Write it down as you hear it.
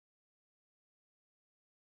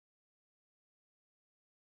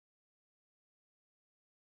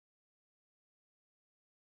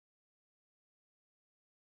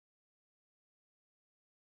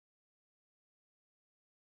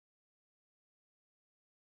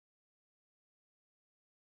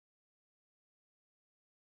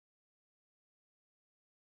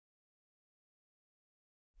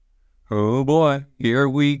Oh boy, here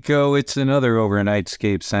we go. It's another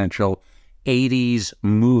Overnightscape Central. 80s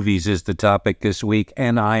movies is the topic this week,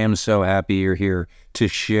 and I am so happy you're here to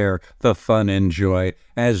share the fun and joy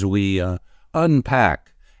as we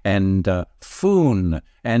unpack and foon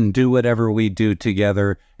and do whatever we do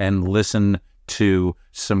together and listen to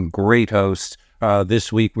some great hosts.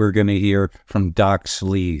 This week we're going to hear from Doc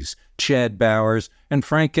Sleaze, Chad Bowers, and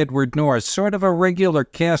Frank Edward Norris, sort of a regular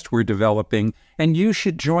cast we're developing, and you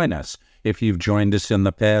should join us if you've joined us in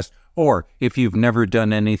the past, or if you've never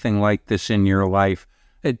done anything like this in your life.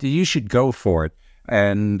 You should go for it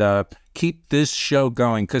and keep this show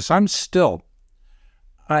going, because I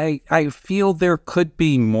feel there could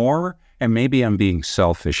be more, and maybe I'm being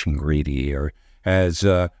selfish and greedy here as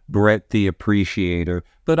Brett the Appreciator,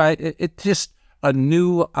 but it's just a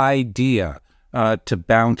new idea to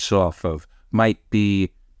bounce off of might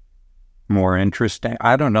be more interesting.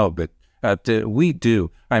 I don't know, but we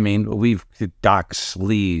do. I mean, we've Doc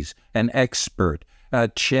Sleaze, an expert.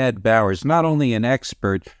 Chad Bowers, not only an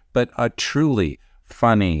expert, but a truly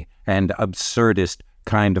funny and absurdist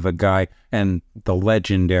kind of a guy. And the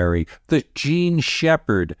legendary, the Gene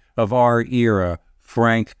Shepherd of our era,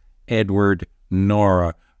 Frank Edward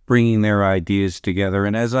Norris, bringing their ideas together.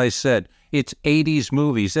 And as I said, it's 80s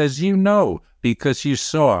movies, as you know, because you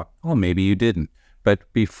saw, well, maybe you didn't, but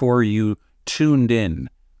before you tuned in,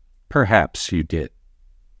 perhaps you did.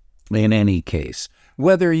 In any case,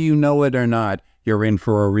 whether you know it or not, you're in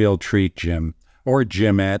for a real treat, Jim, or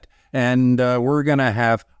Jimette, and we're going to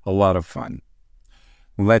have a lot of fun.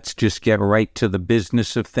 Let's just get right to the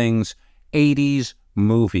business of things. 80s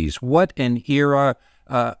movies. What an era.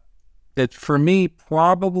 That for me,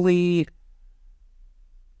 probably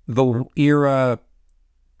the era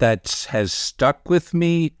that has stuck with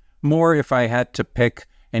me more, if I had to pick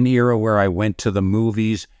an era where I went to the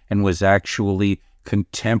movies and was actually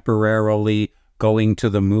contemporarily going to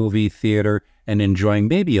the movie theater and enjoying,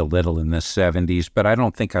 maybe a little in the 70s, but I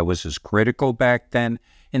don't think I was as critical back then.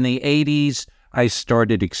 In the 80s, I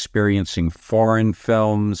started experiencing foreign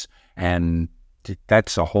films, and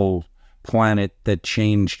that's a whole planet that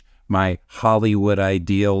changed my Hollywood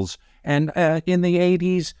ideals. And in the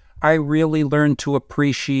 80s, I really learned to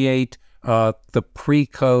appreciate the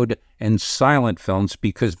pre-code and silent films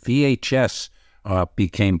because VHS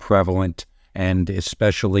became prevalent, and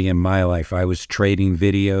especially in my life, I was trading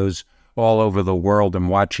videos all over the world and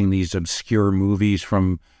watching these obscure movies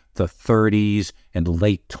from the 30s and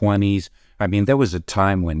late 20s. I mean, there was a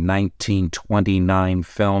time when 1929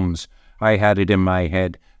 films, I had it in my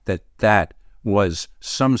head that was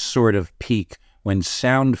some sort of peak when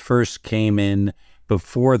sound first came in,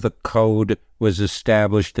 before the code was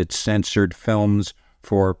established that censored films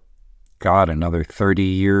for, God, another 30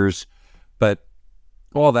 years. But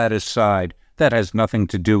all that aside, that has nothing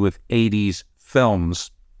to do with 80s films,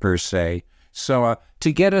 per se. So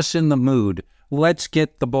to get us in the mood, let's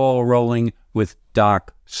get the ball rolling with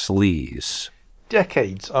Doc Sleaze.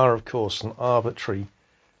 Decades are, of course, an arbitrary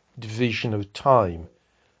division of time,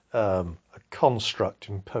 a construct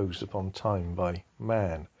imposed upon time by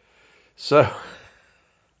man. So,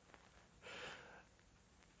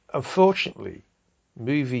 unfortunately,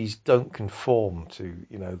 movies don't conform to,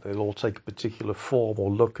 they'll all take a particular form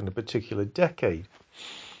or look in a particular decade.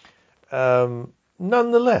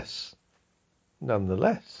 Nonetheless,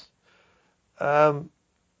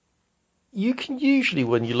 you can usually,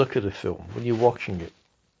 when you look at a film, when you're watching it,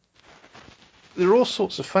 there are all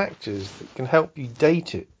sorts of factors that can help you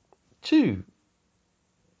date it to,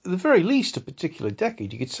 at the very least, a particular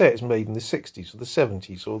decade. You could say it's made in the 60s or the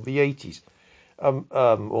 70s or the 80s.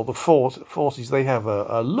 Or the 40s. They have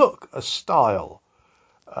a look, a style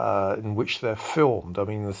in which they're filmed. I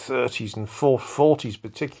mean, the 30s and 40s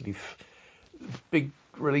particularly, big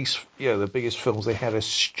release, the biggest films, they had a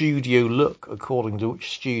studio look according to which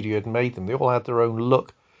studio had made them. They all had their own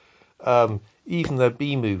look. Even their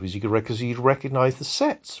B-movies, you'd recognise the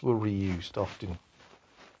sets were reused often.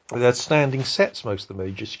 They had standing sets, most of the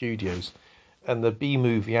major studios, and the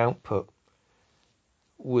B-movie output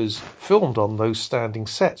was filmed on those standing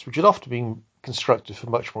sets, which had often been constructed for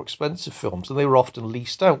much more expensive films, and they were often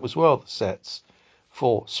leased out as well, the sets,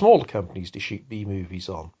 for smaller companies to shoot B-movies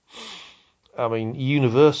on. I mean,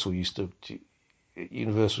 Universal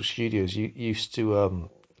Studios used to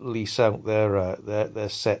lease out their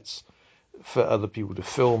sets for other people to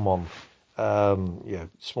film on.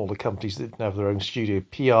 Smaller companies that didn't have their own studio.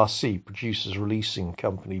 PRC, Producers Releasing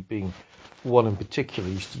Company, being one in particular,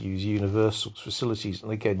 used to use Universal's facilities.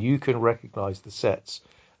 And again, you can recognise the sets.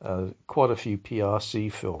 Quite a few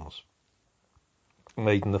PRC films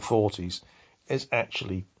made in the 40s is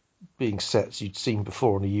actually being sets you'd seen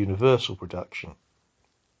before in a Universal production.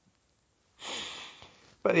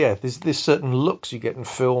 But yeah, there's certain looks you get in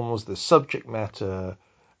films, there's subject matter,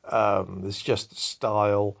 there's just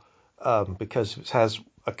style, because it has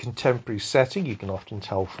a contemporary setting. You can often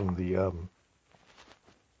tell from the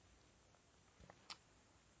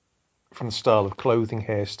style of clothing,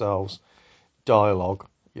 hairstyles, dialogue,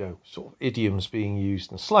 sort of idioms being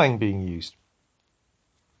used and slang being used.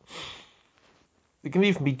 There can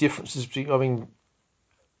even be differences between,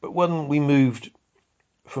 but when we moved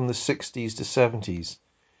from the 60s to 70s,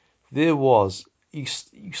 there was, you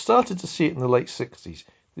started to see it in the late 60s,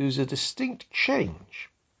 there was a distinct change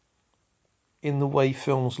in the way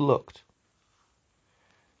films looked.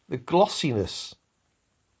 The glossiness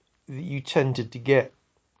that you tended to get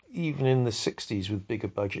even in the 60s with bigger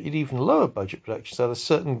budget, and even lower budget productions,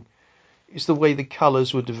 it's the way the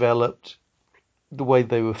colours were developed, the way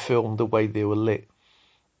they were filmed, the way they were lit.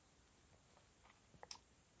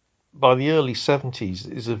 By the early 70s,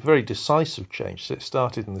 it was a very decisive change. So it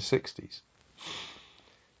started in the 60s.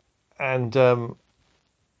 And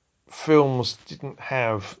films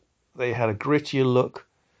they had a grittier look.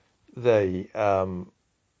 The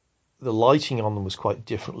lighting on them was quite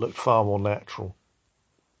different, looked far more natural.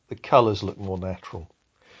 The colours looked more natural.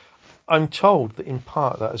 I'm told that in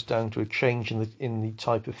part that is down to a change in the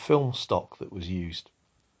type of film stock that was used.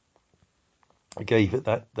 It gave it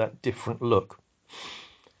that different look.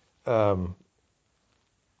 So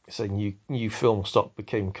new film stock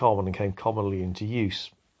became common and came commonly into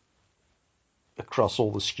use across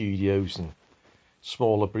all the studios, and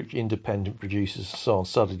smaller independent producers and so on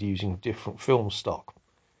started using different film stock,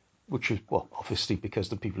 which was, well, obviously because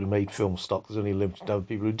the people who made film stock, there's only a limited number of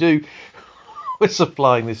people who do, were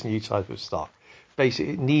supplying this new type of stock.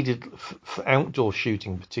 Basically, it needed, for outdoor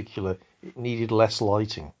shooting in particular, it needed less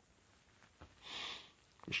lighting,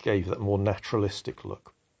 which gave that more naturalistic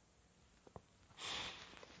look.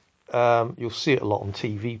 You'll see it a lot on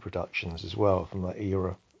TV productions as well from that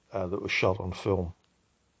era that were shot on film.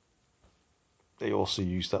 They also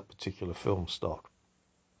used that particular film stock.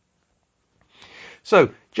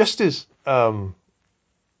 So, just as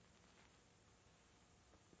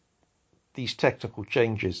these technical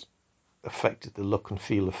changes affected the look and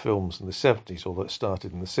feel of films in the 70s, although it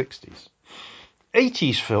started in the 60s,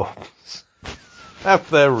 80s films have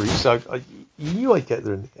their roots. You knew I'd get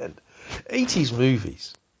there in the end. 80s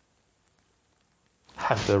movies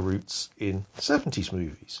had their roots in 70s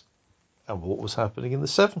movies and what was happening in the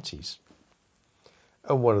 70s.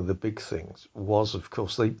 And one of the big things was, of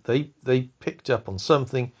course, they picked up on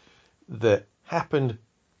something that happened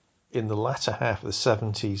in the latter half of the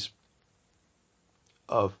 70s,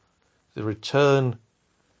 of the return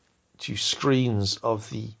to screens of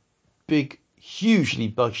the big, hugely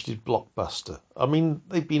budgeted blockbuster. I mean,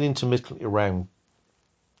 they've been intermittently around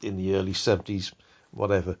in the early 70s,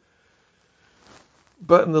 whatever.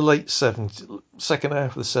 But in the late 70s, second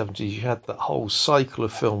half of the 70s, you had that whole cycle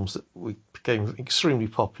of films that became extremely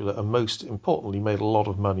popular and, most importantly, made a lot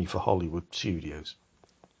of money for Hollywood studios.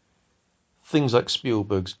 Things like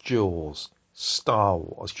Spielberg's Jaws, Star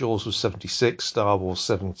Wars. Jaws was 76, Star Wars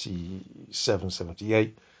 77,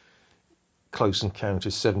 78, Close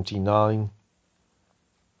Encounters 79.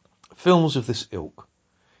 Films of this ilk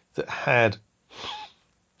that had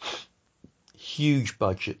huge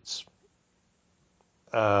budgets,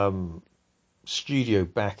 studio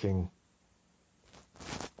backing,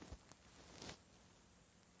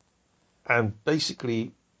 and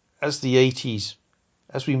basically as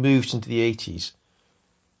we moved into the 80s,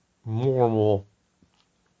 more and more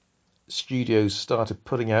studios started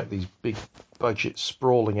putting out these big budget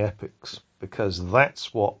sprawling epics, because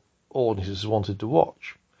that's what audiences wanted to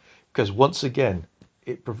watch, because once again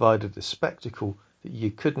it provided a spectacle that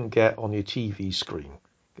you couldn't get on your TV screen.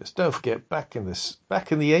 Because don't forget, back in the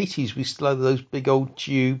 80s, we still had those big old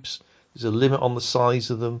tubes. There's a limit on the size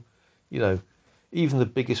of them. Even the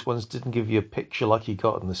biggest ones didn't give you a picture like you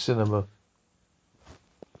got in the cinema.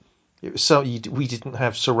 It was we didn't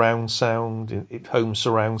have surround sound, home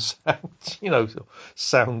surround sound,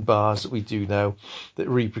 sound bars that we do now that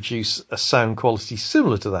reproduce a sound quality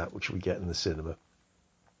similar to that which we get in the cinema.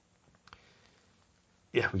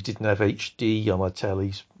 Yeah, we didn't have HD on our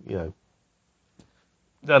tellies,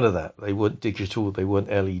 None of that. They weren't digital, they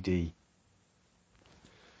weren't LED.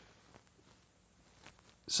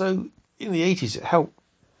 So in the 80s, it helped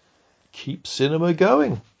keep cinema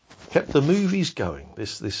going, kept the movies going.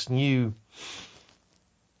 This new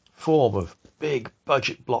form of big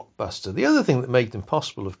budget blockbuster. The other thing that made them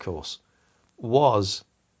possible, of course, was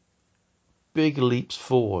big leaps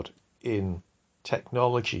forward in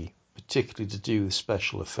technology, particularly to do with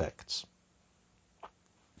special effects.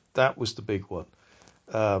 That was the big one.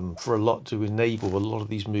 For a lot to enable a lot of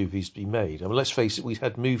these movies to be made. I mean, let's face it, we've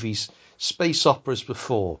had movies, space operas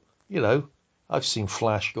before. You know, I've seen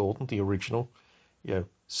Flash Gordon, the original,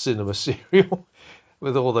 cinema serial,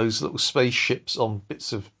 with all those little spaceships on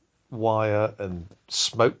bits of wire and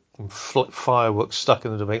smoke and fireworks stuck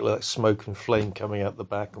in them to make like smoke and flame coming out the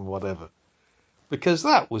back and whatever. Because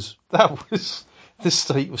that was the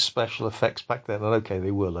state of special effects back then. And okay,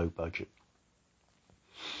 they were low budget.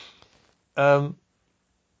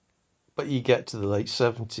 But you get to the late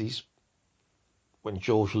 70s when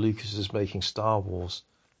George Lucas is making Star Wars,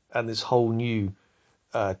 and this whole new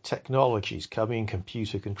technologies coming,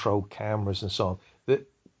 computer-controlled cameras and so on, that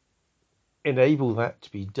enable that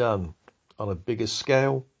to be done on a bigger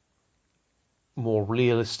scale, more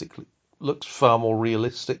realistically, looks far more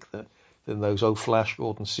realistic than those old Flash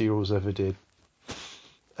Gordon serials ever did.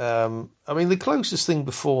 I mean, the closest thing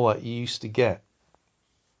before that you used to get.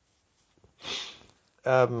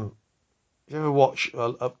 You ever watch?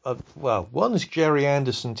 One is Jerry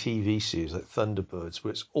Anderson TV series like Thunderbirds,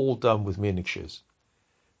 where it's all done with miniatures.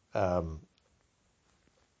 And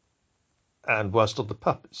whilst on the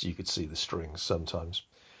puppets, you could see the strings sometimes.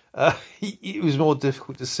 It was more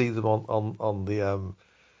difficult to see them on the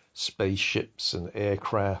spaceships and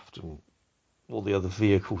aircraft and all the other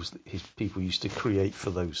vehicles that his people used to create for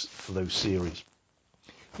those series.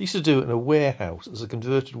 He used to do it in a warehouse, as a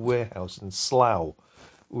converted warehouse in Slough,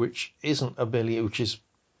 which isn't a million, which is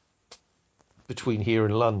between here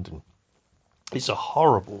and London. It's a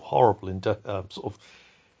horrible sort of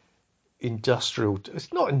industrial.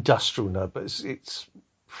 It's not industrial now, but it's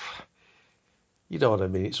you know what I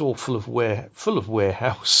mean. It's all full of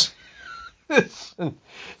warehouse, and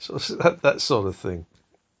that sort of thing.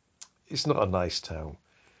 It's not a nice town,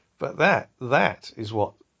 but that is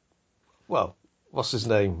what. Well, what's his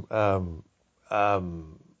name? The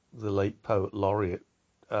late poet laureate.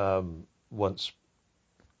 Once,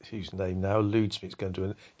 whose name now eludes me, it's going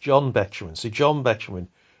to John Betjeman. So John Betjeman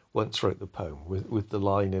once wrote the poem with the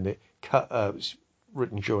line in it, it was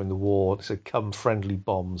written during the war. It said, "Come friendly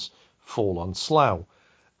bombs, fall on Slough."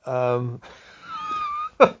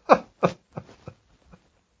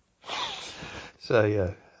 So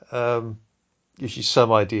yeah, gives you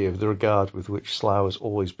some idea of the regard with which Slough has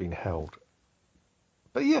always been held.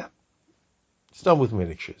 But yeah, it's done with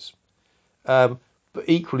miniatures. But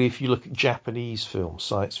equally, if you look at Japanese films,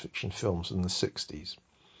 science fiction films in the 60s,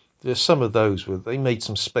 there's some of those where they made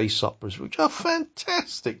some space operas which are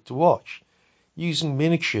fantastic to watch, using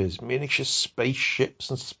miniatures, miniature spaceships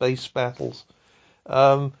and space battles.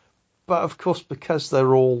 But of course, because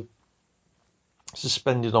they're all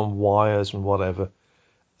suspended on wires and whatever,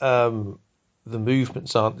 the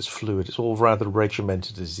movements aren't as fluid. It's all rather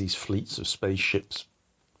regimented as these fleets of spaceships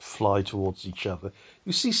fly towards each other.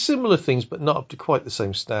 You see similar things, but not up to quite the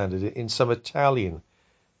same standard in some Italian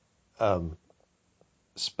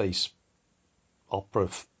space opera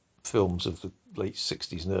films of the late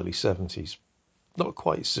 60s and early 70s. Not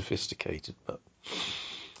quite as sophisticated, but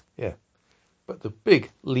yeah. But the big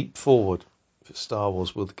leap forward for Star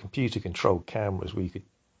Wars were the computer-controlled cameras, where you could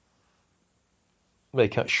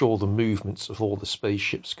make sure the movements of all the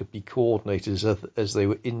spaceships could be coordinated as they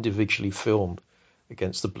were individually filmed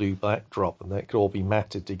against the blue backdrop, and that could all be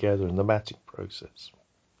matted together in the matting process.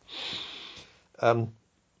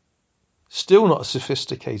 Still not as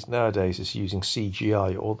sophisticated nowadays as using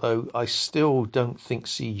CGI, although I still don't think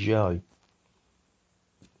CGI,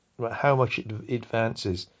 no matter how much it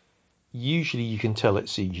advances, usually you can tell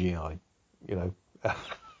it's CGI. You know,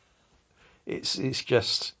 it's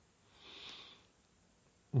just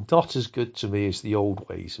not as good to me as the old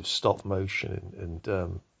ways of stop motion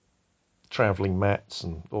and travelling mats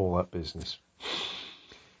and all that business.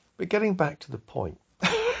 But getting back to the point,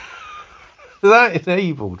 that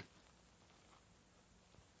enabled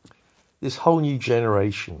this whole new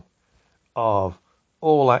generation of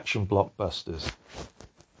all-action blockbusters,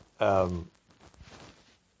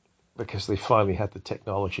 because they finally had the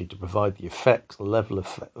technology to provide the effects, the level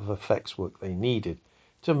of effects work they needed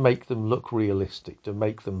to make them look realistic, to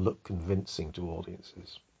make them look convincing to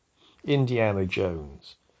audiences. Indiana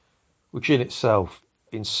Jones, which in itself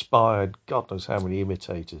inspired God knows how many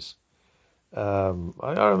imitators. I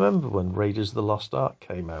remember when Raiders of the Lost Ark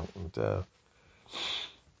came out, and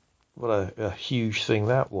what a huge thing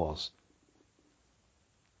that was.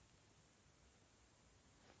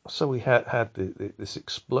 So we had this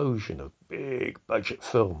explosion of big budget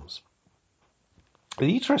films.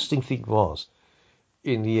 The interesting thing was,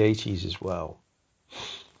 in the 80s as well,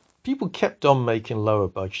 people kept on making lower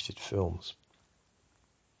budgeted films.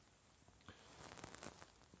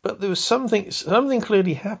 But there was something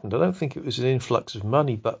clearly happened. I don't think it was an influx of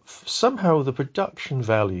money, but somehow the production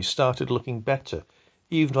value started looking better,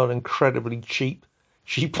 even on incredibly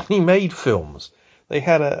cheaply made films. They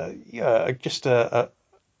had a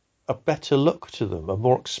better look to them, a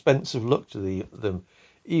more expensive look to them,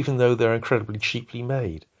 even though they're incredibly cheaply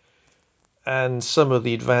made. And some of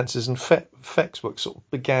the advances in effects work sort of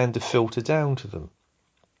began to filter down to them.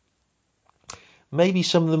 Maybe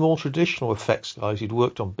some of the more traditional effects guys who'd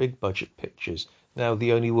worked on big budget pictures, now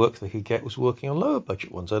the only work they could get was working on lower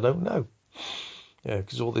budget ones. I don't know.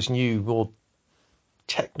 Because all this new, more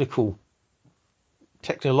technological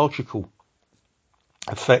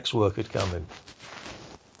effects work had come in.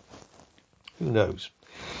 Who knows?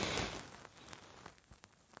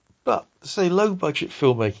 But, say, low budget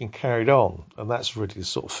filmmaking carried on, and that's really the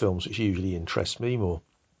sort of films which usually interest me more.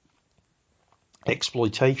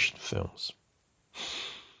 Exploitation films.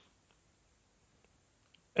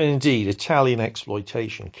 And indeed, Italian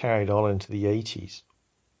exploitation carried on into the 80s.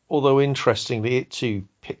 Although, interestingly, it too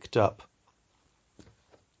picked up.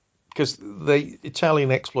 Because the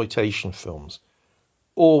Italian exploitation films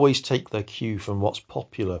always take their cue from what's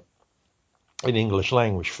popular in English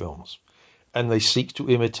language films. And they seek to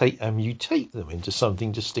imitate and mutate them into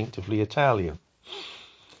something distinctively Italian.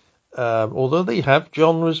 Although they have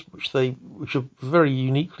genres which are very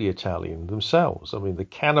uniquely Italian themselves. I mean, the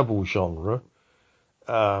cannibal genre,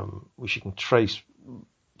 which you can trace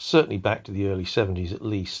certainly back to the early 70s at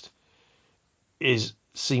least, appears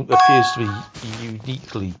to be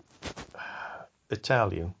uniquely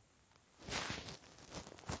Italian.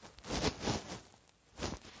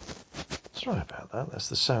 Sorry about that. That's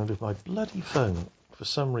the sound of my bloody phone for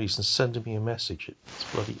some reason sending me a message at this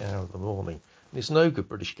bloody hour of the morning. And it's no good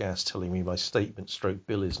British Gas telling me my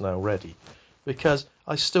statement/bill is now ready, because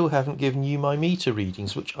I still haven't given you my meter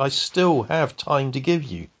readings, which I still have time to give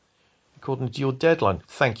you, according to your deadline.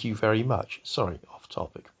 Thank you very much. Sorry, off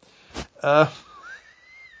topic.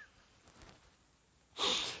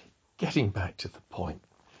 Getting back to the point.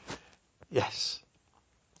 Yes.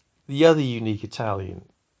 The other unique Italian,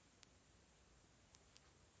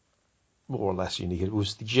 more or less unique, it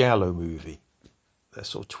was the Giallo movie. They're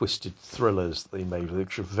sort of twisted thrillers they made,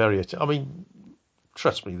 which are very... I mean,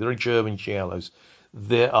 trust me, there are German Giallos.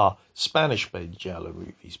 There are Spanish-made Giallo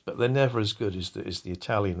movies, but they're never as good as the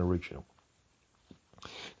Italian original.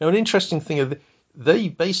 Now, an interesting thing, they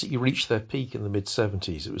basically reached their peak in the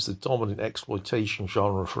mid-70s. It was the dominant exploitation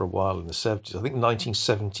genre for a while in the 70s. I think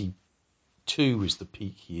 1972 was the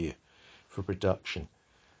peak year for production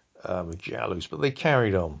of Giallos, but they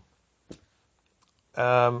carried on.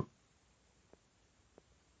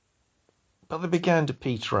 But they began to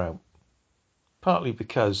peter out, partly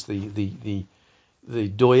because the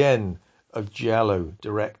doyen of Giallo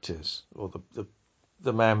directors, or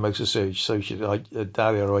the man most associated,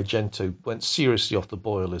 Dario Argento, went seriously off the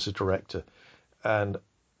boil as a director, and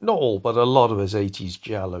not all, but a lot of his 80s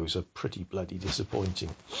Giallos are pretty bloody disappointing,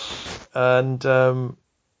 and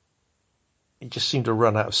he just seemed to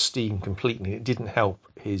run out of steam completely. It didn't help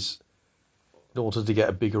in order to get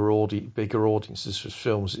a bigger audiences for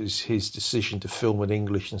films, his decision to film in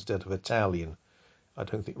English instead of Italian, I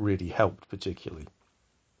don't think really helped particularly.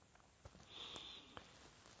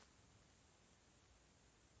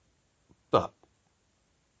 But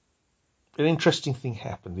an interesting thing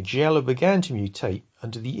happened. The Giallo began to mutate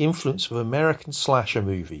under the influence of American slasher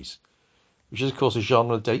movies, which is, of course, a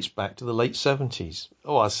genre that dates back to the late 70s.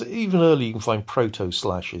 Even earlier you can find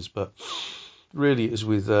proto-slashers, but really it was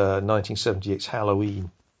with 1978's Halloween,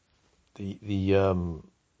 the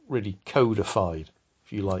really codified,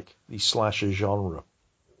 if you like, the slasher genre.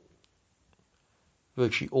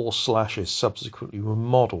 Virtually all slashers subsequently were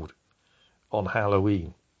modelled on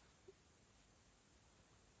Halloween.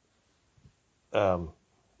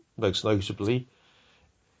 Most notably,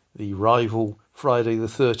 the rival Friday the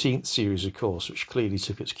 13th series, of course, which clearly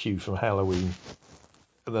took its cue from Halloween.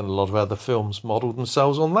 And then a lot of other films modelled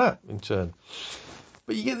themselves on that in turn.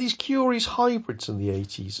 But you get these curious hybrids in the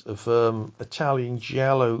 80s of Italian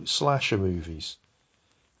Giallo slasher movies.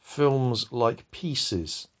 Films like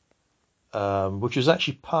Pieces, which was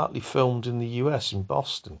actually partly filmed in the US, in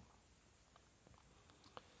Boston.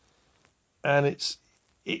 And it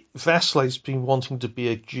vacillates between wanting to be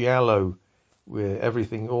a Giallo, where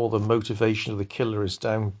all the motivation of the killer is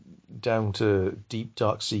down to deep,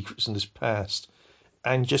 dark secrets in his past,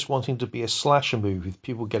 and just wanting to be a slasher movie with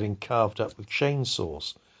people getting carved up with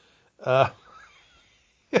chainsaws.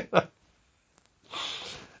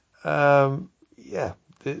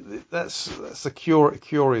 That's a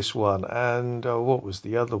curious one. And what was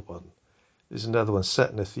the other one? There's another one set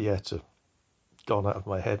in a theatre. gone out of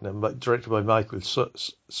my head now, directed by Michael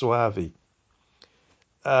Soavi,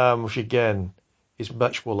 which again is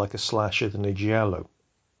much more like a slasher than a giallo.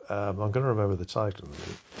 I'm going to remember the title in a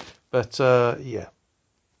minute. But yeah,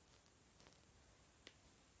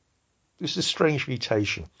 it's a strange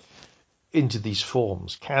mutation into these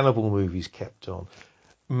forms. Cannibal movies kept on.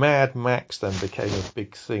 Mad Max then became a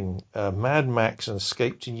big thing. Mad Max and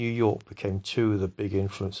Escape to New York became two of the big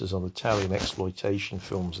influences on Italian exploitation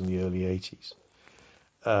films in the early 80s.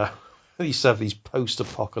 They used to have these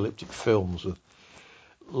post-apocalyptic films with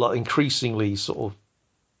increasingly sort of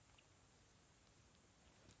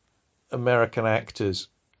American actors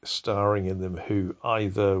starring in them who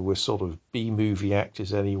either were sort of B-movie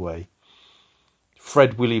actors anyway.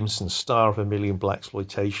 Fred Williamson, star of a million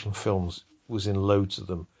blaxploitation films, was in loads of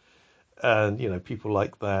them, and people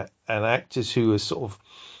like that, and actors who are sort of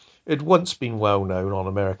had once been well known on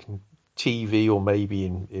American TV or maybe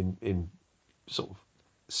in sort of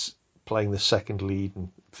playing the second lead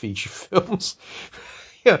in feature films.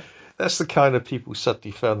 Yeah, that's the kind of people who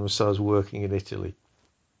suddenly found themselves working in Italy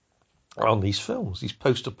on these films. These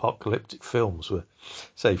post-apocalyptic films were,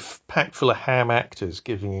 say, packed full of ham actors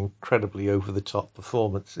giving incredibly over-the-top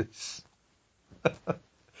performances.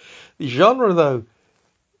 The genre, though,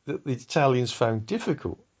 that the Italians found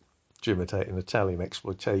difficult to imitate in Italian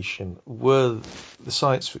exploitation were the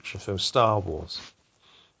science fiction films Star Wars.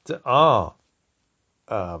 There are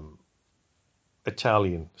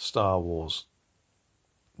Italian Star Wars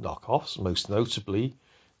knockoffs, most notably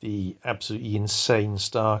the absolutely insane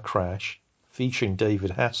Star Crash featuring David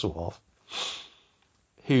Hasselhoff,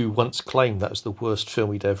 who once claimed that was the worst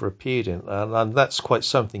film he'd ever appeared in. And that's quite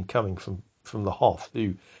something coming from the Hoff,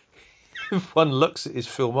 who, if one looks at his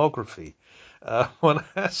filmography, one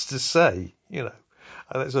has to say, and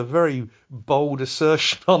it's a very bold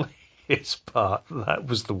assertion on his part, that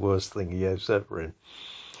was the worst thing he was ever in.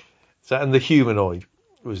 So, and The Humanoid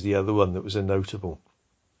was the other one that was a notable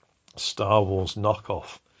Star Wars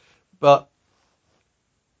knockoff. But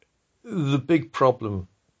the big problem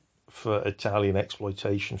for Italian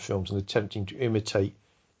exploitation films and attempting to imitate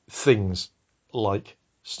things like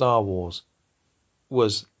Star Wars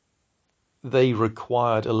was they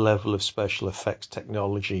required a level of special effects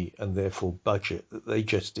technology and therefore budget that they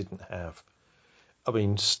just didn't have. I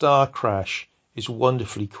mean, Star Crash is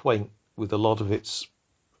wonderfully quaint with a lot of its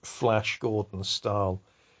Flash Gordon style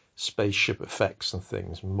spaceship effects and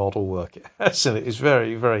things, model work it has in it is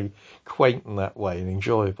very, very quaint in that way and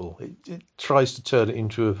enjoyable. It tries to turn it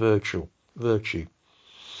into a virtue.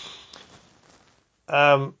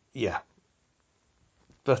 Yeah.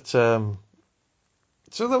 But, so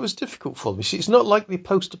that was difficult for them. See, it's not like the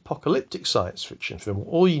post-apocalyptic science fiction film.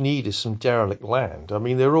 All you need is some derelict land. I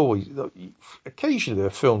mean, occasionally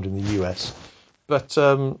they're filmed in the US, but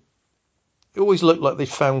it always looked like they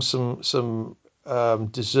found some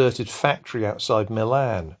deserted factory outside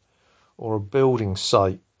Milan or a building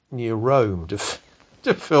site near Rome to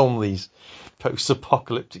film these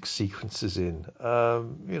post-apocalyptic sequences in.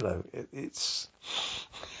 It's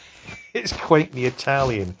quaintly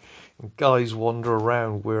Italian. And guys wander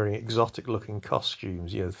around wearing exotic-looking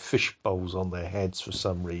costumes, fish bowls on their heads for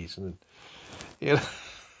some reason. And,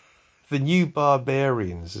 The New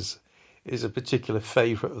Barbarians is a particular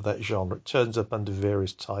favourite of that genre. It turns up under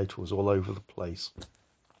various titles all over the place.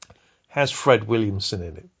 Has Fred Williamson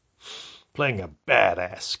in it, playing a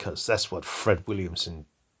badass, because that's what Fred Williamson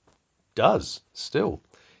does still.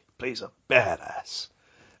 He plays a badass.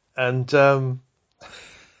 And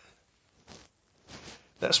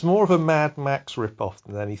that's more of a Mad Max rip-off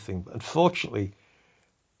than anything. But unfortunately,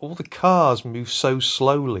 all the cars move so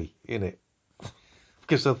slowly in it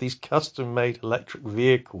because of these custom-made electric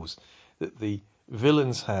vehicles that the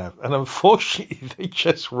villains have. And unfortunately, they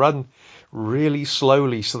just run really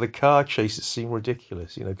slowly, so the car chases seem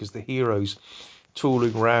ridiculous, because the hero's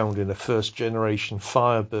tooling around in a first-generation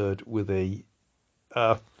Firebird with a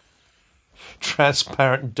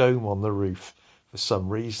transparent dome on the roof for some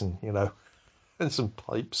reason, and some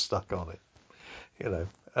pipes stuck on it,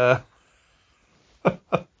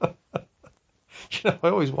 I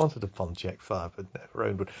always wanted a Pontiac Firebird, never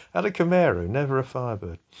owned one. I had a Camaro, never a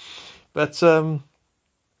Firebird. But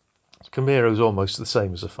Camaro's almost the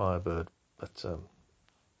same as a Firebird, but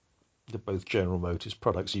they're both General Motors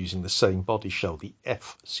products using the same body shell, the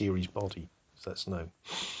F series body, as that's known.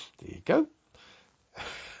 There you go.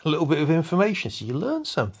 A little bit of information, so you learn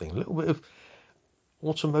something, a little bit of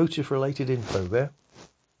automotive-related info there.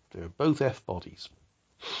 They're both F bodies,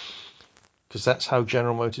 because that's how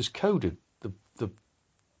General Motors coded the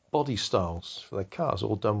body styles for their cars,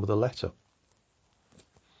 all done with a letter.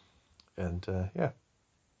 And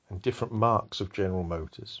and different marks of General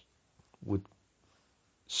Motors would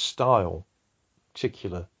style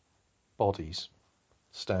particular bodies,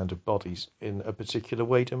 standard bodies, in a particular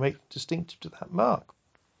way to make them distinctive to that mark.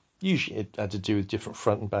 Usually it had to do with different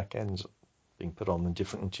front and back ends being put on and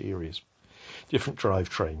different interiors, different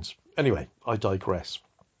drivetrains. Anyway, I digress.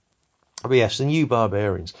 But yes, the New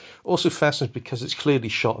Barbarians. Also fascinating because it's clearly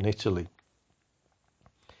shot in Italy.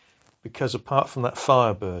 Because apart from that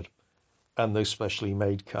Firebird and those specially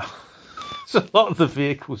made cars, a lot of the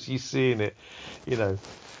vehicles you see in it, you know,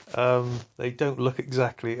 they don't look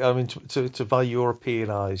exactly, I mean, to my European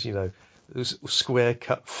eyes, you know, those square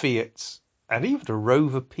cut Fiats and even a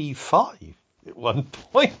Rover P5 at one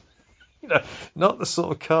point. You know, not the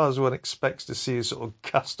sort of cars one expects to see as sort of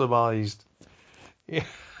customised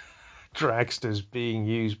dragsters being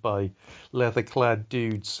used by leather-clad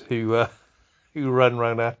dudes who run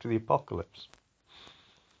around after the apocalypse.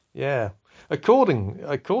 Yeah. According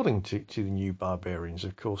to the New Barbarians,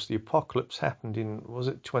 of course, the apocalypse happened in, was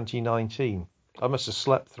it 2019? I must have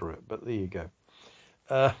slept through it, but there you go.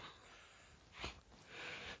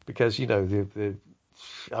 Because, you know,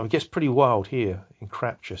 I mean, it gets pretty wild here in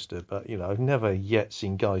Crapchester, but, you know, I've never yet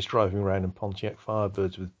seen guys driving around in Pontiac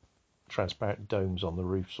Firebirds with transparent domes on the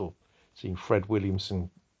roofs, or seen Fred Williamson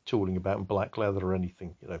tooling about in black leather or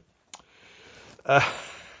anything, you know.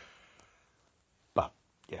 But,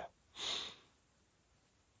 yeah.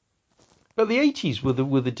 But the 80s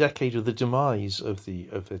were the decade of the demise of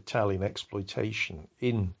Italian exploitation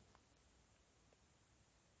in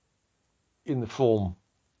the form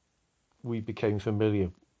we became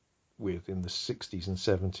familiar with in the 60s and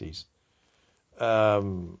 70s.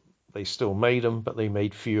 They still made them, but they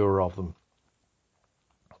made fewer of them.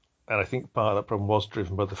 And I think part of that problem was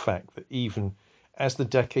driven by the fact that even as the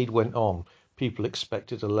decade went on, people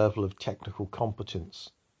expected a level of technical competence,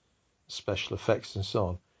 special effects and so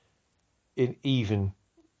on, in even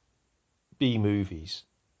B movies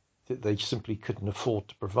that they simply couldn't afford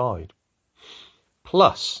to provide.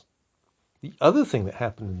 Plus, the other thing that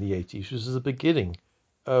happened in the 80s was the beginning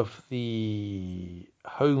of the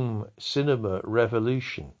home cinema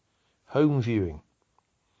revolution, home viewing.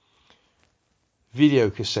 Video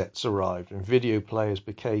cassettes arrived and video players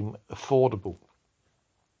became affordable.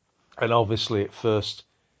 And obviously at first,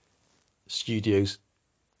 studios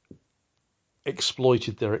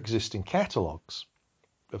exploited their existing catalogues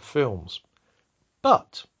of films.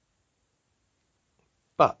 But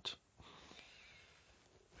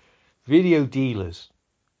video dealers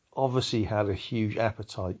obviously had a huge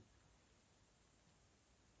appetite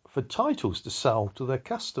for titles to sell to their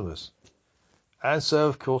customers. And so,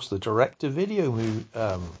 of course, the direct-to-video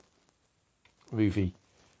movie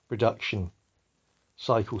production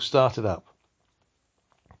cycle started up.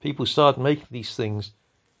 People started making these things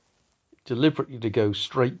deliberately to go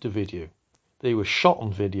straight to video. They were shot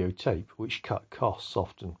on videotape, which cut costs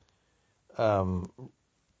often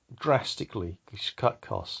drastically. Cut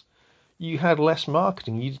costs. You had less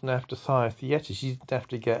marketing. You didn't have to hire theatres. You didn't have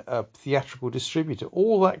to get a theatrical distributor.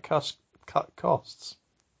 All that cut costs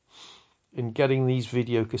in getting these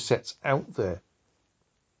video cassettes out there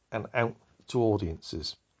and out to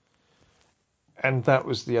audiences. And that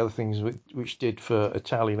was the other things which did for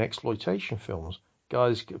Italian exploitation films.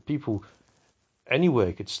 Guys, people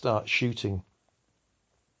anywhere could start shooting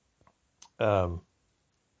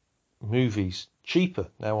movies cheaper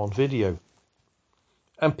now on video.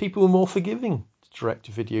 And people were more forgiving to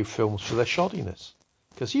direct-to-video films for their shoddiness.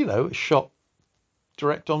 Because, you know, it's shot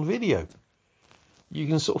direct on video. You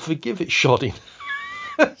can sort of forgive its shodding.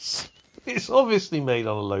 It's obviously made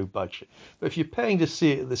on a low budget. But if you're paying to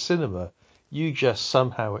see it at the cinema, you just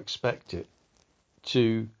somehow expect it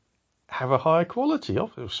to have a higher quality,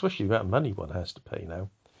 especially the amount of money one has to pay now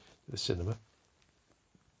at the cinema.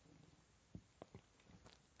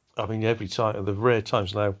 I mean, every time, the rare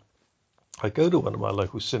times now I go to one of my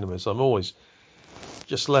local cinemas, I'm always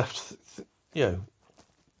just left,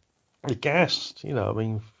 aghast. I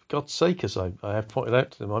mean, for God's sake, as I have pointed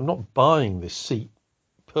out to them, I'm not buying this seat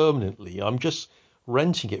permanently. I'm just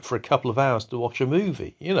renting it for a couple of hours to watch a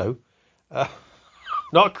movie,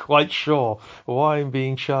 Not quite sure why I'm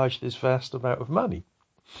being charged this vast amount of money.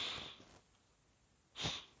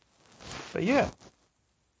 But yeah,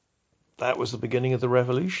 that was the beginning of the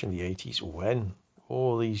revolution in the 80s, when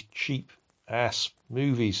all these cheap ass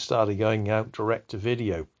movies started going out direct to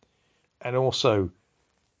video. And also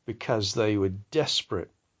because they were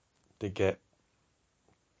desperate to get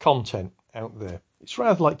content out there. It's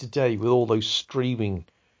rather like today with all those streaming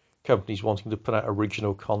companies wanting to put out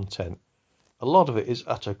original content. A lot of it is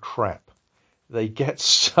utter crap. They get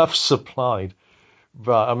stuff supplied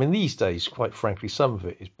But I mean, these days, quite frankly, some of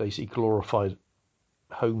it is basically glorified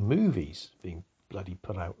home movies being bloody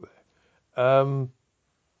put out there.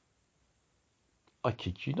 I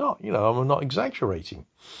kid you not, I'm not exaggerating.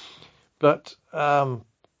 But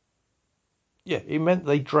it meant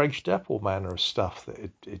they dredged up all manner of stuff that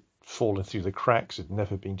had fallen through the cracks, had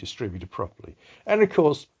never been distributed properly. And of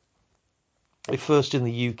course, at first in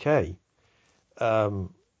the UK,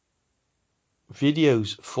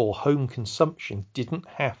 videos for home consumption didn't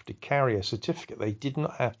have to carry a certificate. They did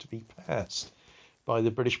not have to be passed by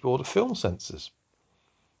the British Board of Film Censors.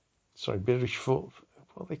 Sorry, what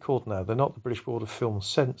are they called now? They're not the British Board of Film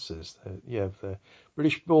Censors. The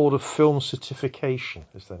British Board of Film Certification,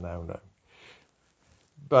 as they're now known.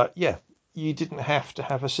 But yeah, you didn't have to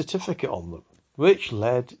have a certificate on them, which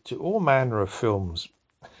led to all manner of films,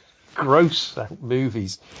 gross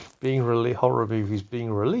movies horror movies being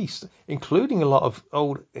released, including a lot of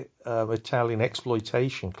old Italian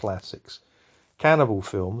exploitation classics, cannibal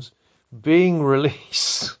films, being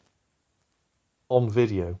released on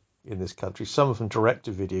video in this country. Some of them direct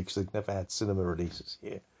to video because they've never had cinema releases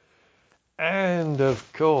here. And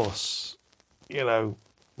of course,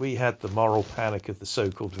 we had the moral panic of the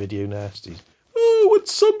so-called video nasties. Oh, would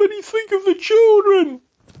somebody think of the children?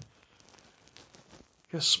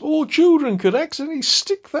 Because small children could accidentally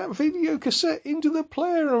stick that video cassette into the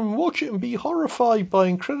player and watch it and be horrified by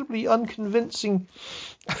incredibly unconvincing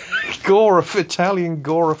Italian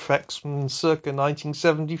gore effects from circa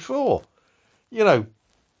 1974.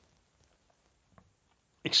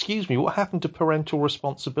 Excuse me, what happened to parental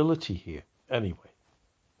responsibility here? Anyway.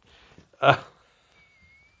 The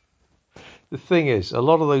thing is, a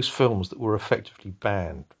lot of those films that were effectively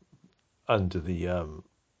banned under the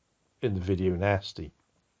in the video nasty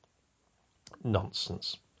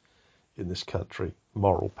nonsense in this country,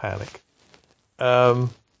 moral panic,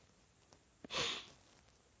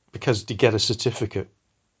 because to get a certificate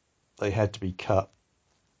they had to be cut,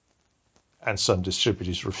 and some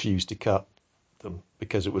distributors refused to cut them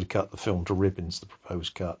because it would cut the film to ribbons, the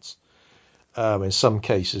proposed cuts. In some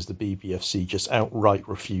cases, the BBFC just outright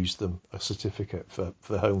refused them a certificate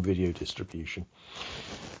for home video distribution.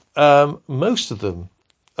 Most of them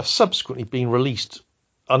have subsequently been released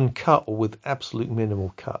uncut or with absolute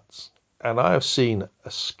minimal cuts. And I have seen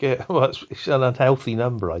it's an unhealthy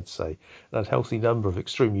number, I'd say, an unhealthy number of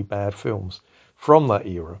extremely bad films from that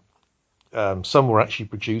era. Some were actually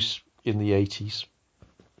produced in the 80s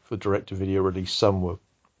for direct-to-video release. Some were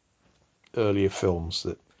earlier films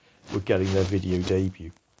that were getting their video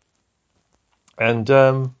debut. And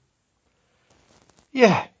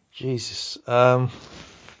Jesus.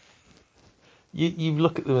 You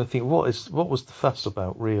look at them and think, what was the fuss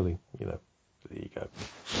about, really? There you go.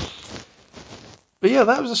 But yeah,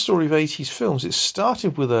 that was the story of 80s films. It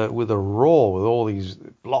started with a roar, with all these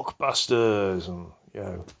blockbusters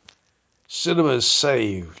and cinemas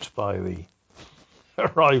saved by the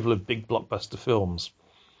arrival of big blockbuster films.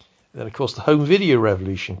 And then, of course, the home video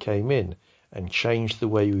revolution came in and changed the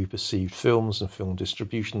way we perceived films and film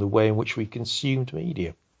distribution, the way in which we consumed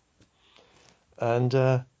media. And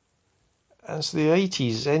as the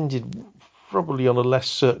 80s ended probably on a less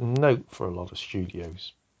certain note for a lot of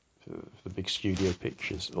studios, for the big studio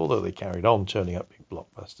pictures, although they carried on turning up big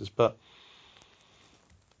blockbusters, but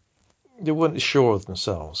they weren't sure of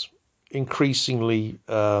themselves. Increasingly,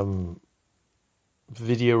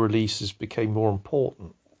 video releases became more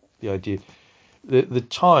important. The idea, the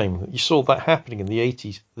time, you saw that happening in the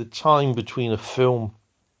 80s, the time between a film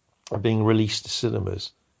being released to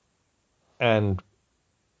cinemas and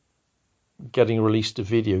getting released to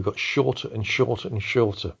video got shorter and shorter and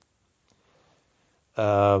shorter.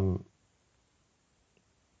 As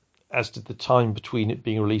did the time between it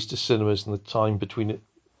being released to cinemas and the time between it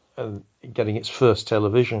and getting its first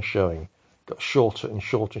television showing got shorter and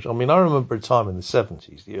shorter. I mean, I remember a time in the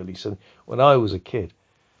 70s, the early 70s, when I was a kid.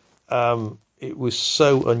 It was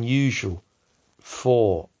so unusual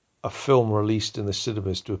for a film released in the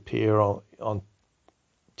cinemas to appear on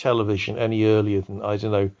television any earlier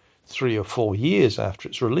than, 3 or 4 years after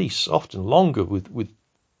its release, often longer with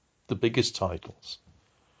the biggest titles.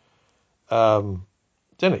 Then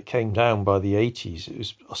it came down by the 80s. It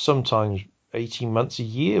was sometimes 18 months, a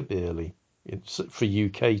year barely for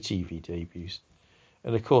UK TV debuts.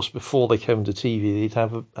 And of course, before they came to TV, they'd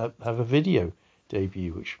have a video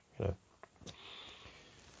debut, which,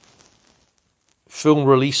 film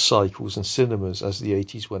release cycles in cinemas as the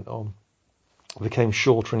 80s went on became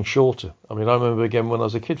shorter and shorter. I mean, I remember again when I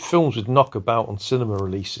was a kid, films would knock about on cinema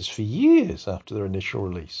releases for years after their initial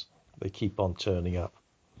release. They keep on turning up.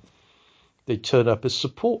 They turn up as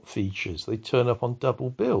support features. They turn up on double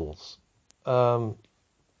bills.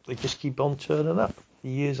 they just keep on turning up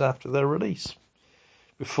years after their release,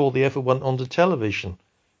 before they ever went onto television.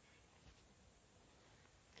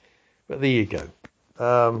 But there you go.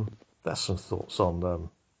 That's some thoughts on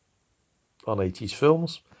 80s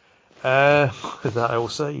films. With that, I will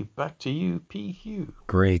say back to you, P. Hugh.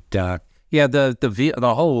 Great, Doc. Yeah,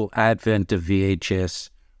 the whole advent of VHS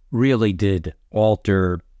really did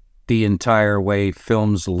alter the entire way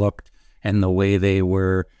films looked and the way they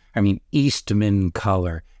were. I mean, Eastman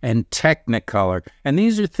color and Technicolor. And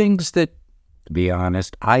these are things that, to be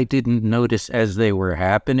honest, I didn't notice as they were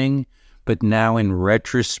happening. But now in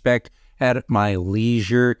retrospect, at my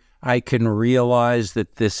leisure, I can realize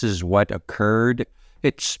that this is what occurred.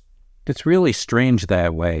 It's really strange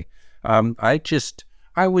that way.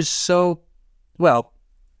 I was so, well,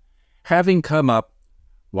 having come up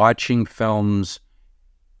watching films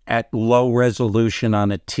at low resolution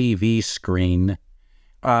on a TV screen,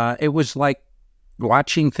 it was like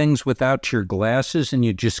watching things without your glasses, and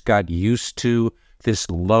you just got used to this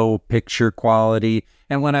low picture quality.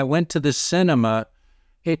 And when I went to the cinema,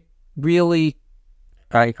 it really,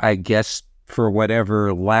 I guess for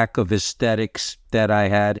whatever lack of aesthetics that I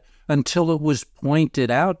had, until it was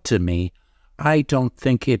pointed out to me, I don't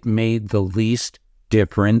think it made the least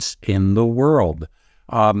difference in the world.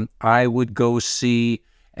 I would go see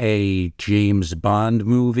a James Bond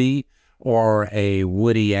movie or a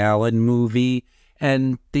Woody Allen movie,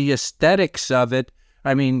 and the aesthetics of it,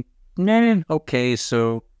 I mean, okay,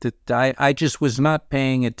 so I just was not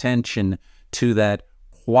paying attention to that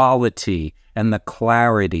quality and the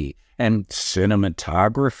clarity and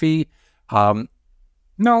cinematography.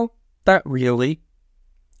 No, not really.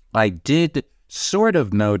 I did sort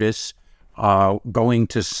of notice, going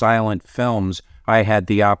to silent films, I had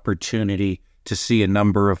the opportunity to see a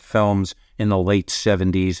number of films in the late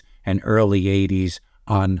 70s and early 80s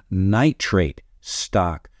on nitrate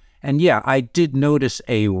stock. And yeah, I did notice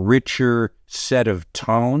a richer set of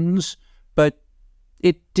tones, but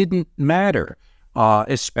it didn't matter.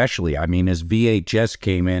 Especially, I mean, as VHS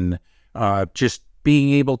came in, just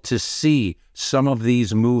being able to see some of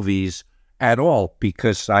these movies at all,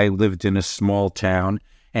 because I lived in a small town,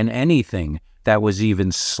 and anything that was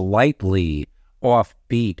even slightly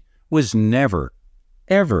offbeat was never,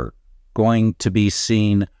 ever going to be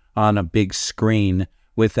seen on a big screen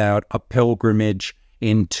without a pilgrimage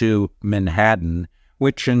into Manhattan,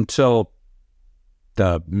 which until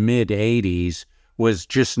the mid-'80s was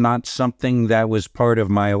just not something that was part of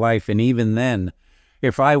my life. And even then,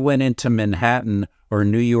 if I went into Manhattan or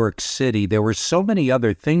New York City, there were so many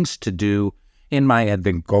other things to do in my head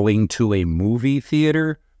than going to a movie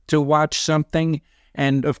theater to watch something.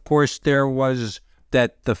 And of course, there was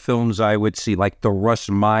the films I would see, like the Russ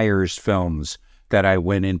Myers films that I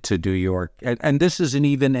went into New York. And this isn't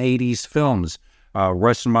even 80s films.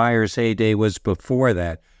 Russ Myers' heyday was before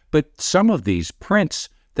that. But some of these prints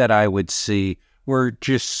that I would see were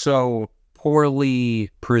just so poorly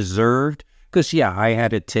preserved. Because, yeah, I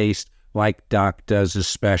had a taste, like Doc does,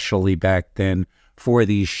 especially back then, for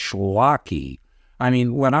these schlocky. I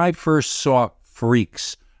mean, when I first saw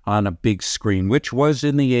Freaks on a big screen, which was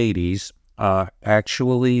in the 80s,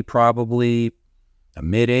 actually probably the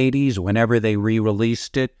mid-'80s, whenever they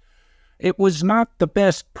re-released it, it was not the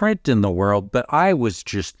best print in the world, but I was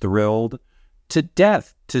just thrilled to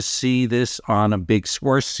death to see this on a big screen,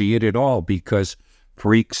 or see it at all, because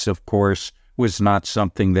Freaks, of course, was not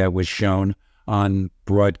something that was shown on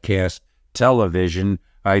broadcast television.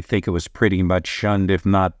 I think it was pretty much shunned, if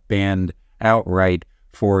not banned outright,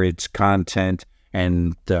 for its content.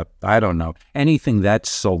 And I don't know, anything that's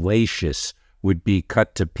salacious would be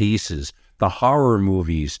cut to pieces. The horror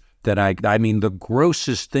movies that I mean, the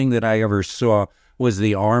grossest thing that I ever saw was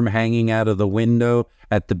the arm hanging out of the window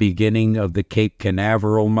at the beginning of the Cape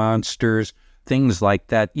Canaveral monsters, things like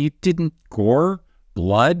that. You didn't gore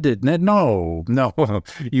blood? No,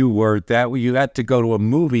 you weren't that. You had to go to a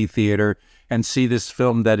movie theater and see this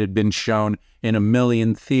film that had been shown in 1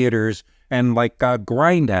 million theaters, and like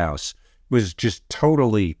Grindhouse was just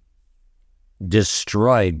totally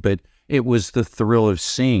destroyed, but it was the thrill of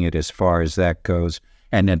seeing it as far as that goes.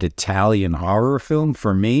 And an Italian horror film,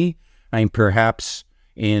 for me, I mean, perhaps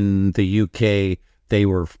in the UK they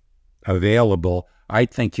were available. I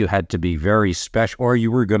think you had to be very special, or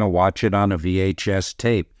you were going to watch it on a VHS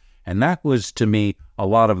tape. And that was, to me, a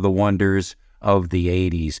lot of the wonders of the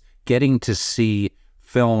 80s, getting to see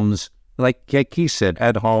films, like he said,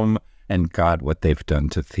 at home. And God, what they've done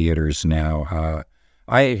to theaters now.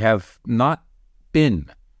 I have not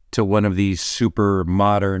been to one of these super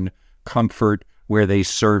modern comfort where they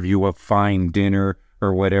serve you a fine dinner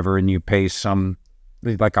or whatever, and you pay some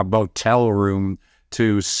like a motel room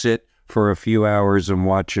to sit for a few hours and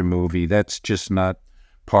watch a movie. That's just not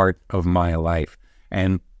part of my life.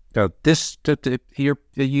 And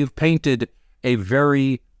you've painted a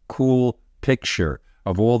very cool picture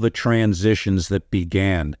of all the transitions that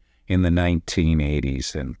began in the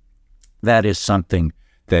 1980s. And that is something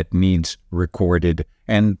that needs recorded.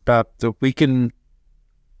 And we can,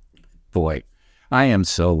 boy, I am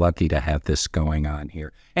so lucky to have this going on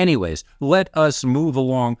here. Anyways, let us move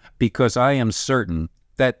along, because I am certain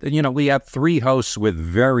that, we have three hosts with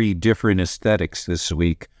very different aesthetics this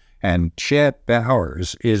week. And Chad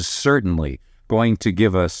Bowers is certainly going to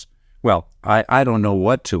give us, well, I don't know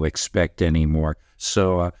what to expect anymore.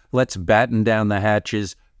 So let's batten down the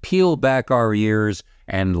hatches, peel back our ears,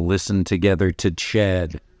 and listen together to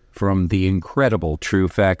Chad from the incredible True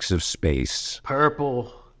Facts of Space.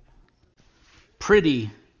 Purple,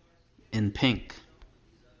 pretty in pink.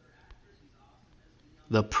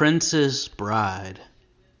 The Princess Bride.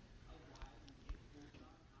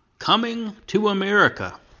 Coming to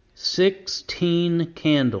America. 16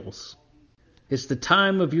 candles. It's the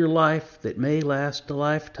time of your life that may last a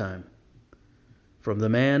lifetime. From the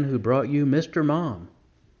man who brought you Mr. Mom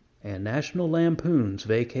and National Lampoon's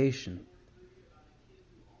Vacation.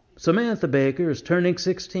 Samantha Baker is turning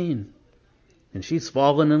 16, and she's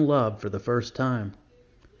fallen in love for the first time.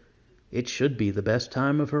 It should be the best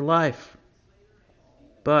time of her life.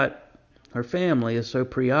 But her family is so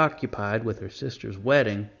preoccupied with her sister's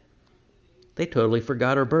wedding, they totally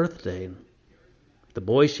forgot her birthday. The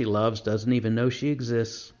boy she loves doesn't even know she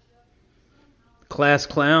exists. Class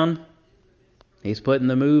clown, he's putting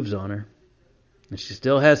the moves on her. And she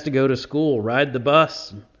still has to go to school, ride the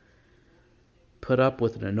bus, and put up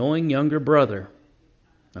with an annoying younger brother,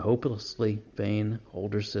 a hopelessly vain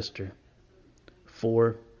older sister,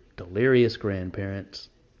 4 delirious grandparents,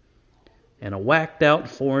 and a whacked-out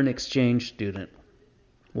foreign exchange student.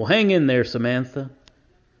 Well, hang in there, Samantha.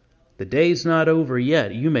 The day's not over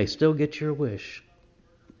yet. You may still get your wish.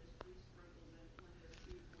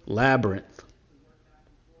 Labyrinth.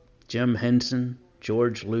 Jim Henson,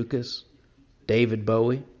 George Lucas, David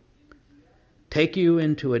Bowie take you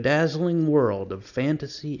into a dazzling world of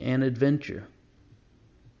fantasy and adventure.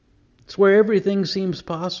 It's where everything seems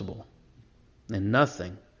possible, and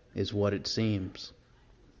nothing is what it seems.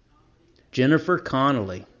 Jennifer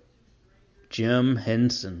Connelly, Jim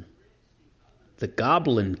Henson, The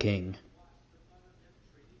Goblin King,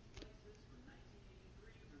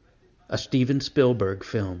 a Steven Spielberg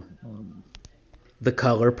film, The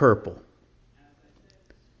Color Purple.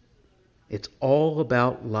 It's all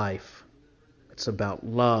about life. It's about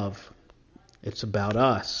love. It's about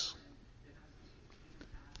us.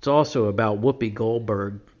 It's also about Whoopi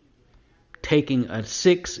Goldberg taking a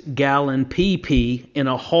 6-gallon pee-pee in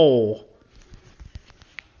a hole.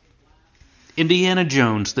 Indiana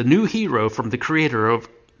Jones, the new hero from the creator of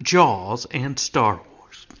Jaws and Star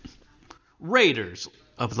Wars. Raiders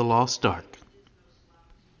of the Lost Ark.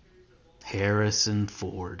 Harrison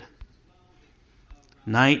Ford.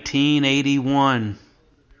 1981.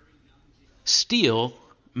 Steel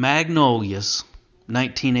Magnolias.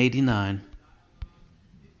 1989.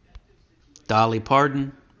 Dolly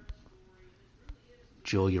Parton,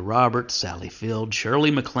 Julia Roberts, Sally Field,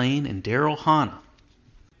 Shirley MacLaine, and Daryl Hannah.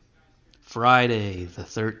 Friday the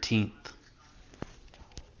 13th.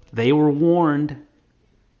 They were warned.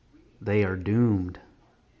 They are doomed.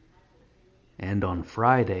 And on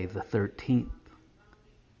Friday the 13th,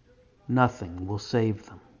 nothing will save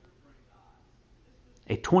them.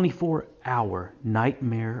 A 24-hour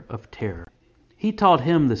nightmare of terror. He taught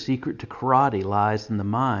him the secret to karate lies in the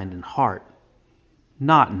mind and heart,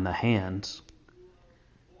 not in the hands.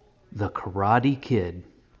 The Karate Kid.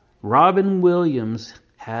 Robin Williams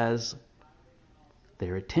has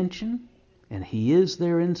their attention, and he is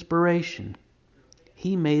their inspiration.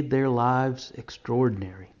 He made their lives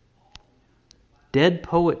extraordinary. Dead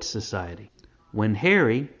Poets Society. When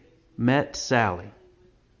Harry Met Sally.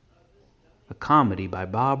 A comedy by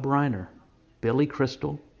Bob Reiner, Billy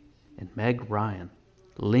Crystal, and Meg Ryan.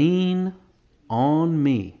 Lean on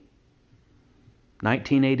Me.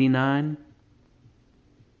 1989.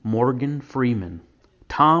 Morgan Freeman.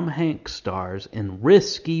 Tom Hanks stars in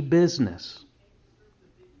Risky Business.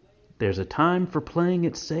 There's a time for playing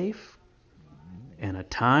it safe and a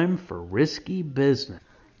time for risky business.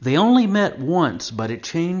 They only met once, but it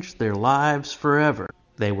changed their lives forever.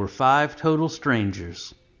 They were 5 total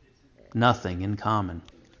strangers. Nothing in common.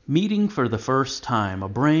 Meeting for the first time, a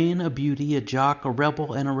brain, a beauty, a jock, a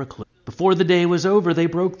rebel, and a recluse. Before the day was over, they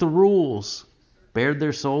broke the rules, bared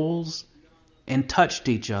their souls, and touched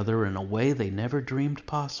each other in a way they never dreamed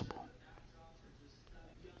possible.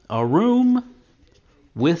 A room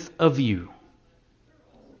with a view.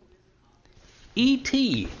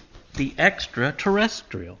 E.T., the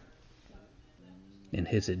extraterrestrial. In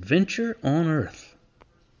his adventure on Earth,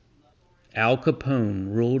 Al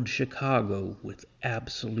Capone ruled Chicago with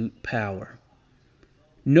absolute power.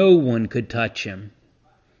 No one could touch him.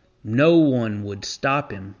 No one would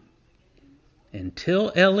stop him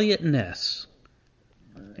until Eliot Ness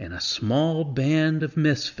and a small band of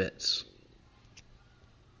misfits.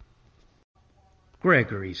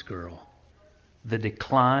 Gregory's Girl. The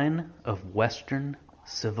Decline of Western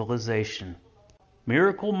Civilization.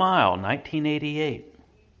 Miracle Mile, 1988.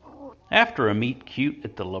 After a meet cute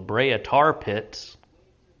at the La Brea Tar Pits.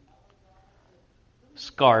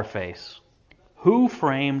 Scarface. Who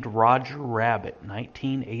Framed Roger Rabbit,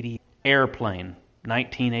 1980. Airplane,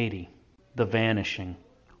 1980. The Vanishing.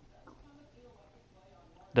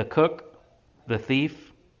 The Cook, the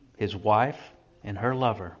Thief, his wife, and her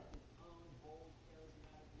lover.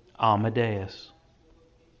 Amadeus.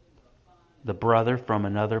 The Brother from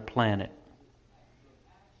Another Planet.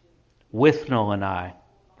 Withnell and I.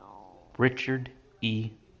 Richard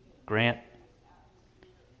E. Grant.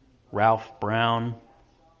 Ralph Brown.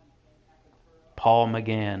 Paul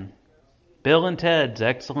McGann. Bill and Ted's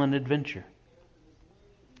Excellent Adventure.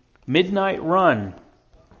 Midnight Run.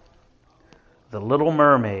 The Little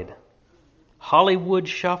Mermaid. Hollywood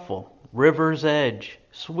Shuffle. River's Edge.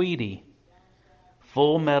 Sweetie.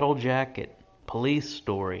 Full Metal Jacket. Police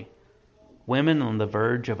Story. Women on the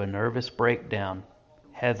Verge of a Nervous Breakdown.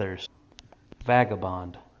 Heathers.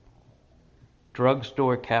 Vagabond.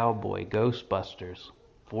 Drugstore Cowboy. Ghostbusters.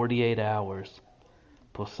 48 Hours.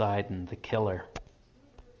 Poseidon the Killer.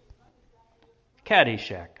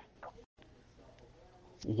 Caddyshack.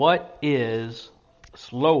 What is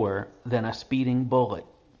slower than a speeding bullet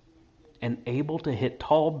and able to hit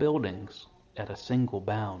tall buildings at a single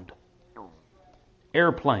bound?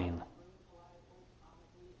 Airplane.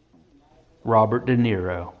 Robert De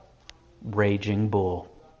Niro. Raging Bull.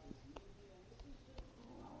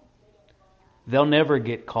 They'll never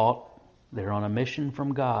get caught. They're on a mission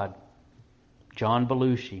from God. John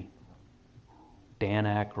Belushi. Dan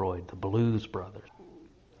Aykroyd, the Blues Brothers.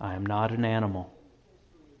 I am not an animal.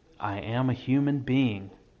 I am a human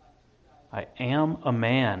being. I am a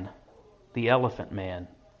man, the Elephant Man.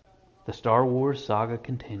 The Star Wars saga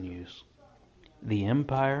continues. The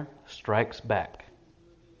Empire Strikes Back.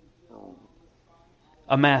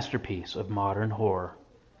 A masterpiece of modern horror,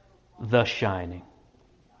 The Shining.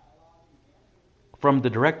 From the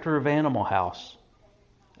director of Animal House,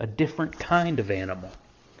 a different kind of animal.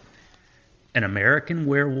 An American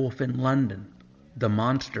Werewolf in London, the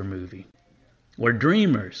monster movie, where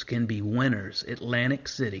dreamers can be winners, Atlantic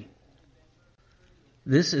City.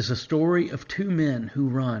 This is a story of two men who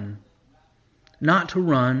run, not to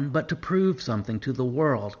run, but to prove something to the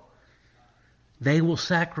world. They will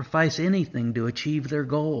sacrifice anything to achieve their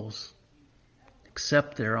goals,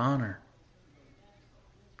 except their honor.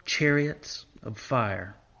 Chariots of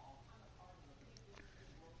Fire.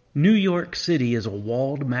 New York City is a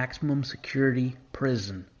walled maximum security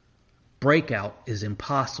prison. Breakout is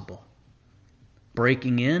impossible.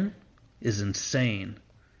 Breaking in is insane.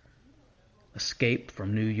 Escape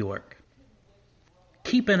from New York.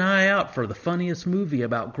 Keep an eye out for the funniest movie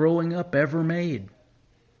about growing up ever made.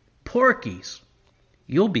 Porky's.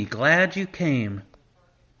 You'll be glad you came.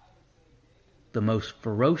 The most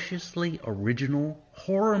ferociously original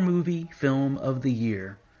horror movie film of the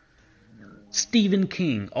year. Stephen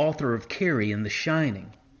King, author of Carrie and The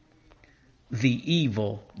Shining. The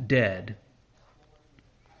Evil Dead.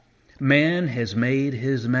 Man has made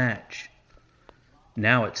his match.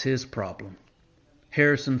 Now it's his problem.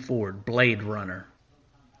 Harrison Ford, Blade Runner.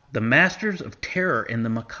 The Masters of Terror and the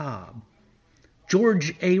Macabre.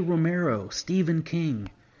 George A. Romero, Stephen King.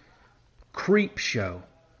 Creep Show.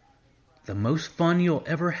 The most fun you'll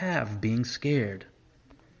ever have being scared.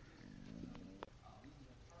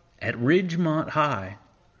 At Ridgemont High,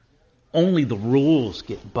 only the rules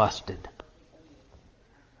get busted.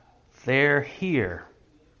 They're here.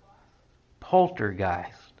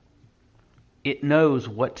 Poltergeist. It knows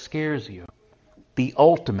what scares you. The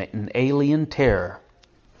ultimate in alien terror.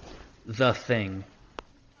 The Thing.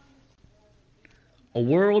 A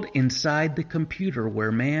world inside the computer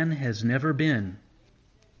where man has never been.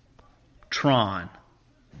 Tron.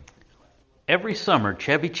 Every summer,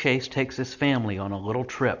 Chevy Chase takes his family on a little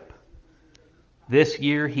trip. This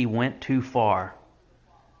year he went too far.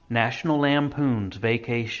 National Lampoon's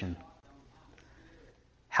Vacation.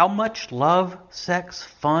 How much love, sex,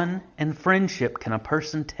 fun, and friendship can a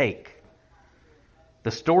person take?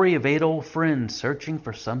 The story of 8 old friends searching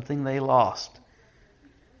for something they lost,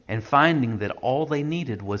 and finding that all they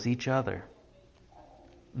needed was each other.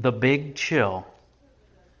 The big chill.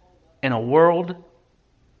 In a world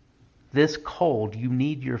this cold, you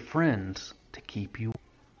need your friends to keep you.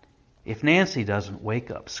 If Nancy doesn't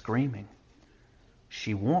wake up screaming,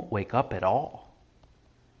 she won't wake up at all.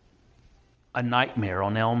 A Nightmare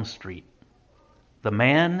on Elm Street. The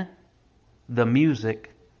man, the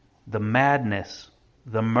music, the madness,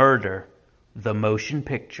 the murder, the motion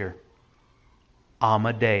picture.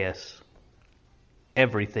 Amadeus.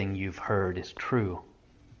 Everything you've heard is true.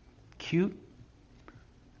 Cute,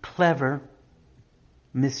 clever,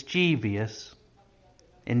 mischievous,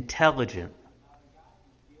 intelligent,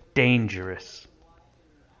 dangerous.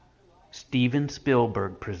 Steven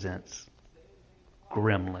Spielberg presents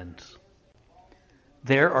Gremlins.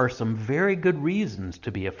 There are some very good reasons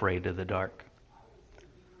to be afraid of the dark.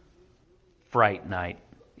 Fright Night.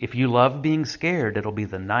 If you love being scared, it'll be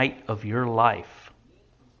the night of your life.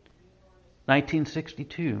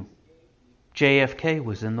 1962. JFK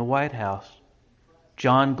was in the White House.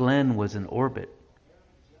 John Glenn was in orbit.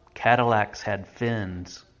 Cadillacs had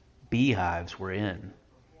fins. Beehives were in.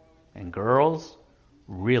 And girls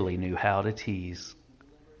really knew how to tease.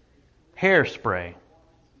 Hairspray.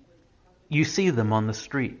 You see them on the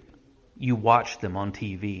street. You watch them on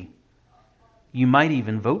TV. You might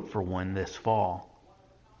even vote for one this fall.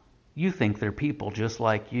 You think they're people just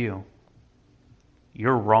like you.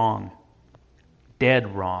 You're wrong.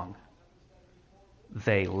 Dead wrong.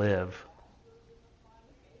 They live.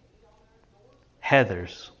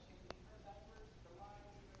 Heathers.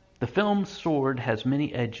 The film's sword has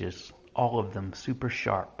many edges, all of them super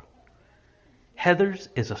sharp. Heathers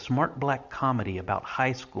is a smart black comedy about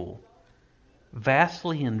high school,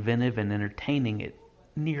 vastly inventive and entertaining at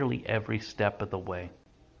nearly every step of the way.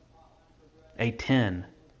 A 10,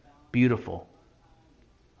 beautiful,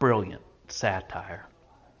 brilliant satire.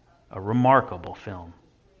 A remarkable film.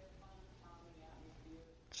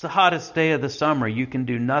 It's the hottest day of the summer. You can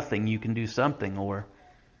do nothing, you can do something, or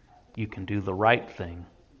you can do the right thing.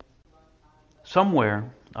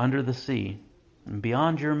 Somewhere under the sea and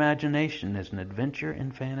beyond your imagination is an adventure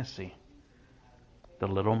in fantasy. The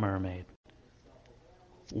Little Mermaid.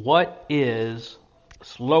 What is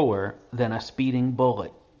slower than a speeding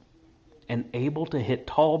bullet and able to hit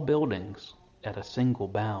tall buildings at a single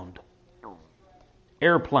bound?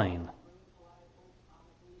 Airplane.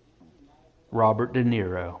 Robert De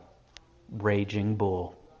Niro, Raging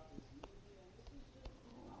Bull.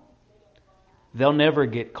 They'll never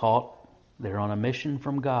get caught. They're on a mission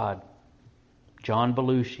from God. John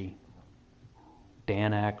Belushi,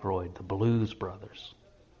 Dan Aykroyd, the Blues Brothers.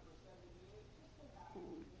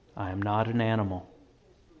 I am not an animal.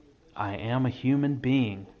 I am a human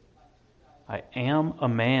being. I am a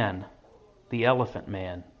man, the Elephant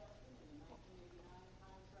Man.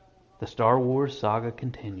 The Star Wars saga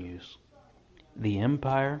continues. The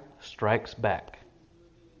Empire Strikes Back.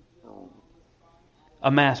 A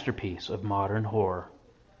masterpiece of modern horror.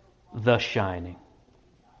 The Shining.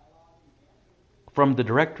 From the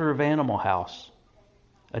director of Animal House,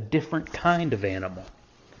 a different kind of animal.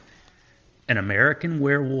 An American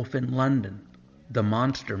Werewolf in London, the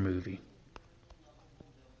monster movie.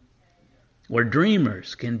 Where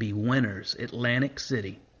dreamers can be winners, Atlantic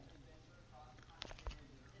City.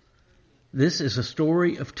 This is a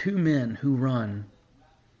story of two men who run.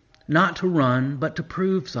 Not to run, but to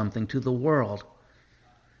prove something to the world.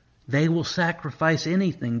 They will sacrifice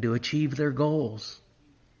anything to achieve their goals,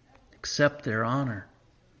 except their honor.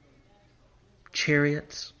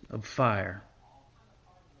 Chariots of Fire.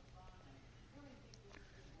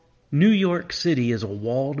 New York City is a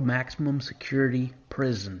walled maximum security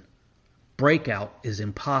prison. Breakout is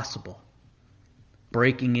impossible.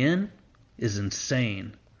 Breaking in is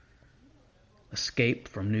insane. Escape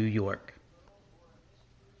from New York.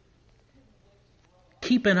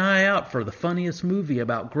 Keep an eye out for the funniest movie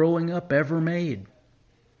about growing up ever made.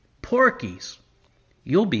 Porky's.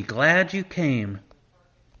 You'll be glad you came.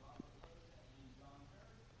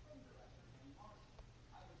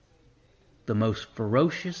 The most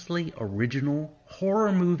ferociously original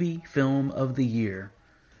horror movie film of the year.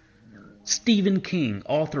 Stephen King,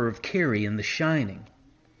 author of Carrie and The Shining.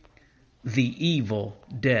 The Evil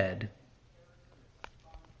Dead.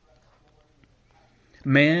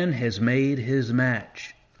 Man has made his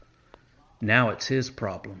match. Now it's his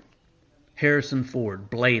problem. Harrison Ford,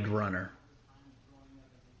 Blade Runner.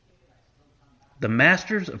 The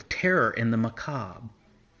Masters of Terror and the Macabre.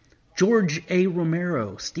 George A.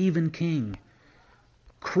 Romero, Stephen King.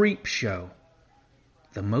 Creep Show.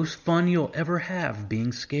 The most fun you'll ever have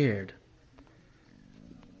being scared.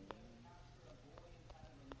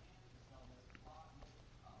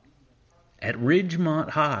 At Ridgemont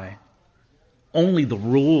High, only the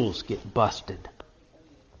rules get busted.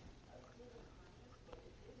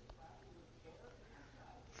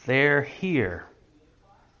 They're here.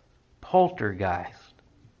 Poltergeist.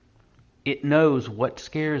 It knows what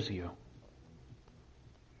scares you.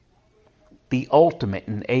 The ultimate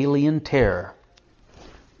in alien terror.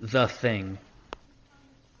 The Thing.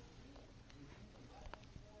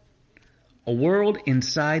 A world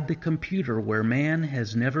inside the computer where man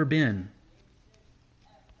has never been.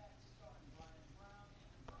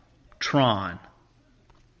 Tron.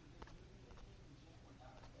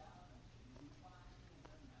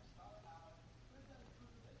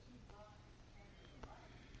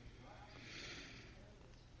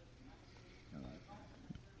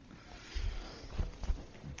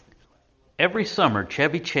 Every summer,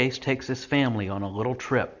 Chevy Chase takes his family on a little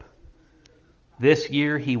trip. This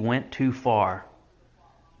year he went too far.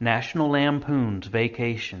 National Lampoon's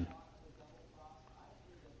Vacation.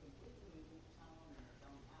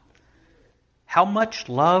 How much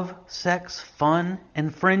love, sex, fun,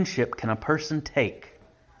 and friendship can a person take?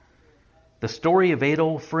 The story of 8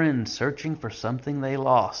 old friends searching for something they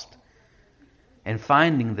lost and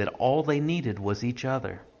finding that all they needed was each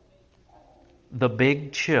other. The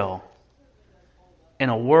Big Chill. In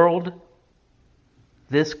a world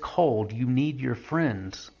this cold, you need your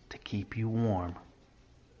friends to keep you warm.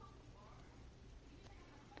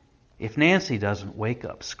 If Nancy doesn't wake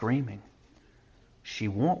up screaming, she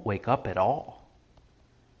won't wake up at all.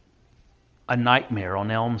 A Nightmare on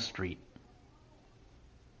Elm Street.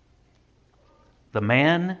 The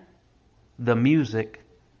man, the music,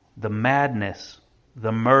 the madness,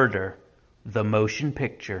 the murder, the motion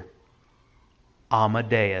picture.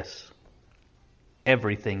 Amadeus.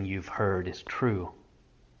 Everything you've heard is true.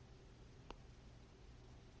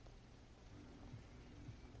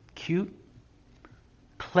 Cute,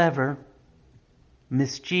 clever,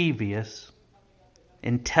 mischievous,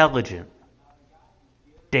 intelligent,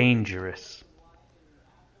 dangerous.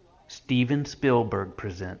 Steven Spielberg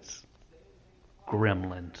presents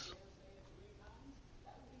Gremlins.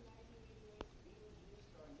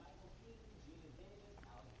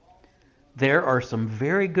 There are some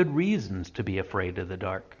very good reasons to be afraid of the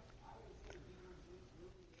dark.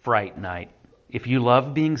 Fright Night. If you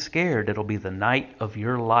love being scared, it'll be the night of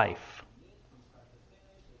your life.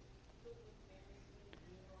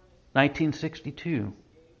 1962.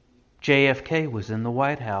 JFK was in the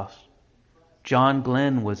White House. John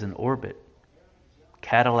Glenn was in orbit.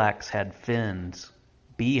 Cadillacs had fins.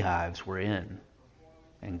 Beehives were in.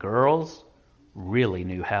 And girls really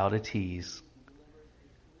knew how to tease.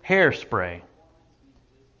 Hairspray.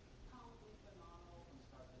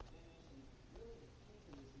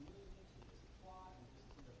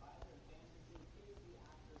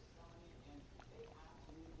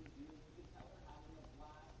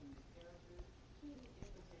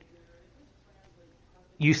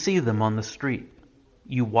 You see them on the street.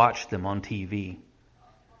 You watch them on TV.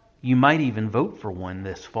 You might even vote for one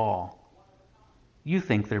this fall. You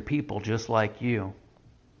think they're people just like you.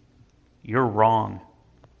 You're wrong.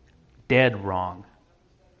 Dead wrong.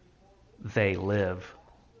 They live.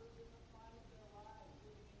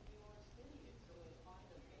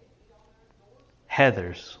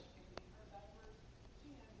 Heathers.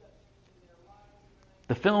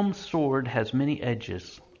 The film's sword has many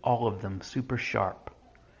edges, all of them super sharp.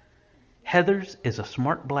 Heathers is a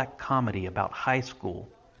smart black comedy about high school,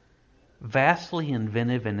 vastly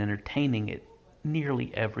inventive and entertaining at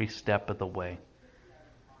nearly every step of the way.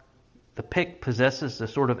 The pick possesses the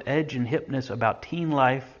sort of edge and hipness about teen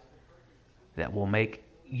life that will make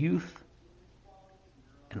youth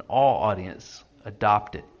and all audience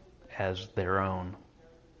adopt it as their own.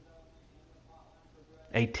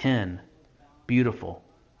 A 10, beautiful,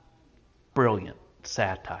 brilliant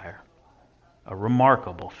satire. A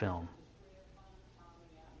remarkable film.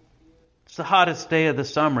 It's the hottest day of the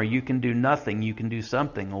summer. You can do nothing, you can do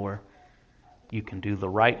something, or you can do the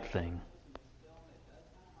right thing.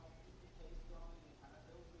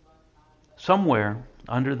 Somewhere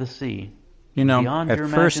under the sea, beyond at your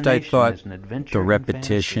first I imagination, thought is an adventure the and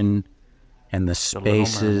repetition and the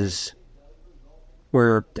spaces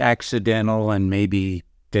were accidental and maybe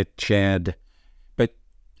that Chad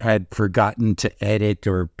had forgotten to edit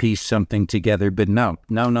or piece something together. But no.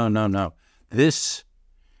 This,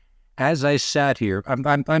 as I sat here,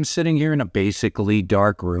 I'm sitting here in a basically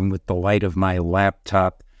dark room with the light of my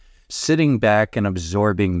laptop, sitting back and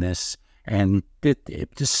absorbing this. And it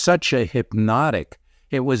was such a hypnotic.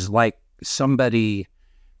 It was like somebody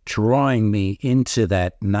drawing me into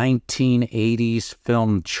that 1980s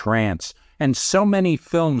film trance. And so many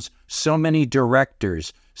films, so many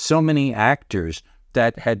directors, so many actors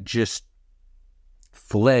that had just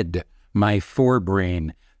fled my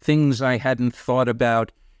forebrain, things I hadn't thought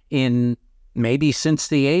about in maybe since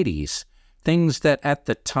the 80s, things that at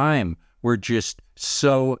the time were just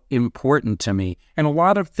so important to me. And a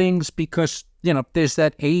lot of things because, there's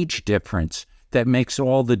that age difference that makes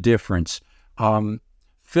all the difference.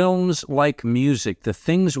 Films like music, the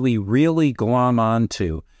things we really glom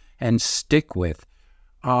onto and stick with,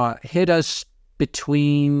 hit us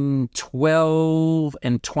between 12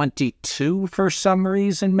 and 22 for some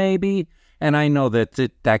reason, maybe. And I know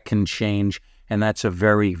that can change, and that's a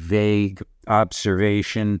very vague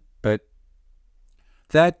observation. But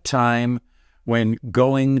that time when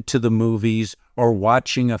going to the movies or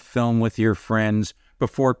watching a film with your friends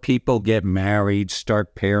before people get married,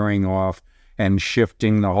 start pairing off, and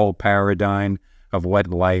shifting the whole paradigm of what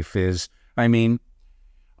life is. I mean,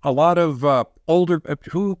 a lot of older,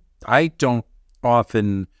 who I don't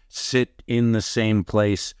often sit in the same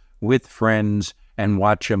place with friends and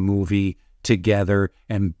watch a movie together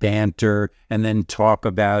and banter and then talk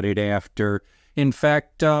about it after. In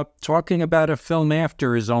fact, talking about a film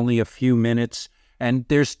after is only a few minutes, and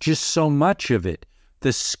there's just so much of it.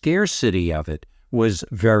 The scarcity of it was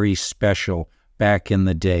very special back in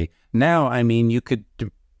the day. Now, I mean, you could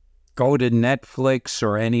go to Netflix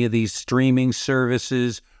or any of these streaming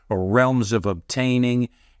services or realms of obtaining,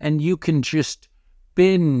 and you can just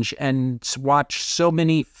binge and watch so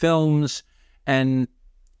many films, and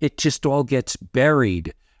it just all gets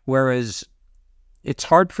buried. Whereas it's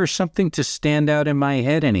hard for something to stand out in my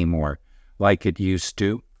head anymore like it used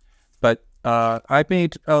to. But I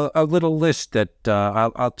made a little list that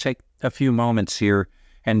I'll take a few moments here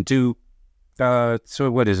and do.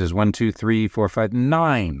 So what is this? 1, 2, 3, 4, 5,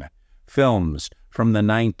 9 films from the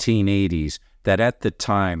 1980s that at the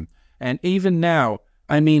time, and even now,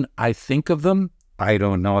 I mean, I think of them. I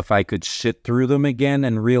don't know if I could sit through them again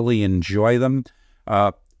and really enjoy them.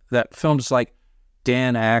 That films like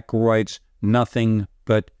Dan Aykroyd's Nothing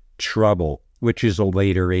But Trouble, which is a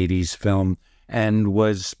later 80s film, and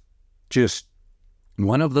was just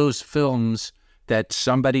one of those films that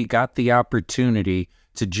somebody got the opportunity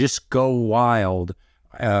to just go wild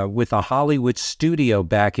with a Hollywood studio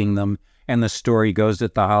backing them. And the story goes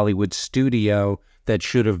that the Hollywood studio that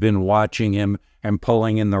should have been watching him and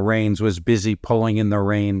pulling in the reins was busy pulling in the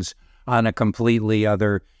reins on a completely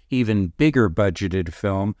other, even bigger budgeted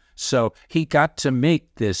film. So he got to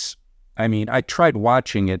make this. I mean, I tried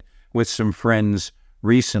watching it with some friends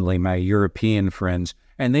recently, my European friends,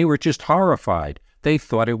 and they were just horrified. They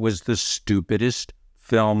thought it was the stupidest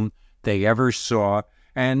film they ever saw.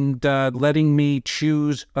 And letting me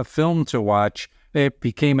choose a film to watch, it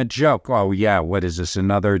became a joke. Oh, yeah, what is this,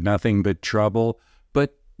 another Nothing But Trouble?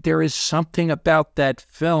 But there is something about that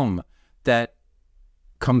film that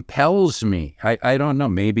compels me. I don't know,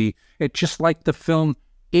 maybe it's just like the film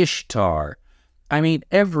Ishtar. I mean,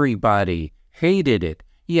 everybody hated it.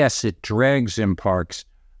 Yes, it drags in parts,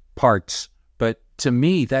 but to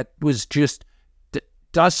me, that was just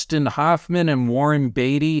Dustin Hoffman and Warren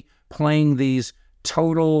Beatty playing these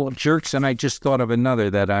total jerks, and I just thought of another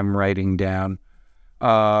that I'm writing down.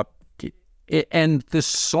 And the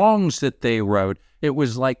songs that they wrote, it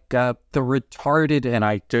was like the retarded,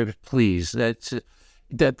 and please, that's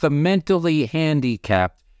the mentally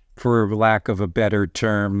handicapped, for lack of a better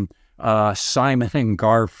term, Simon and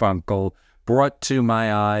Garfunkel brought to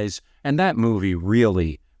my eyes, and that movie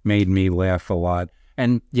really made me laugh a lot.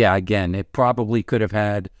 And yeah, again, it probably could have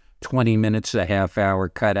had 20 minutes, a half hour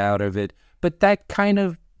cut out of it. But that kind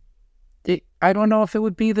of, I don't know if it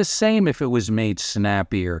would be the same if it was made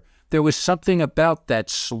snappier. There was something about that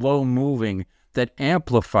slow moving that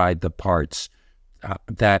amplified the parts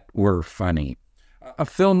that were funny. A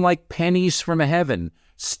film like Pennies from Heaven,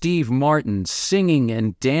 Steve Martin singing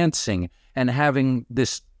and dancing and having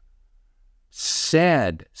this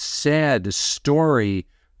sad story,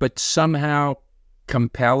 but somehow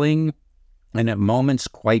compelling and at moments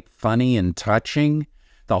quite funny and touching.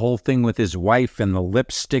 The whole thing with his wife and the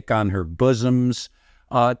lipstick on her bosoms,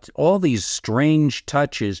 all these strange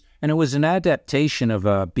touches. And it was an adaptation of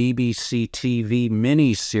a BBC TV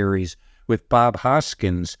miniseries with Bob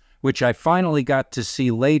Hoskins, which I finally got to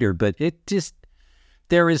see later. But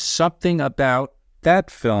there is something about that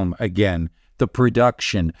film, again, the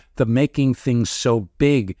production, the making things so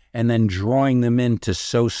big and then drawing them into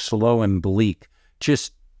so slow and bleak.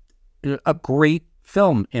 Just a great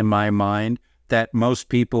film in my mind that most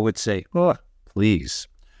people would say, oh, please.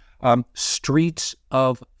 Streets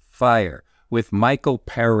of Fire with Michael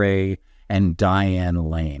Paré and Diane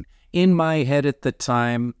Lane. In my head at the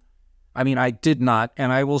time, I mean, I did not,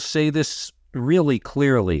 and I will say this really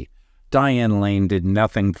clearly, Diane Lane did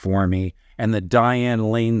nothing for me, and the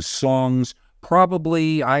Diane Lane songs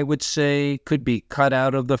probably, I would say, could be cut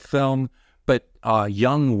out of the film, but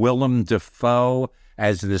young Willem Dafoe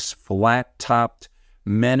as this flat-topped,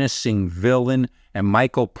 menacing villain, and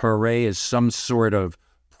Michael Paré as some sort of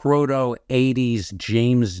proto-80s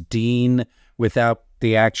James Dean without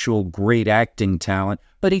the actual great acting talent,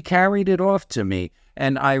 but he carried it off to me,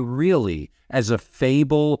 and I really, as a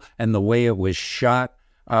fable and the way it was shot,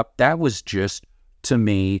 that was just, to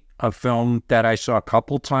me, a film that I saw a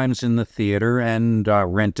couple times in the theater and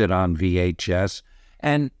rented on VHS,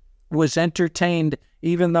 and was entertained,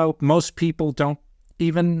 even though most people don't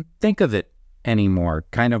even think of it anymore.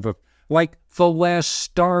 Kind of like The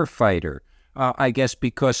Last Starfighter. I guess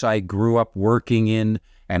because I grew up working in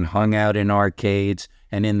and hung out in arcades,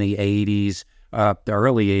 and in the 80s, the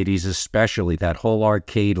early 80s especially, that whole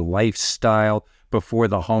arcade lifestyle before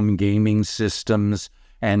the home gaming systems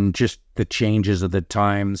and just the changes of the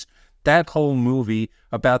times. That whole movie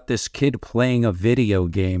about this kid playing a video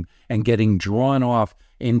game and getting drawn off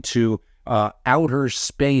into outer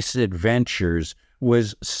space adventures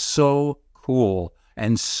was so cool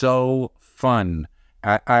and so fun.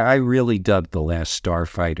 I really dug The Last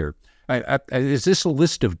Starfighter. Is this a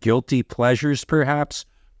list of guilty pleasures, perhaps?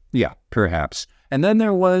 Yeah, perhaps. And then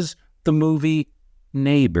there was the movie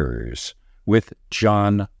Neighbors with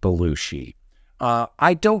John Belushi.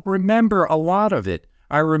 I don't remember a lot of it.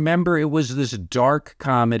 I remember it was this dark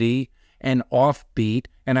comedy and offbeat,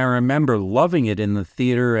 and I remember loving it in the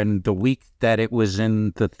theater, and the week that it was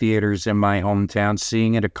in the theaters in my hometown,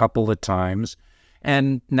 seeing it a couple of times.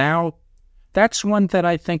 And now that's one that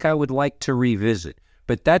I think I would like to revisit.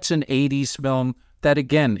 But that's an 80s film that,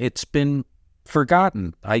 again, it's been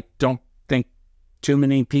forgotten. I don't think too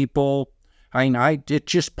many people, it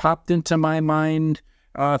just popped into my mind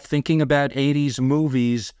thinking about 80s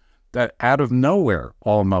movies that out of nowhere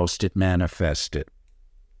almost it manifested.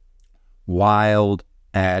 Wild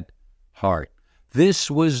at Heart.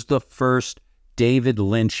 This was the first David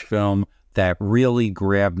Lynch film that really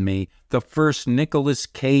grabbed me, the first Nicolas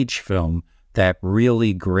Cage film that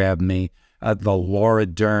really grabbed me, the Laura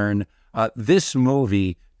Dern. This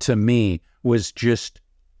movie, to me, was just,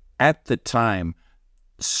 at the time,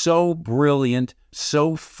 so brilliant,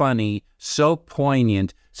 so funny, so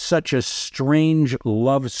poignant, such a strange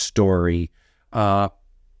love story. David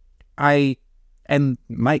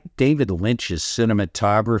Lynch's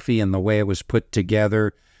cinematography and the way it was put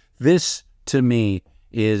together, this, to me,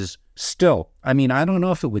 is still, I don't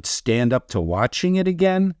know if it would stand up to watching it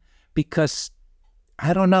again, because,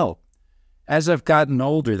 I don't know, as I've gotten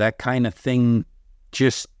older, that kind of thing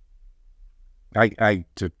just, I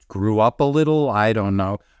grew up a little. I don't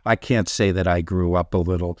know. I can't say that I grew up a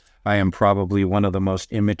little. I am probably one of the most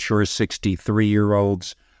immature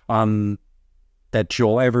 63-year-olds that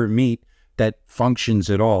you'll ever meet that functions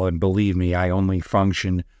at all. And believe me, I only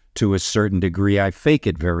function to a certain degree. I fake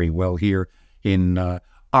it very well here in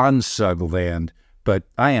Onsug land, but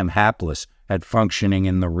I am hapless at functioning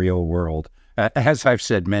in the real world. As I've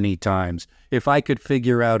said many times, if I could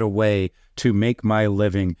figure out a way to make my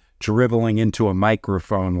living dribbling into a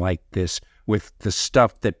microphone like this with the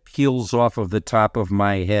stuff that peels off of the top of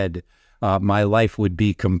my head, my life would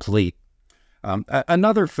be complete.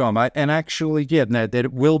 Another film, that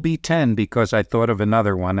it will be 10 because I thought of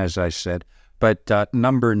another one, as I said, but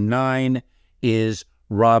number 9 is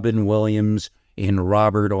Robin Williams in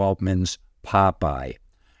Robert Altman's Popeye.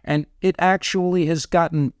 And it actually has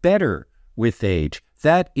gotten better with age.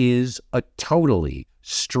 That is a totally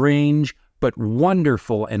strange but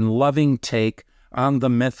wonderful and loving take on the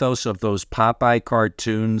mythos of those Popeye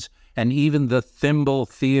cartoons and even the Thimble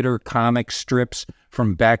Theater comic strips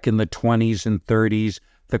from back in the 20s and 30s,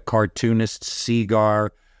 the cartoonist Seagar.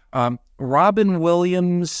 Robin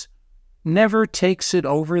Williams never takes it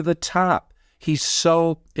over the top. He's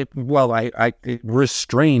so,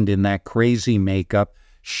 restrained in that crazy makeup.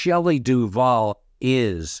 Shelley Duvall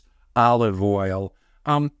is olive oil.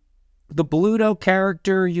 The Bluto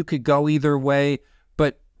character, you could go either way,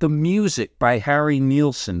 but the music by Harry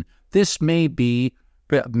Nilsson, this may be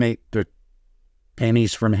the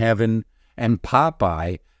Pennies from Heaven and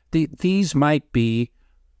Popeye. These might be,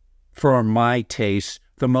 for my taste,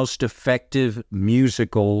 the most effective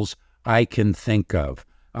musicals I can think of.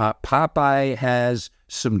 Popeye has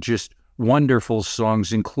some just wonderful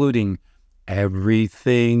songs, including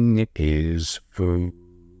Everything is Food.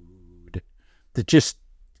 Just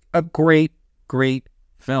a great, great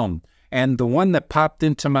film. And the one that popped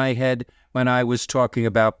into my head when I was talking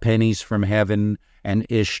about Pennies from Heaven and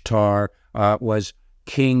Ishtar was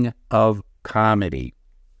King of Comedy.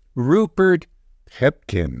 Rupert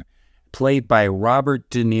Pipkin, played by Robert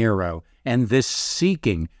De Niro, and this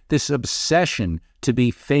seeking, this obsession to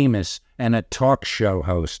be famous and a talk show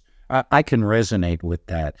host. I can resonate with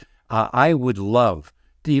that. I would love,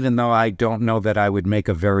 even though I don't know that I would make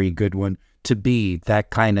a very good one, to be that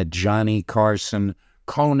kind of Johnny Carson,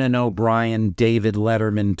 Conan O'Brien, David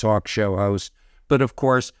Letterman talk show host. But of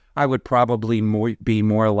course, I would probably be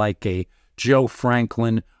more like a Joe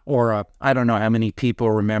Franklin or I don't know how many people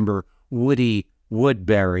remember Woody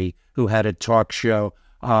Woodbury, who had a talk show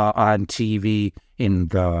on TV in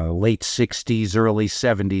the late 60s, early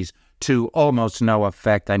 70s, to almost no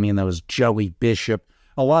effect. I mean, there was Joey Bishop.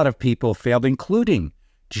 A lot of people failed, including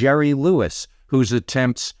Jerry Lewis, whose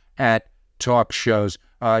attempts at talk shows,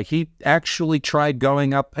 he actually tried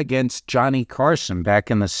going up against Johnny Carson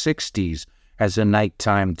back in the 60s as a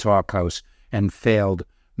nighttime talk host and failed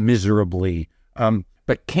miserably.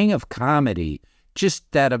 But King of Comedy,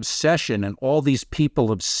 just that obsession and all these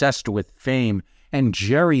people obsessed with fame, and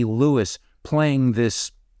Jerry Lewis playing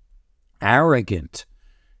this arrogant,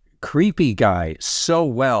 creepy guy so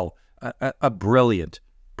well. A brilliant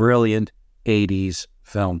 80s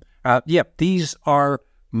film. These are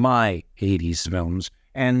my 80s films.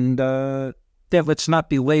 And let's not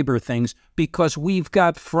belabor things, because we've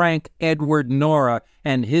got Frank Edward Nora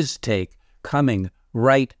and his take coming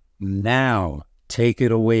right now. Take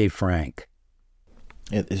it away, Frank.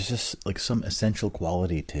 There's just like some essential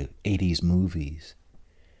quality to 80s movies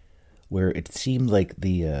where it seemed like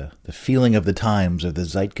the feeling of the times, or the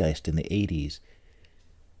zeitgeist in the 80s,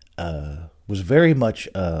 was very much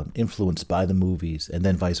influenced by the movies, and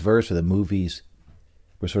then vice versa. The movies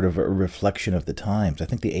were sort of a reflection of the times. I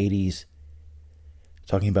think the 80s,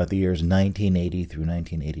 talking about the years 1980 through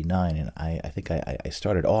 1989, and I think I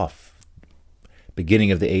started off,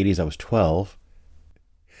 beginning of the 80s, I was 12,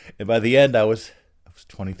 and by the end I was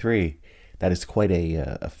 23. That is quite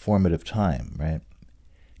a formative time, right?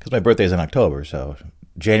 Because my birthday is in October, so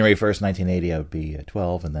January 1st, 1980, I would be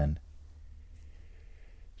 12, and then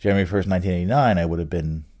January 1st, 1989, I would have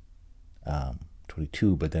been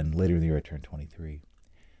 22, but then later in the year I turned 23.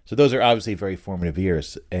 So those are obviously very formative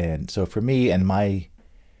years. And so for me and my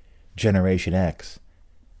Generation X,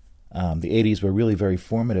 the 80s were really very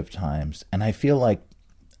formative times. And I feel like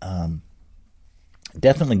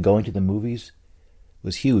definitely going to the movies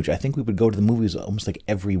was huge. I think we would go to the movies almost like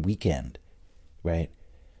every weekend, right?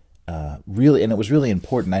 Really, and it was really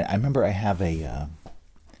important. I remember I have a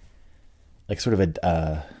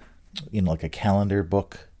like a calendar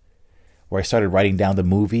book where I started writing down the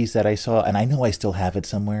movies that I saw, and I know I still have it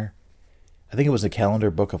somewhere. I think it was a calendar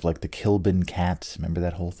book of like the Kilbin Cats. Remember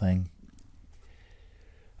that whole thing?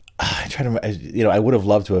 I try to, I would have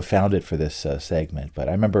loved to have found it for this segment, but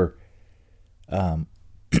I remember,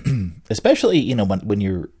 especially when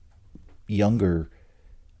you're younger,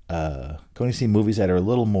 going to see movies that are a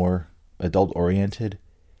little more adult oriented.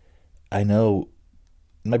 I know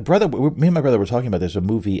me and my brother were talking about there's a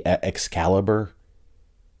movie, Excalibur,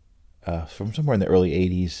 from somewhere in the early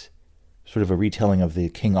 80s, sort of a retelling of the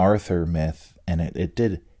King Arthur myth, and it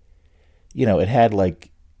did, it had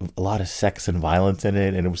like a lot of sex and violence in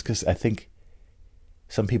it, and it was because I think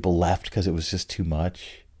some people left because it was just too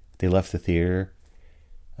much. They left the theater.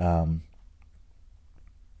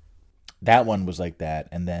 That one was like that,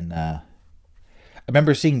 and then I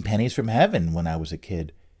remember seeing Pennies from Heaven when I was a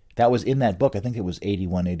kid. That was in that book. I think it was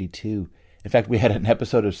 81, 82. In fact, we had an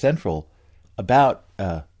episode of Central about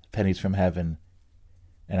Pennies from Heaven,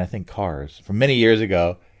 and I think Cars, from many years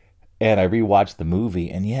ago. And I rewatched the movie,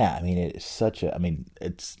 and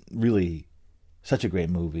it's really such a great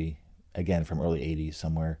movie. Again, from early 80s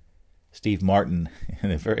somewhere. Steve Martin,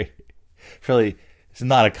 in a really, it's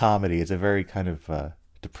not a comedy. It's a very kind of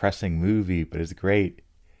depressing movie, but it's great.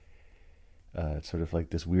 It's sort of like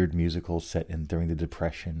this weird musical set during the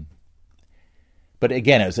Depression. But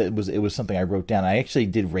again, it was something I wrote down. I actually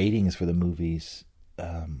did ratings for the movies.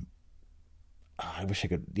 I wish I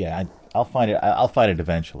could. Yeah, I'll find it. I'll find it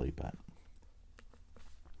eventually.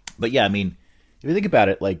 But yeah, I mean, if you think about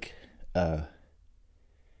it, like at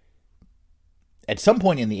some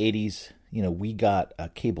point in the 80s, we got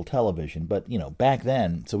cable television. But back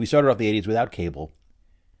then, so we started off the 80s without cable.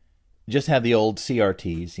 Just had the old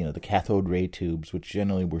CRTs, the cathode ray tubes, which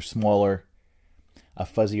generally were smaller, a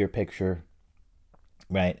fuzzier picture,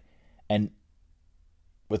 right? And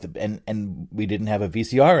and we didn't have a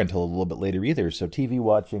VCR until a little bit later either. So TV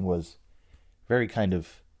watching was very kind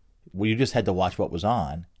of, you just had to watch what was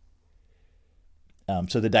on.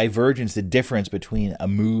 So the divergence, the difference between a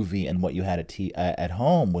movie and what you had at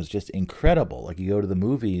home was just incredible. Like you go to the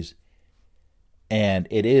movies, And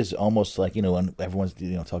it is almost like, when everyone's,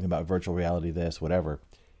 talking about virtual reality, this, whatever.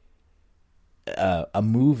 A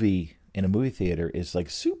movie in a movie theater is like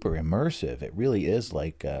super immersive. It really is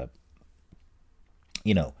like, the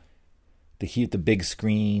big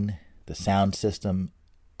screen, the sound system.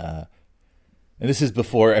 And this is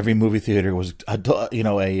before every movie theater was, a Dolby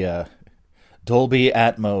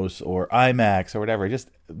Atmos or IMAX or whatever. Just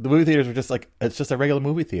the movie theaters were just like, it's just a regular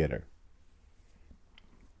movie theater.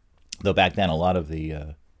 Though back then, a lot of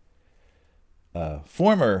the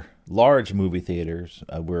former large movie theaters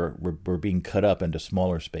were being cut up into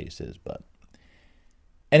smaller spaces. But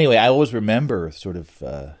anyway, I always remember sort of,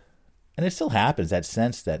 and it still happens, that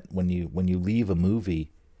sense that when you leave a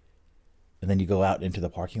movie and then you go out into the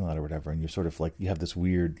parking lot or whatever, and you're sort of like, you have this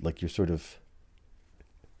weird, like, you're sort of,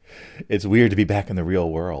 it's weird to be back in the real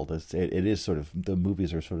world. It is sort of, the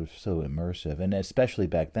movies are sort of so immersive, and especially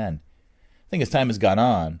back then. I think as time has gone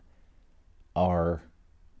on, our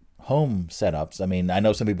home setups, I mean, I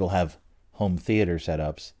know some people have home theater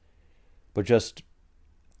setups, but just,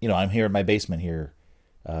 I'm here in my basement here.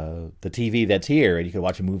 The TV that's here, and you could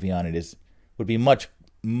watch a movie on it, would be much,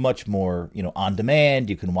 much more, on demand.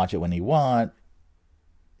 You can watch it when you want.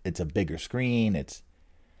 It's a bigger screen. It's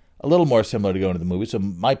a little more similar to going to the movies. So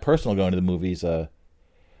my personal going to the movies, I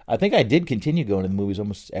think I did continue going to the movies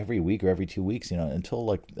almost every week or every 2 weeks, until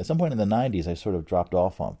like at some point in the 90s, I sort of dropped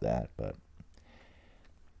off on that.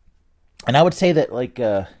 And I would say that, like,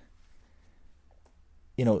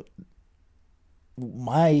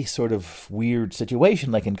 my sort of weird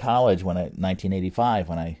situation, like in college, 1985,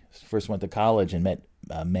 when I first went to college and met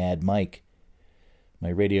Mad Mike, my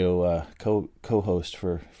radio co-host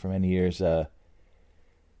for many years,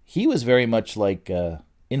 he was very much like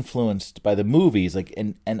influenced by the movies, like,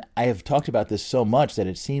 and I have talked about this so much that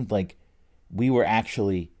it seemed like we were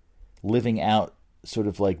actually living out sort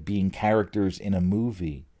of like being characters in a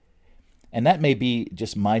movie. And that may be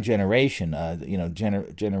just my generation,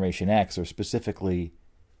 Generation X, or specifically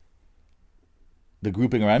the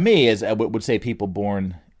grouping around me, as I would say people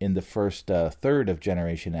born in the first third of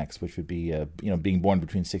Generation X, which would be, being born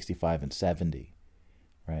between 65 and 70,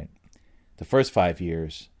 right? The first 5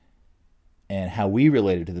 years, and how we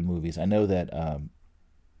related to the movies. I know that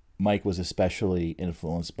Mike was especially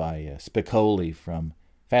influenced by Spicoli from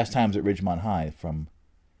Fast Times at Ridgemont High,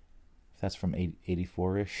 that's from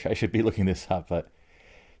 84-ish. I should be looking this up, but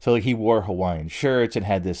so like he wore Hawaiian shirts and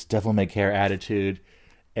had this devil may care attitude,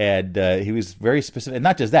 and he was very specific. And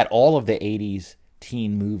not just that, all of the 80s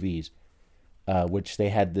teen movies, which they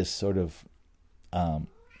had this sort of, the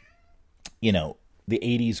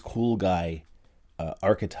 80s cool guy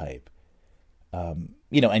archetype, and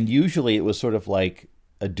usually it was sort of like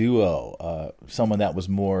a duo, someone that was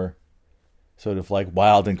more sort of like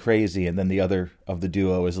wild and crazy, and then the other of the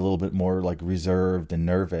duo is a little bit more like reserved and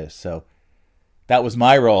nervous. So that was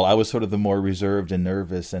my role. I was sort of the more reserved and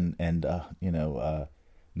nervous and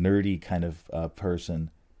nerdy kind of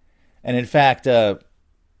person. And in fact, a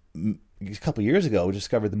couple years ago, we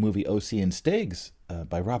discovered the movie O.C. and Stiggs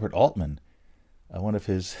by Robert Altman, one of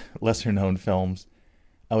his lesser known films.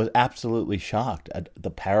 I was absolutely shocked at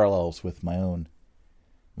the parallels with my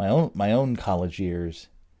own college years.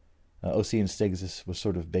 O.C. and Stiggs was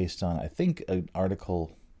sort of based on, I think, an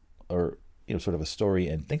article or sort of a story,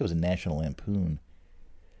 and I think it was a National Lampoon,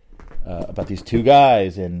 about these two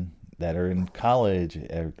guys that are in college.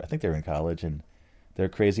 I think they're in college, and their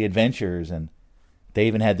crazy adventures, and they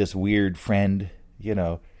even had this weird friend,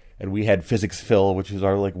 and we had Physics Phil, which is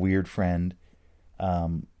our like weird friend.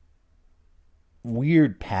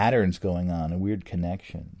 Weird patterns going on and weird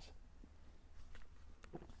connections.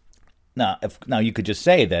 Now you could just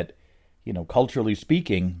say that, culturally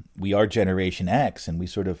speaking, we are Generation X, and we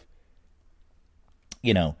sort of,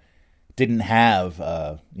 didn't have,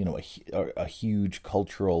 a huge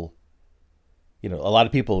cultural, a lot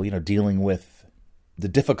of people, dealing with the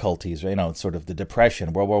difficulties, sort of the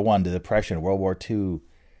Depression, World War I, the Depression, World War II,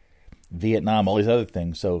 Vietnam, all these other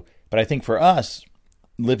things. So, but I think for us,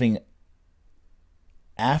 living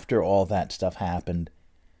after all that stuff happened,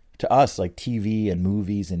 to us, like TV and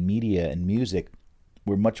movies and media and music,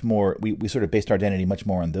 we're much more, we sort of based our identity much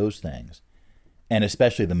more on those things, and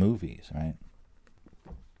especially the movies, right?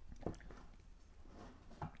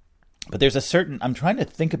 But there's a certain, I'm trying to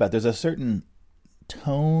think about, there's a certain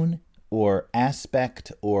tone or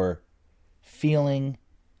aspect or feeling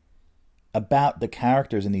about the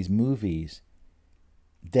characters in these movies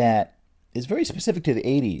that is very specific to the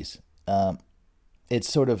 80s. It's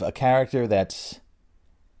sort of a character that's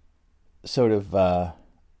sort of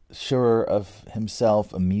sure of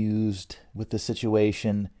himself, amused with the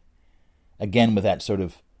situation, again with that sort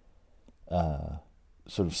of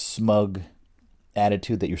sort of smug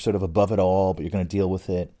attitude that you're sort of above it all, but you're going to deal with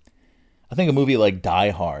it. I think a movie like Die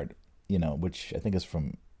Hard, which I think is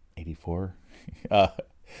from 84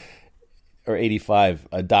 or 85.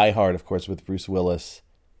 Die Hard, of course, with Bruce Willis,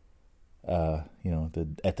 at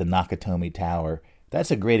the Nakatomi Tower.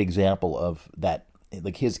 That's a great example of that.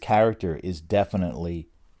 Like, his character is definitely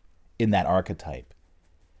in that archetype.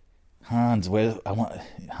 Hans,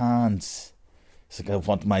 Hans. It's like, I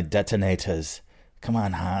want my detonators. Come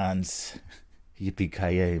on, Hans.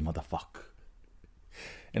 Yippee-ki-yay, motherfucker.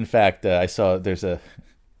 In fact, I saw they're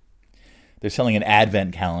selling an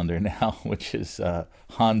advent calendar now, which is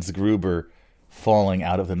Hans Gruber falling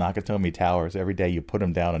out of the Nakatomi Towers. Every day you put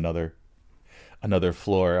him down another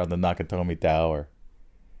floor on the Nakatomi Tower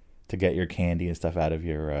to get your candy and stuff out of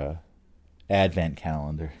your advent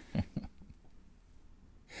calendar.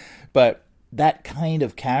 But that kind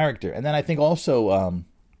of character. And then I think also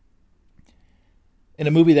in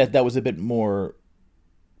a movie that was a bit more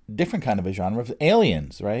different kind of a genre of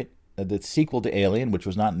Aliens, right? The sequel to Alien, which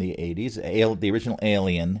was not in the 80s, the original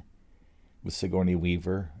Alien with Sigourney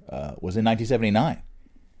Weaver, was in 1979.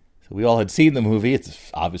 So we all had seen the movie. It's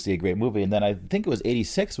obviously a great movie. And then I think it was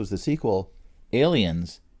 86 was the sequel,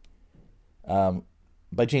 Aliens,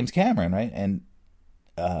 by James Cameron, right? And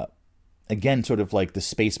again, sort of like the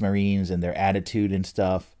Space Marines and their attitude and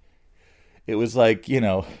stuff. It was like,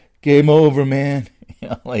 game over, man.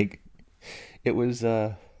 Like, it was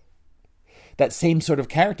that same sort of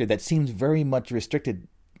character that seems very much restricted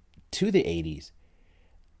to the 80s.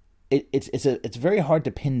 It's very hard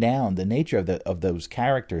to pin down the nature of those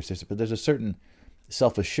characters. There's a certain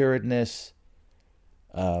self-assuredness,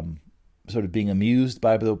 sort of being amused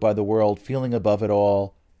by the world, feeling above it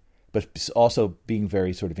all, but also being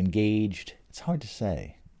very sort of engaged. It's hard to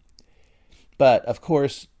say. But, of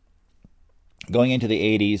course, going into the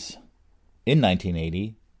 80s, in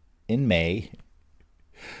 1980, in May,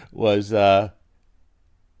 was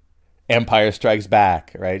Empire Strikes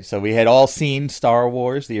Back, right? So we had all seen Star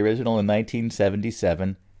Wars, the original, in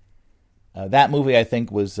 1977. That movie, I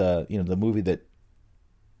think, was the movie that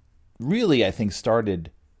really, I think,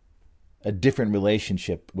 started a different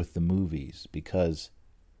relationship with the movies, because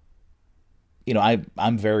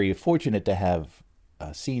I'm very fortunate to have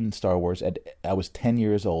seen Star Wars. I was 10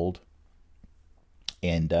 years old,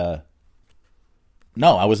 and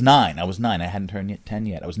no, I was 9. I hadn't turned 10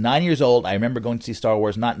 yet. I was 9 years old. I remember going to see Star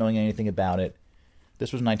Wars, not knowing anything about it.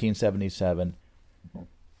 This was 1977,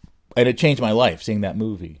 and it changed my life seeing that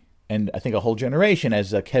movie. And I think a whole generation,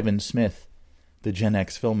 as Kevin Smith, the Gen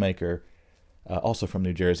X filmmaker, also from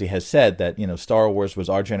New Jersey, has said that Star Wars was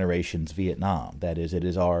our generation's Vietnam. That is, it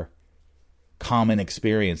is our common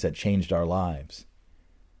experience that changed our lives.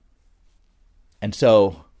 And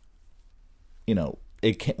so,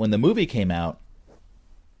 when the movie came out,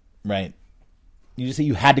 right,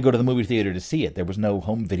 you had to go to the movie theater to see it. There was no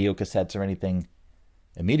home video cassettes or anything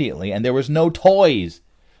immediately, and there was no toys.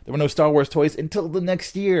 There were no Star Wars toys until the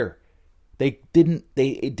next year. It didn't,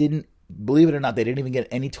 believe it or not, they didn't even get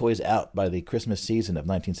any toys out by the Christmas season of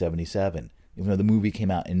 1977, even though the movie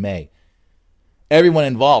came out in May. Everyone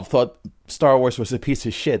involved thought Star Wars was a piece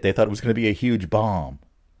of shit. They thought it was going to be a huge bomb.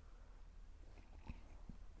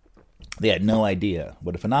 They had no idea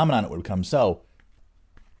what a phenomenon it would become. So,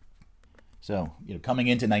 coming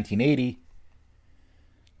into 1980,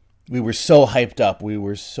 we were so hyped up. We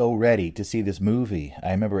were so ready to see this movie.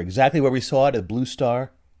 I remember exactly where we saw it at Blue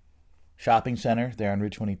Star Shopping Center there on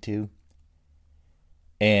Route 22.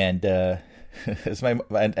 And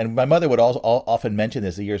my mother would also often mention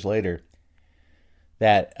this years later,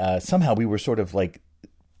 that somehow we were sort of like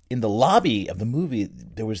in the lobby of the movie.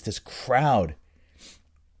 There was this crowd.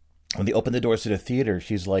 When they opened the doors to the theater,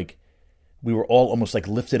 she's like, we were all almost like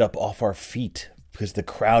lifted up off our feet because the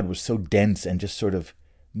crowd was so dense and just sort of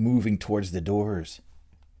moving towards the doors.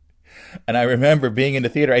 And I remember being in the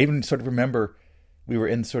theater. I even sort of remember we were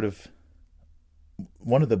in sort of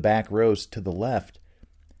one of the back rows to the left.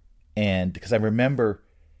 And because I remember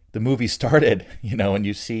the movie started, and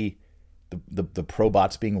you see the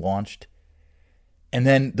Probots being launched. And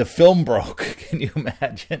then the film broke. Can you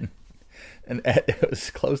imagine? And it was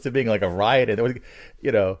close to being like a riot. And it was,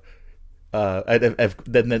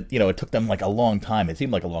 then it took them like a long time. It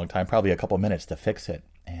seemed like a long time, probably a couple of minutes to fix it.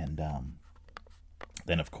 And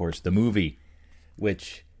then, of course, the movie,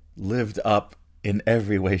 which lived up in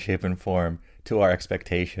every way, shape, and form to our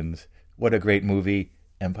expectations. What a great movie,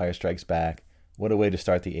 Empire Strikes Back. What a way to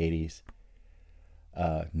start the 80s.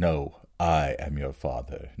 No, I am your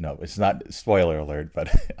father. No, it's not, spoiler alert, but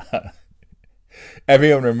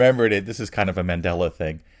everyone remembered it. This is kind of a Mandela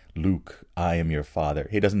thing. Luke, I am your father.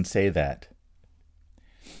 He doesn't say that.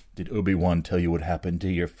 Did Obi-Wan tell you what happened to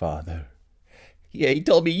your father? Yeah, he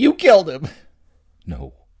told me you killed him.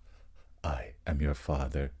 No, I am your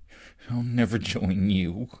father. I'll never join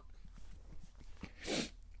you.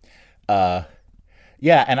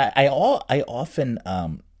 Yeah, and I often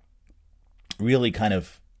really kind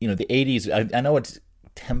of, the 80s, I know it's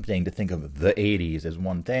tempting to think of the 80s as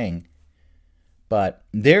one thing, but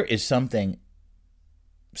there is something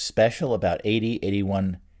special about 80,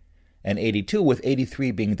 81, and 82, with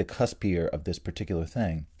 83 being the cusp year of this particular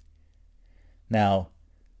thing. Now,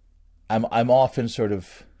 I'm often sort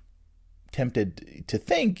of tempted to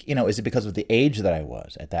think, is it because of the age that I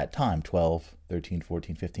was at that time, 12, 13,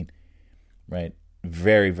 14, 15, right?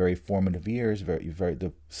 Very, very formative years, very, very,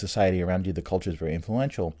 the society around you, the culture is very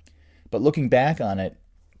influential. But looking back on it,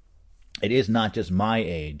 it is not just my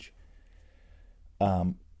age.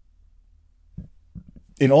 In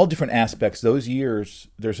all different aspects, those years,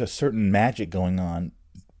 there's a certain magic going on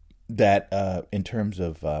that in terms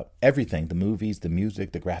of everything, the movies, the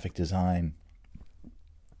music, the graphic design,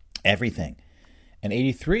 everything. And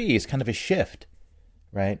 83 is kind of a shift,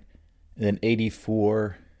 right? And then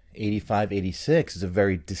 84, 85, 86 is a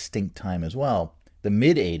very distinct time as well. The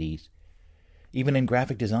mid-80s, even in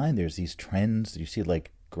graphic design, there's these trends. You see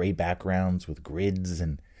like gray backgrounds with grids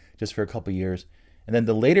and just for a couple years. And then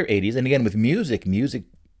the later 80s, and again with music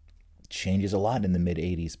changes a lot in the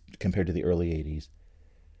mid-80s compared to the early 80s.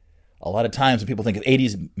 A lot of times when people think of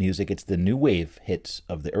 80s music, it's the new wave hits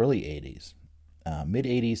of the early 80s.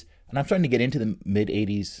 Mid-80s, and I'm starting to get into the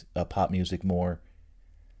mid-80s pop music more.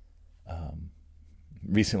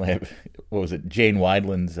 Recently, Jane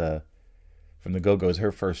Wiedlin's from the Go-Go's,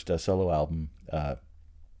 her first solo album.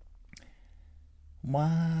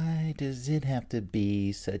 Why does it have to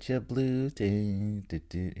be such a blue?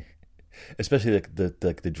 Especially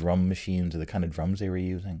the drum machines or the kind of drums they were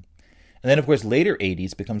using. And then, of course, later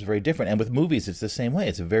 80s becomes very different. And with movies, it's the same way.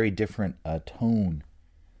 It's a very different tone.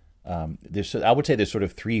 I would say there's sort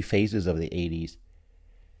of three phases of the 80s.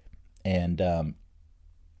 And,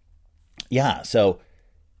 so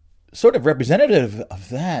sort of representative of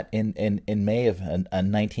that in May of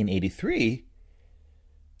 1983,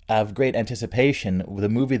 I have great anticipation. The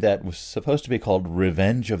movie that was supposed to be called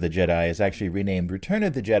Revenge of the Jedi is actually renamed Return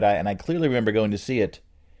of the Jedi, and I clearly remember going to see it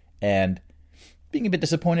and being a bit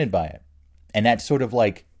disappointed by it. And that's sort of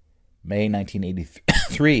like May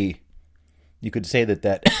 1983. You could say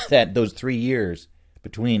that those 3 years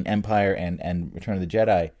between Empire and Return of the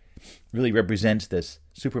Jedi really represents this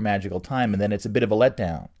super magical time, and then it's a bit of a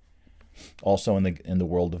letdown. Also in the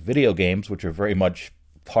world of video games, which are very much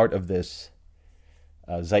part of this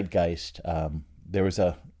zeitgeist, there was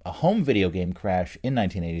a home video game crash in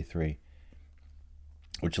 1983,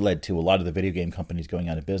 which led to a lot of the video game companies going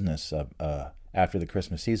out of business after the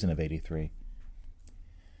Christmas season of 83.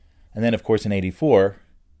 And then, of course, in 84,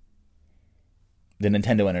 the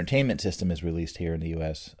Nintendo Entertainment System is released here in the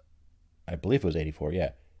U.S. I believe it was 84,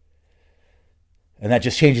 yeah. And that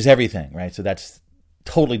just changes everything, right? So that's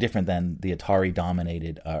totally different than the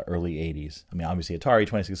Atari-dominated early 80s. I mean, obviously, Atari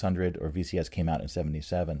 2600 or VCS came out in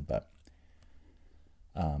 77, but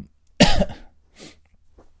let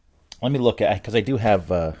me look at, because I do have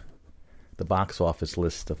the box office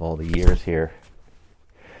list of all the years here.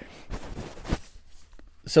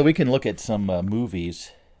 So we can look at some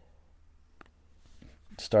movies,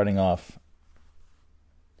 starting off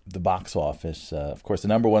the box office. Of course, the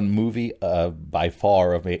number one movie by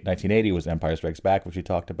far of 1980 was Empire Strikes Back, which we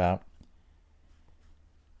talked about.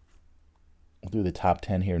 We'll do the top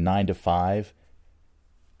 10 here. 9 to 5.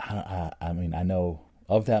 I mean, I know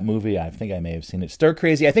of that movie. I think I may have seen it. Stir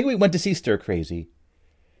Crazy. I think we went to see Stir Crazy.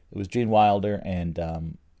 It was Gene Wilder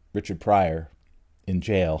and Richard Pryor in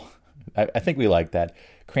jail. I think we liked that.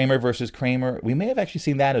 Kramer versus Kramer. We may have actually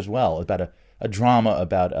seen that as well, about a drama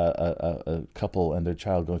about a couple and their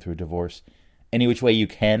child going through a divorce. Any Which Way You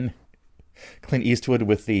Can. Clint Eastwood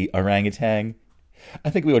with the orangutan. I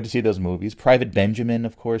think we went to see those movies. Private Benjamin,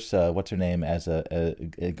 of course. What's her name? As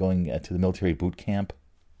going to the military boot camp.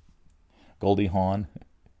 Goldie Hawn.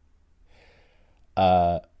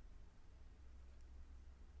 Coal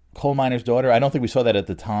Miner's Daughter. I don't think we saw that at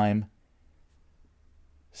the time.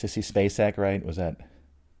 Sissy Spacek, right? Was that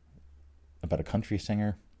about a country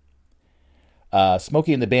singer?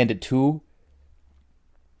 Smokey and the Bandit 2.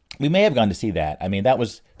 We may have gone to see that. I mean, that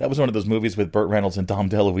was one of those movies with Burt Reynolds and Dom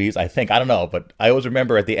DeLuise, I think. I don't know, but I always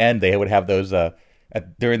remember at the end they would have those,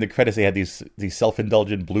 during the credits they had these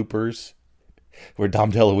self-indulgent bloopers where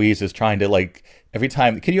Dom DeLuise is trying to, like, every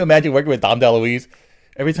time... Can you imagine working with Dom DeLuise?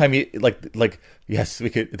 Every time yes, we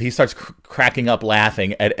could. He starts cracking up,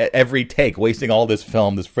 laughing at every take, wasting all this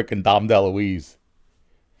film. This frickin' Dom DeLuise,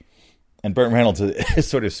 and Burt Reynolds is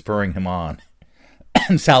sort of spurring him on,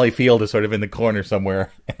 and Sally Field is sort of in the corner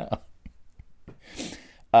somewhere.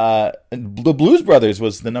 The Blues Brothers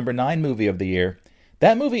was the number 9 movie of the year.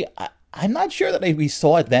 That movie, I'm not sure that we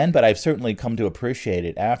saw it then, but I've certainly come to appreciate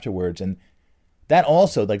it afterwards. And that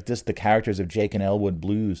also, like just the characters of Jake and Elwood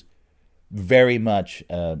Blues, very much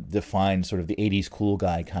defined sort of the 80s cool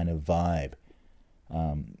guy kind of vibe.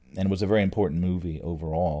 And it was a very important movie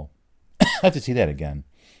overall. I have to see that again.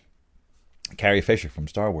 Carrie Fisher from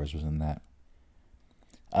Star Wars was in that.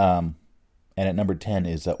 And at number 10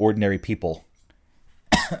 is Ordinary People.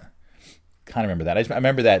 Kind of remember that. I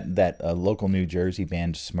remember that local New Jersey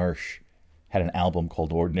band Smirsh had an album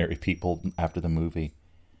called Ordinary People after the movie.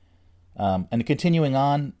 And continuing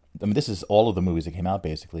on, I mean, this is all of the movies that came out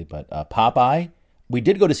basically, but Popeye. We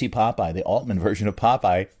did go to see Popeye, the Altman version of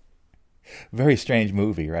Popeye. Very strange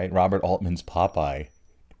movie, right? Robert Altman's Popeye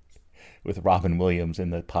with Robin Williams in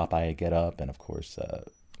the Popeye get-up, and of course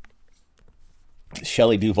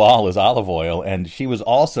Shelley Duvall as Olive Oyl, and she was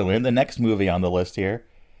also in the next movie on the list here,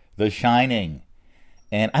 The Shining.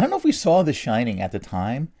 And I don't know if we saw The Shining at the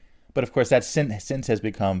time, but of course that since has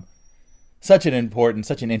become such an important,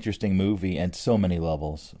 such an interesting movie at so many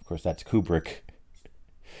levels. Of course, that's Kubrick.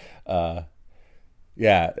 I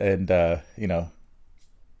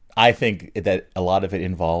think that a lot of it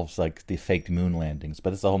involves like the faked moon landings,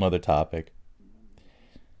 but it's a whole other topic.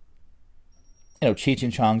 Cheech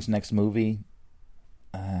and Chong's next movie.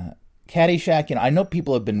 Caddyshack, I know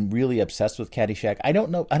people have been really obsessed with Caddyshack. I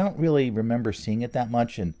don't really remember seeing it that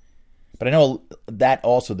much, but I know that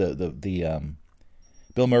also the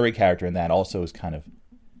Bill Murray character in that also is kind of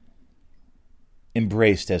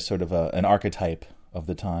embraced as sort of an archetype of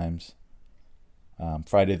the times.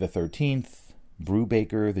 Friday the 13th,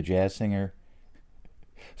 Brubaker, the jazz singer.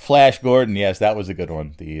 Flash Gordon, yes, that was a good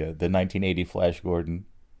one. The 1980 Flash Gordon.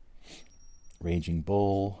 Raging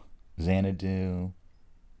Bull, Xanadu.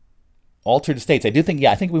 Altered States. I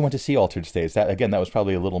think we went to see Altered States. That was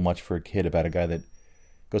probably a little much for a kid about a guy that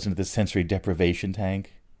goes into the sensory deprivation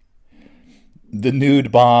tank. The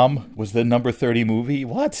Nude Bomb was the number 30 movie.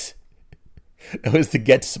 What? It was the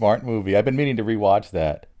Get Smart movie. I've been meaning to rewatch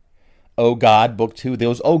that. Oh God, Book 2.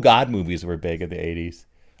 Those Oh God movies were big in the 80s.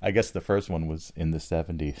 I guess the first one was in the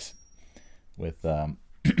 70s with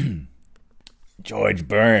George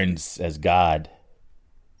Burns as God.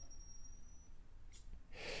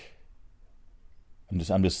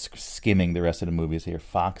 I'm just skimming the rest of the movies here.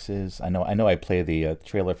 Foxes. I know I play the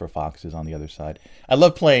trailer for Foxes on the other side. I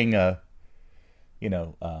love playing those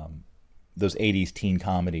 80s teen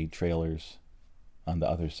comedy trailers on the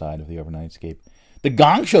other side of the Overnightscape. The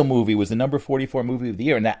Gong Show movie was the number 44 movie of the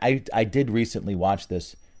year, and I did recently watch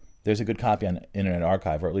this. There's a good copy on Internet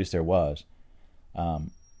Archive, or at least there was.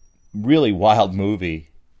 Really wild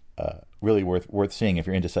movie. Really worth seeing if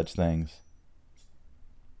you're into such things.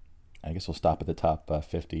 I guess we'll stop at the top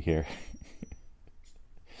 50 here.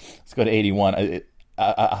 Let's go to 81.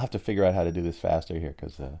 I'll have to figure out how to do this faster here,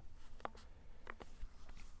 because...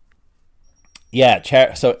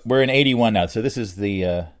 so we're in 81 now. So this is the...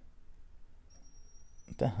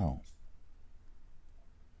 what the hell?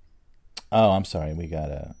 Oh, I'm sorry. We got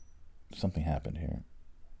something happened here.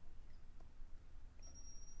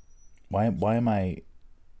 Why am I...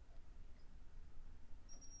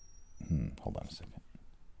 hold on a second.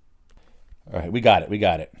 All right, we got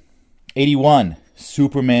it. 81,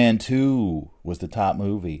 Superman 2 was the top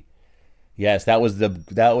movie. Yes, that was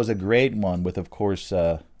a great one with, of course,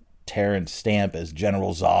 Terrence Stamp as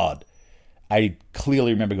General Zod. I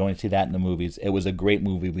clearly remember going to see that in the movies. It was a great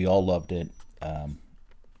movie. We all loved it.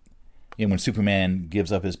 When Superman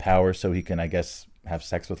gives up his power so he can, I guess, have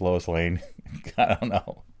sex with Lois Lane. I don't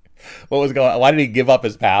know. What was going on? Why did he give up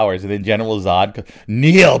his powers? And then General Zod,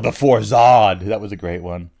 kneel before Zod. That was a great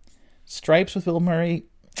one. Stripes with Bill Murray.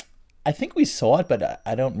 I think we saw it, but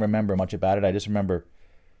I don't remember much about it. I just remember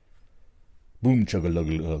boom chugga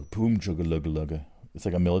lugga lugga, boom chugga lugga lugga. It's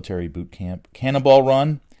like a military boot camp. Cannonball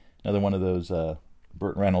Run, another one of those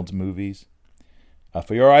Burt Reynolds movies.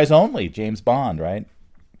 For Your Eyes Only, James Bond, right?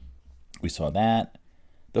 We saw that.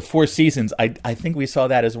 The Four Seasons, I think we saw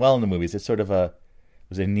that as well in the movies. It's sort of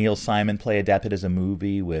was a Neil Simon play adapted as a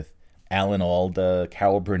movie with Alan Alda,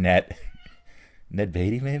 Carol Burnett, Ned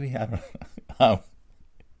Beatty, maybe? I don't know.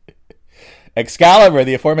 Excalibur,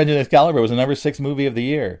 the aforementioned Excalibur, was the number 6 movie of the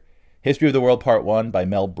year. History of the World Part 1 by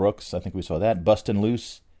Mel Brooks. I think we saw that. Bustin'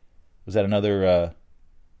 Loose. Was that another,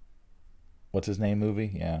 what's his name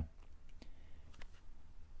movie? Yeah.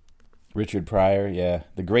 Richard Pryor, yeah.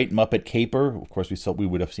 The Great Muppet Caper, of course we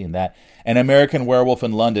would have seen that. And American Werewolf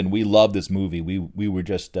in London, we loved this movie. We were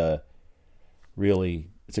just really,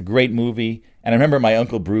 it's a great movie. And I remember my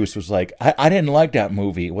Uncle Bruce was like, I didn't like that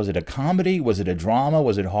movie. Was it a comedy? Was it a drama?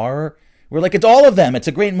 Was it horror? We're like, it's all of them. It's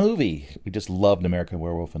a great movie. We just loved American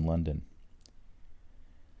Werewolf in London.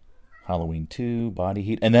 Halloween 2, Body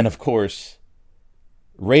Heat. And then, of course,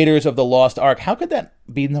 Raiders of the Lost Ark. How could that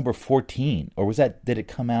be number 14? Or did it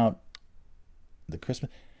come out the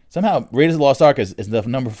Christmas? Somehow, Raiders of the Lost Ark is the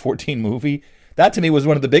number 14 movie. That, to me, was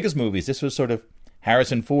one of the biggest movies. This was sort of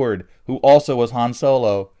Harrison Ford, who also was Han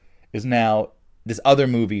Solo, is now this other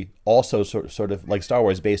movie, also sort of like Star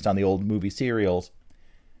Wars, based on the old movie serials.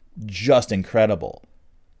 Just incredible.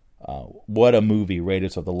 What a movie,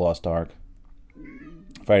 Raiders of the Lost Ark.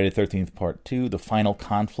 Friday the 13th Part 2, The Final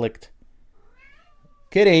Conflict.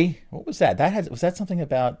 Kitty, what was that? Was that something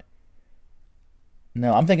about...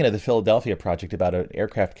 No, I'm thinking of the Philadelphia Project about an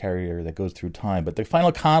aircraft carrier that goes through time. But The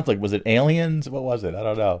Final Conflict, was it Aliens? What was it? I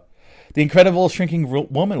don't know. The Incredible Shrinking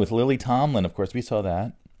Woman with Lily Tomlin, of course, we saw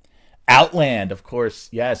that. Outland, of course,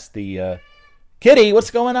 yes. The Kitty,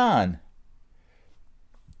 what's going on?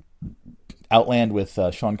 Outland with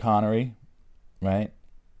Sean Connery, right?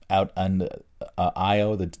 Out on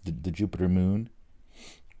Io, the Jupiter moon.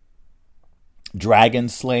 Dragon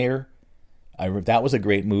Slayer, that was a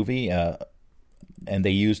great movie, and they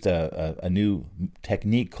used a new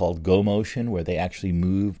technique called go motion, where they actually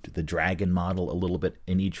moved the dragon model a little bit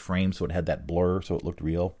in each frame, so it had that blur, so it looked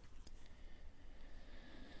real.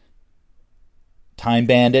 Time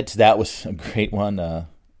Bandits, that was a great one.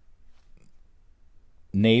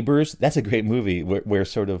 Neighbors, that's a great movie where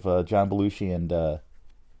sort of John Belushi and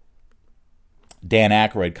Dan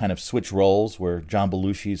Aykroyd kind of switch roles, where John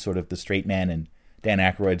Belushi's sort of the straight man and Dan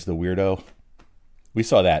Aykroyd's the weirdo. We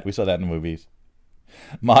saw that in the movies.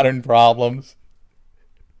 Modern Problems.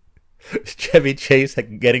 Chevy Chase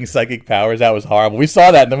getting psychic powers, that was horrible. We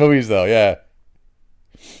saw that in the movies, though, yeah.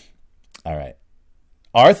 All right.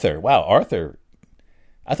 Arthur, wow, Arthur.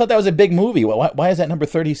 I thought that was a big movie. Why is that number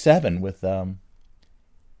 37 with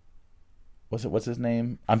what's his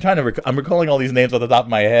name? I'm recalling all these names off the top of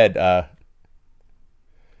my head.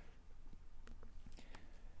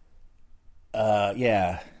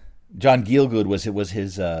 Yeah, John Gielgud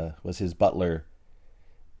was his butler,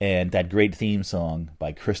 and that great theme song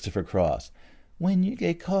by Christopher Cross. When you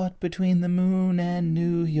get caught between the moon and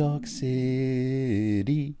New York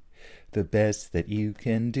City, the best that you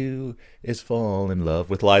can do is fall in love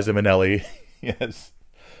with Liza Minnelli. Yes,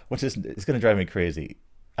 which is, it's going to drive me crazy.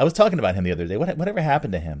 I was talking about him the other day. Whatever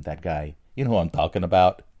happened to him, that guy? You know who I'm talking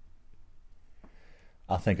about.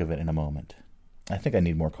 I'll think of it in a moment. I think I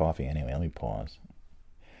need more coffee anyway. Let me pause.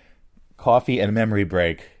 Coffee and memory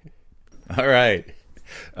break. All right.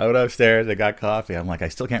 I went upstairs. I got coffee. I'm like, I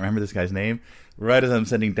still can't remember this guy's name. Right as I'm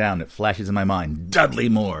sitting down, it flashes in my mind. Dudley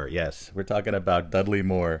Moore. Yes, we're talking about Dudley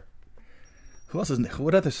Moore.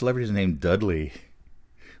 What other celebrities are named Dudley?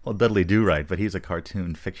 Well, Dudley Do-Right, but he's a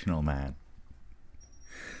cartoon fictional man.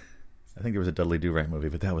 I think there was a Dudley Do-Right movie,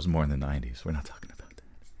 but that was more in the 90s. We're not talking about that.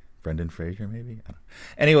 Brendan Fraser, maybe? I don't know.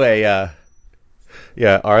 Anyway,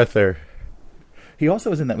 yeah, Arthur. He also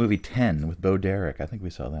was in that movie 10 with Bo Derek. I think we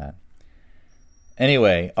saw that.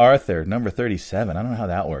 Anyway, Arthur, number 37. I don't know how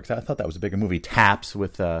that works. I thought that was a bigger movie. Taps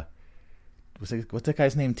with, what's that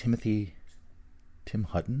guy's name? Tim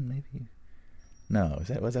Hutton, maybe? No,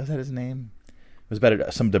 was that his name? It was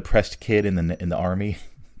about some depressed kid in the army.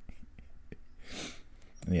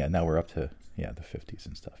 Yeah, now we're up to the 50s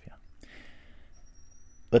and stuff, yeah.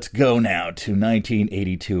 Let's go now to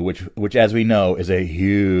 1982, which as we know is a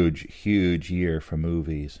huge, huge year for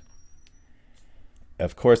movies.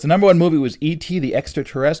 Of course, the number one movie was E.T. the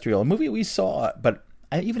Extraterrestrial, a movie we saw, but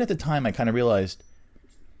even at the time I kind of realized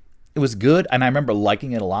it was good, and I remember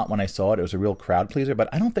liking it a lot when I saw it. It was a real crowd pleaser, but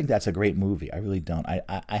I don't think that's a great movie. I really don't.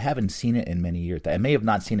 I haven't seen it in many years. I may have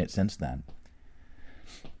not seen it since then.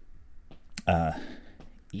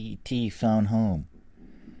 E.T. Phone Home.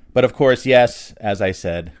 But of course, yes, as I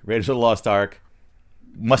said, Raiders of the Lost Ark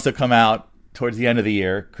must have come out towards the end of the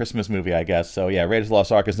year. Christmas movie, I guess. So yeah, Raiders of the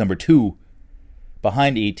Lost Ark is number 2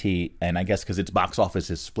 behind E.T., and I guess because its box office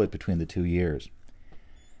is split between the 2 years.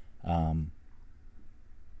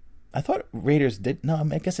 I thought Raiders did... No,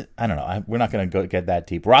 I guess... I don't know. We're not going to get that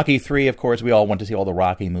deep. Rocky 3, of course. We all went to see all the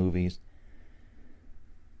Rocky movies.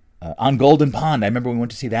 On Golden Pond, I remember we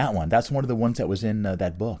went to see that one. That's one of the ones that was in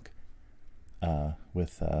that book.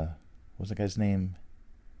 With... what was the guy's name?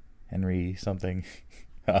 Henry something.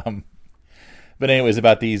 But anyways,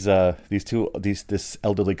 about this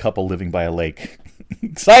elderly couple living by a lake.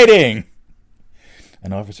 Exciting!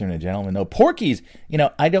 An Officer and a Gentleman. No, Porky's.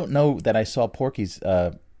 I don't know that I saw Porky's.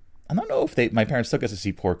 I don't know if my parents took us to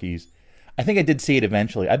see Porky's. I think I did see it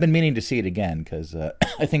eventually. I've been meaning to see it again because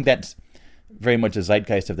I think that's very much a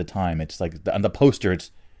zeitgeist of the time. It's like on the poster,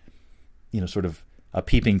 it's sort of a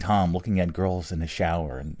peeping Tom looking at girls in the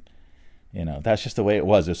shower, and that's just the way it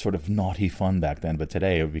was. It was sort of naughty fun back then, but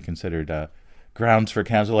today it would be considered grounds for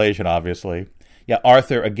cancellation, obviously. Yeah,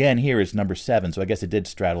 Arthur, again, here is number 7, so I guess it did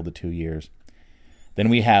straddle the 2 years. Then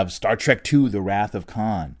we have Star Trek II, The Wrath of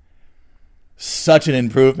Khan. Such an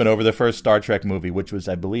improvement over the first Star Trek movie, which was,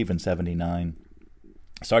 I believe, in 1979.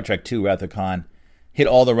 Star Trek II, Wrath of Khan, hit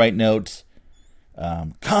all the right notes.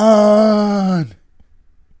 Khan!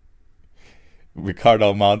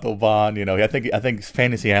 Ricardo Montalban, I think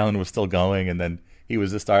Fantasy Island was still going, and then he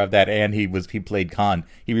was the star of that, and he played Khan.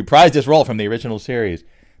 He reprised his role from the original series.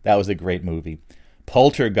 That was a great movie.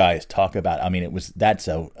 Poltergeist, talk about, that's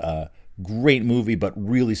a great movie, but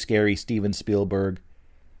really scary. Steven Spielberg.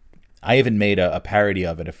 I even made a parody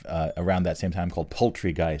of it around that same time called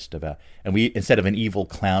Poultrygeist, and we, instead of an evil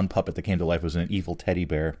clown puppet that came to life, it was an evil teddy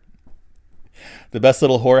bear. The Best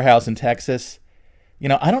Little Whorehouse in Texas.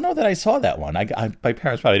 I don't know that I saw that one. My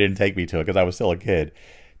parents probably didn't take me to it because I was still a kid.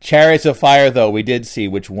 Chariots of Fire, though, we did see,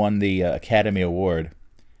 which won the Academy Award.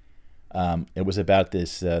 It was about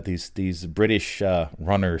these British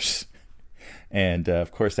runners, and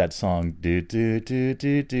of course that song, do do do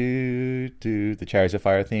do do do, the Chariots of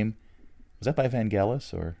Fire theme. Was that by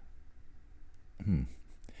Vangelis or?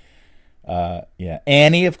 Yeah,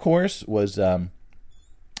 Annie, of course, was a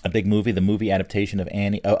big movie. The movie adaptation of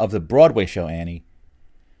Annie, of the Broadway show Annie,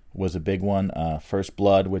 was a big one. First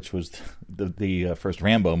Blood, which was the first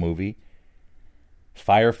Rambo movie.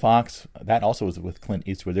 Firefox, that also was with Clint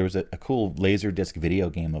Eastwood. There was a cool Laserdisc video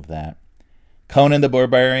game of that. Conan the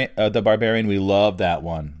Barbarian, we love that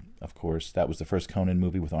one, of course. That was the first Conan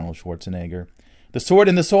movie with Arnold Schwarzenegger. The Sword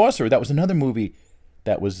and the Sorcerer, that was another movie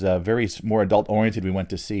that was very more adult-oriented we went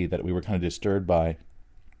to see, that we were kind of disturbed by.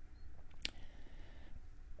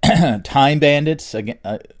 Time Bandits, again,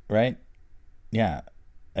 right? Yeah.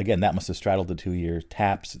 Again, that must have straddled the 2 years.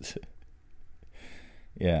 Taps.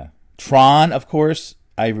 Yeah. Tron, of course.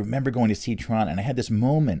 I remember going to see Tron, and I had this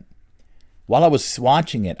moment. While I was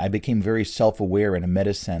watching it, I became very self-aware in a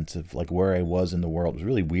meta-sense of like where I was in the world. It was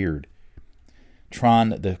really weird.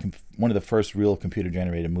 Tron, one of the first real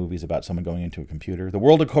computer-generated movies about someone going into a computer. The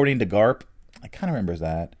World According to Garp. I kind of remember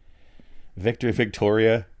that.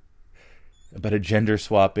 Victoria. About a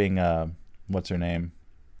gender-swapping, what's her name?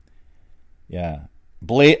 Yeah.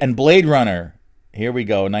 Blade Runner. Here we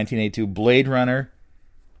go, 1982. Blade Runner.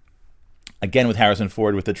 Again with Harrison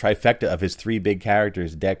Ford, with the trifecta of his 3 big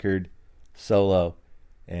characters, Deckard, Solo,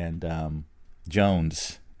 and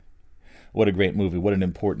Jones. What a great movie. What an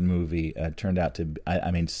important movie. Turned out to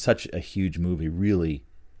be, such a huge movie. Really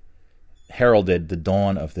heralded the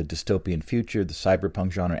dawn of the dystopian future, the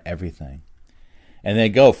cyberpunk genre, everything. And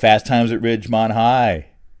then go, Fast Times at Ridgemont High.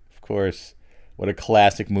 Of course. What a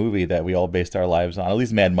classic movie that we all based our lives on. At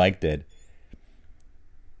least Mad Mike did.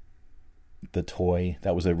 The Toy.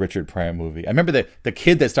 That was a Richard Pryor movie. I remember the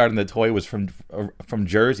kid that starred in The Toy was from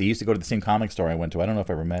Jersey. He used to go to the same comic store I went to. I don't know if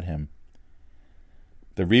I ever met him.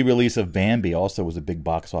 The re-release of Bambi also was a big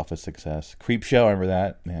box office success. Creepshow, I remember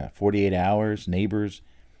that. Yeah, 48 Hours, Neighbors.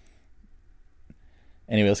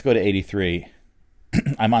 Anyway, let's go to 83.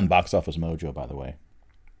 I'm on Box Office Mojo, by the way.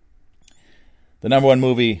 The number one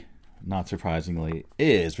movie, not surprisingly,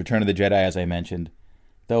 is Return of the Jedi, as I mentioned,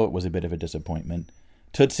 though it was a bit of a disappointment.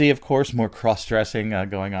 Tootsie, of course, more cross-dressing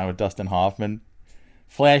going on with Dustin Hoffman.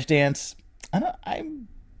 Flashdance, I'm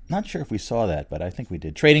not sure if we saw that, but I think we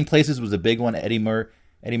did. Trading Places was a big one. Eddie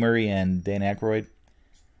Murray and Dan Aykroyd.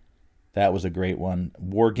 That was a great one.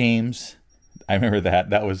 War Games, I remember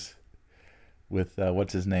that. That was with,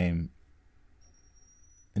 what's his name?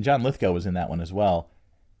 And John Lithgow was in that one as well.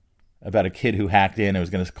 About a kid who hacked in and was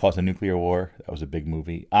going to cause a nuclear war. That was a big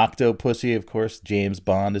movie. Octopussy, of course. James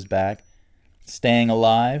Bond is back. Staying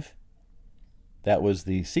Alive. That was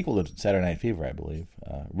the sequel to Saturday Night Fever, I believe.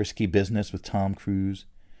 Risky Business with Tom Cruise.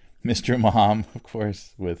 Mr. Mom, of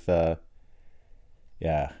course, with,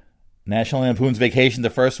 National Lampoon's Vacation, the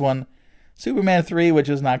first one. Superman 3, which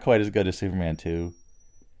is not quite as good as Superman 2.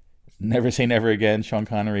 Never Say Never Again. Sean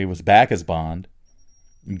Connery was back as Bond.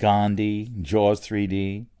 Gandhi. Jaws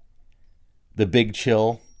 3D. The Big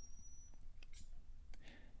Chill.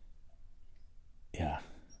 Yeah.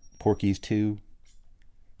 Porky's 2.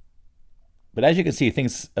 But as you can see,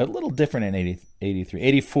 things a little different in 83.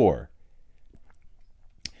 84.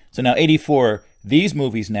 So now 84, these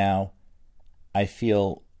movies now, I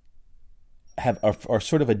feel, are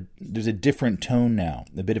sort of there's a different tone now,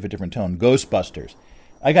 a bit of a different tone. Ghostbusters.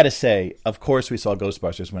 I got to say, of course we saw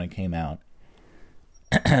Ghostbusters when it came out.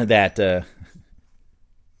 That the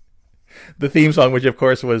theme song, which of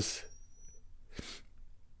course was,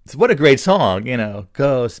 what a great song,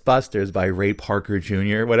 Ghostbusters by Ray Parker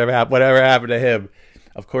Jr. Whatever happened to him?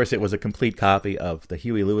 Of course, it was a complete copy of the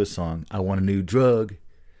Huey Lewis song, I Want a New Drug,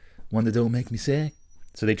 one that don't make me sick.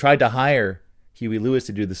 So they tried to hire Huey Lewis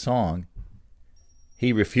to do the song.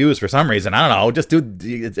 He refused for some reason. I don't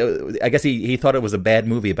know. I guess he thought it was a bad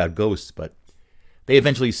movie about ghosts, but they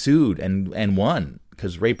eventually sued and won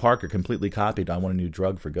because Ray Parker completely copied I Want a New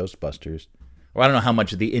Drug for Ghostbusters. Or I don't know how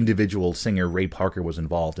much the individual singer Ray Parker was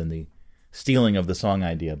involved in the stealing of the song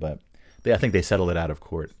idea, but I think they settled it out of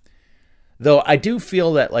court. Though I do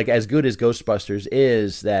feel that, like, as good as Ghostbusters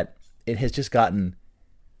is, that it has just gotten...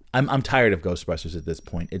 I'm tired of Ghostbusters at this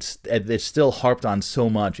point. It's still harped on so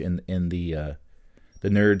much in the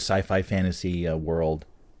nerd sci-fi fantasy world,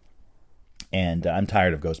 and I'm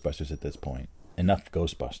tired of Ghostbusters at this point. Enough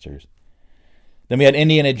Ghostbusters. Then we had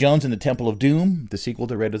Indiana Jones and the Temple of Doom, the sequel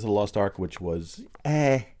to Raiders of the Lost Ark, which was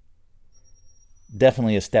definitely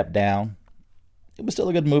a step down. It was still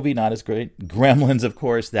a good movie, not as great. Gremlins, of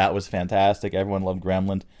course, that was fantastic. Everyone loved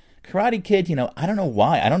Gremlins. Karate Kid, I don't know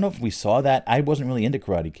why. I don't know if we saw that. I wasn't really into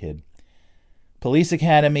Karate Kid. Police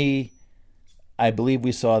Academy, I believe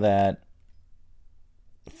we saw that.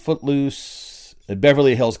 Footloose,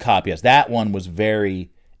 Beverly Hills Cop, yes, that one was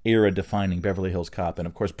very era-defining, Beverly Hills Cop. And,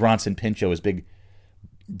 of course, Bronson Pinchot, his big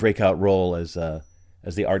breakout role as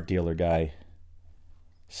the art dealer guy,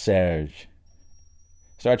 Serge.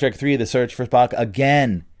 Star Trek 3, The Search for Spock,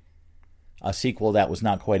 again, a sequel that was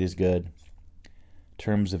not quite as good.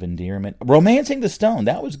 Terms of Endearment. Romancing the Stone,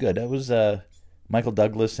 that was good. That was Michael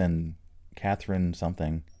Douglas and Catherine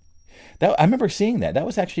something. I remember seeing that. That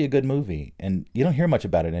was actually a good movie, and you don't hear much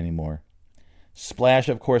about it anymore. Splash,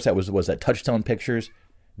 of course, that was at Touchstone Pictures.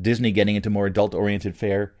 Disney getting into more adult-oriented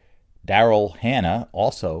fare. Daryl Hannah,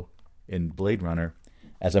 also in Blade Runner,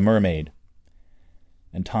 as a mermaid.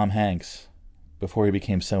 And Tom Hanks, before he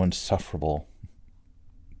became so insufferable.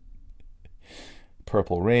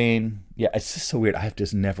 Purple Rain. Yeah, it's just so weird. I have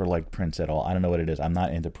just never liked Prince at all. I don't know what it is. I'm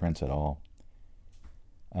not into Prince at all.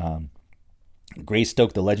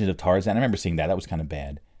 Greystoke, The Legend of Tarzan. I remember seeing that. That was kind of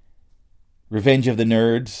bad. Revenge of the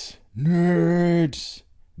Nerds.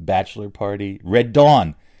 Bachelor Party. Red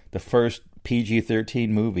Dawn, the first PG-13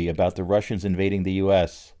 movie about the Russians invading the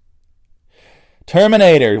U.S.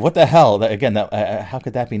 Terminator. What the hell? How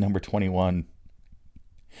could that be number 21?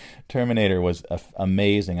 Terminator was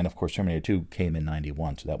amazing, and of course Terminator 2 came in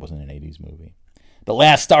 91, so that wasn't an 80s movie. The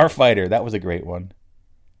Last Starfighter, that was a great one.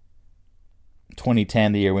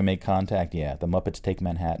 2010, the year we made contact, yeah. The Muppets Take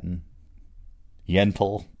Manhattan.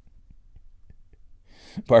 Yentl.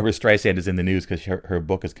 Barbara Streisand is in the news because her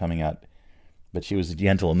book is coming out, but she was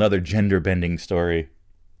Yentl, another gender-bending story.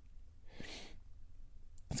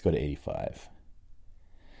 Let's go to 85.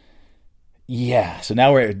 Yeah, so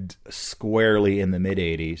now we're squarely in the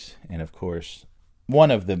mid-'80s, and of course,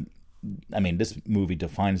 this movie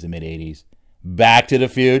defines the mid-'80s. Back to the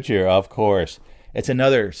Future, of course. It's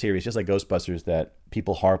another series, just like Ghostbusters, that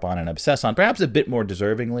people harp on and obsess on, perhaps a bit more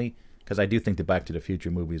deservingly, because I do think the Back to the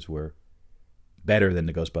Future movies were better than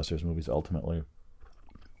the Ghostbusters movies, ultimately.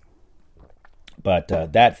 But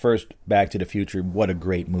that first Back to the Future, what a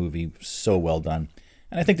great movie, so well done.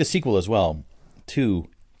 And I think the sequel as well, 2,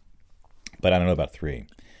 but I don't know about 3.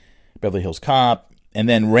 Beverly Hills Cop, and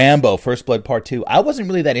then Rambo, First Blood Part 2. I wasn't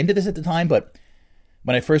really that into this at the time, but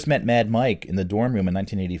when I first met Mad Mike in the dorm room in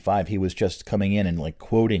 1985, he was just coming in and like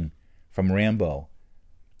quoting from Rambo.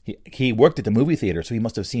 He worked at the movie theater, so he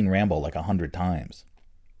must have seen Rambo like 100 times.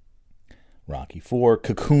 Rocky IV,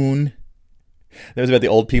 Cocoon. That was about the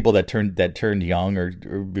old people that turned young or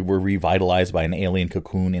were revitalized by an alien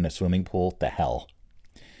cocoon in a swimming pool. The hell.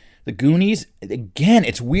 The Goonies, again,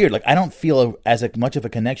 it's weird. Like, I don't feel as much of a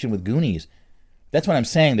connection with Goonies. That's what I'm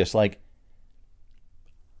saying. There's like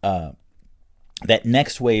that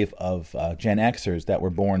next wave of Gen Xers that were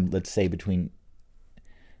born, let's say, between...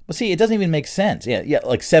 Well, see, it doesn't even make sense. Yeah,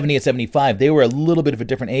 like 70 and 75, they were a little bit of a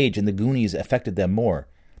different age, and the Goonies affected them more.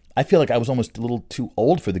 I feel like I was almost a little too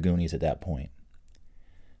old for the Goonies at that point.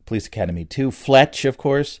 Police Academy 2, Fletch, of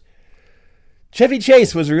course. Chevy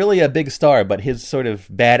Chase was really a big star, but his sort of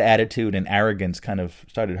bad attitude and arrogance kind of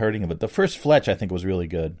started hurting him. But the first Fletch, I think, was really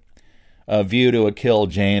good. View to a Kill,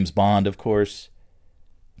 James Bond, of course.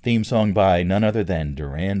 Theme song by none other than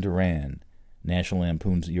Duran Duran. National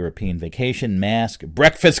Lampoon's European Vacation, Mask,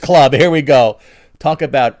 Breakfast Club. Here we go. Talk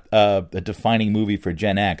about a defining movie for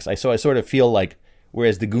Gen X. I sort of feel like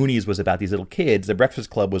Whereas The Goonies was about these little kids. The Breakfast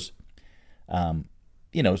Club was,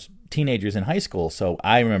 teenagers in high school. So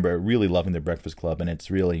I remember really loving The Breakfast Club, and it's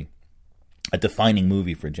really a defining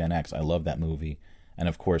movie for Gen X. I love that movie. And,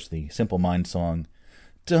 of course, the Simple Minds song,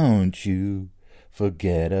 "Don't you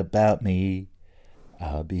forget about me.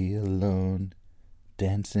 I'll be alone,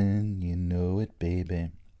 dancing, you know it,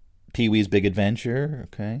 baby." Pee-wee's Big Adventure,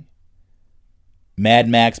 okay. Mad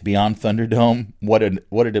Max Beyond Thunderdome. What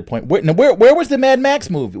a point. Where was the Mad Max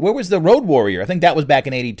movie? Where was the Road Warrior? I think that was back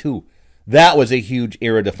in 82. That was a huge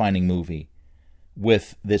era-defining movie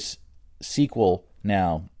with this sequel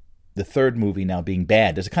now, the third movie now being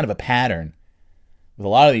bad. There's a kind of a pattern with a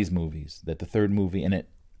lot of these movies that the third movie in it,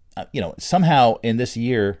 somehow in this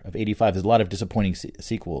year of 85, there's a lot of disappointing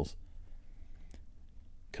sequels.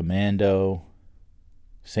 Commando,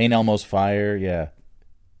 St. Elmo's Fire, yeah.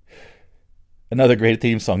 Another great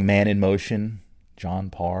theme song, Man in Motion, John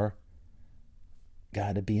Parr.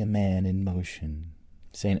 Gotta be a man in motion.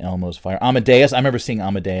 St. Elmo's Fire. Amadeus, I remember seeing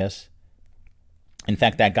Amadeus. In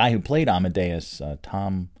fact, that guy who played Amadeus,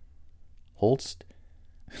 Tom Holst,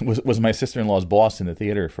 was my sister-in-law's boss in the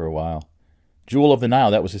theater for a while. Jewel of the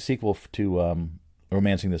Nile, that was a sequel to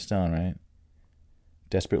Romancing the Stone, right?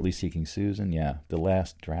 Desperately Seeking Susan, yeah. The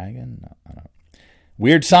Last Dragon, no, I don't know.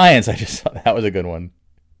 Weird Science, I just saw that was a good one.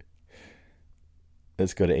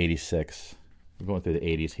 Let's go to 86. We're going through the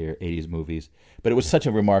 80s here, 80s movies. But it was such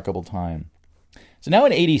a remarkable time. So now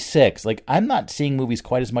in 86, I'm not seeing movies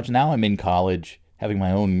quite as much. Now I'm in college, having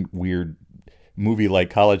my own weird movie-like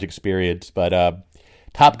college experience. But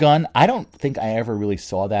Top Gun, I don't think I ever really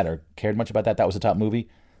saw that or cared much about that. That was a top movie.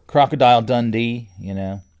 Crocodile Dundee,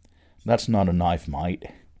 That's Not a Knife, Mate.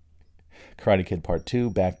 Karate Kid Part 2,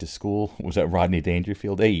 Back to School. Was that Rodney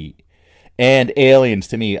Dangerfield? Hey. And Aliens,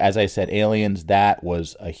 to me, as I said, Aliens, that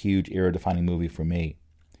was a huge era-defining movie for me.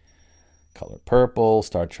 Color Purple,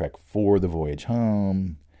 Star Trek IV, The Voyage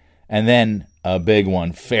Home. And then a big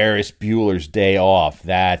one, Ferris Bueller's Day Off.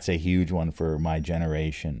 That's a huge one for my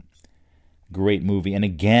generation. Great movie. And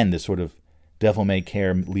again, this sort of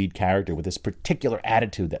devil-may-care lead character with this particular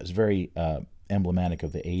attitude that was very emblematic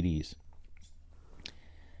of the 80s.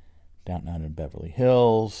 Downton Abbey in Beverly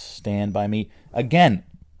Hills, Stand By Me. Again,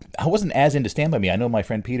 I wasn't as into Stand By Me. I know my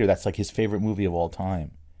friend Peter, that's his favorite movie of all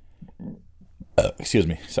time. Excuse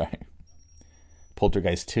me, sorry.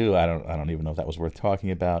 Poltergeist 2, I don't even know if that was worth talking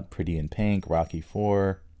about. Pretty in Pink, Rocky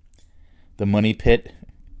 4. The Money Pit.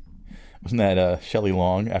 Wasn't that Shelley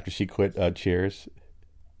Long after she quit Cheers?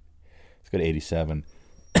 Let's go to 87.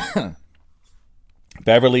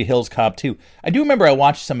 Beverly Hills Cop 2. I do remember I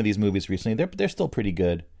watched some of these movies recently. They're still pretty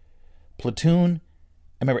good. Platoon,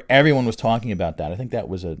 I remember everyone was talking about that. I think that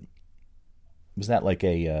was that like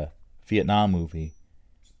a Vietnam movie?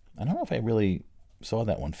 I don't know if I really saw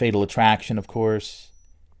that one. Fatal Attraction, of course.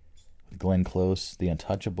 Glenn Close, The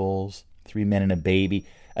Untouchables, 3 Men and a Baby.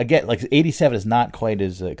 Again, 87 is not quite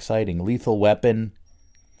as exciting. Lethal Weapon,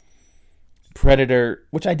 Predator,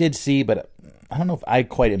 which I did see, but I don't know if I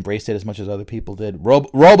quite embraced it as much as other people did.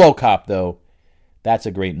 RoboCop, though, that's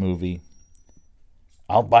a great movie.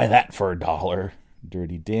 I'll buy that for $1.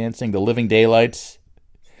 Dirty Dancing, The Living Daylights,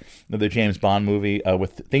 another James Bond movie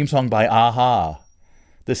with theme song by Aha.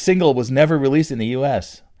 The single was never released in the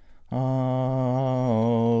U.S.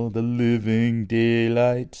 Oh, The Living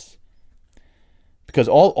Daylights. Because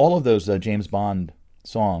all of those James Bond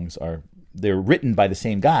songs they're written by the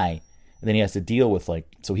same guy, and then he has to deal with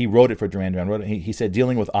so he wrote it for Duran Duran. He said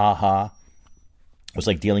dealing with Aha was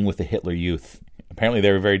like dealing with the Hitler Youth. Apparently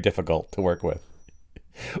they were very difficult to work with.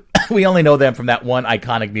 We only know them from that one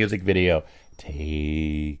iconic music video.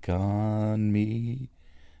 Take on me,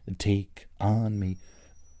 take on me.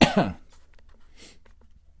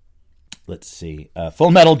 Let's see.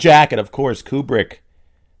 Full Metal Jacket, of course, Kubrick.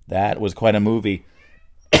 That was quite a movie.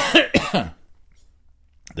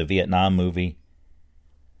 The Vietnam movie.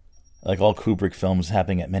 Like all Kubrick films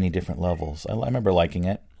happening at many different levels. I remember liking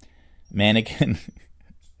it. Mannequin.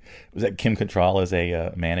 Was that Kim Cattrall as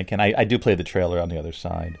a mannequin? I do play the trailer on the other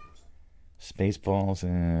side. Spaceballs,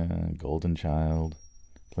 Golden Child,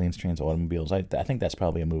 Planes, Trains, Automobiles. I think that's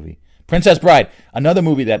probably a movie. Princess Bride, another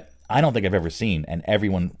movie that I don't think I've ever seen, and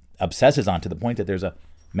everyone obsesses on to the point that there's a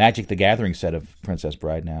Magic the Gathering set of Princess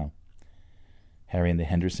Bride now. Harry and the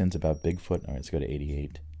Hendersons about Bigfoot. All right, let's go to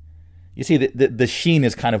 88. You see, the sheen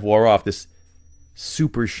is kind of wore off, this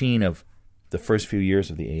super sheen of the first few years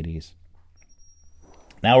of the 80s.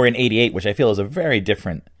 Now we're in 88, which I feel is a very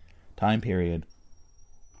different time period.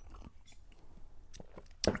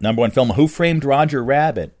 Number one film, Who Framed Roger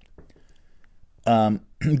Rabbit?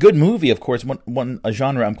 good movie, of course. A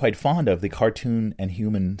genre I'm quite fond of, the cartoon and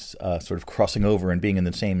humans sort of crossing over and being in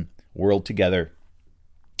the same world together.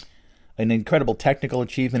 An incredible technical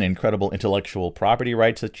achievement, an incredible intellectual property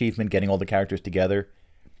rights achievement, getting all the characters together,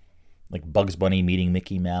 like Bugs Bunny meeting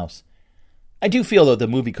Mickey Mouse. I do feel, though, the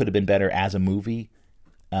movie could have been better as a movie.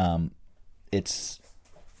 It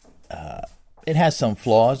has some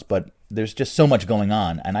flaws, but there's just so much going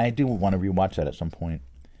on, and I do want to rewatch that at some point.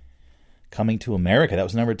 Coming to America, that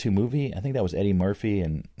was the #2 movie. I think that was Eddie Murphy,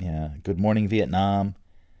 and Good Morning Vietnam,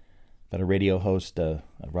 about a radio host,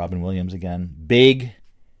 Robin Williams again. Big,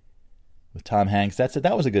 with Tom Hanks.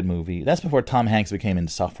 That was a good movie. That's before Tom Hanks became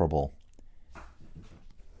insufferable.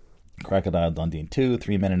 Crocodile Dundee 2,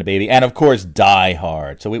 Three Men and a Baby, and of course Die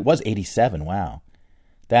Hard. So it was 87, wow.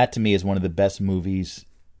 That to me is one of the best movies.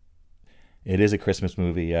 It is a Christmas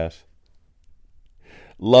movie, yes.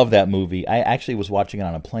 Love that movie. I actually was watching it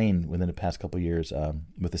on a plane within the past couple of years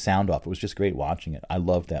with the sound off. It was just great watching it. I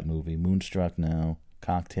loved that movie. Moonstruck, no.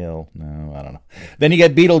 Cocktail, no, I don't know. Then you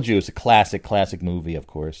get Beetlejuice, a classic movie, of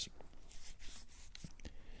course.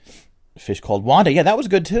 Fish Called Wanda, yeah, that was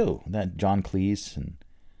good too. That John Cleese and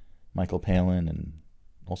Michael Palin and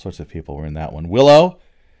all sorts of people were in that one. Willow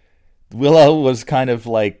was kind of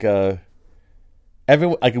like we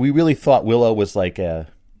really thought Willow was like the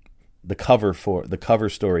cover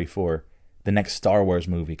story for the next Star Wars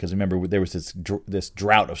movie, because remember there was this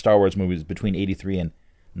drought of Star Wars movies between 83 and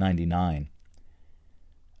 99.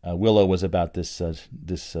 Willow was about this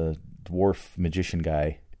dwarf magician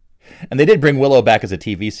guy. And they did bring Willow back as a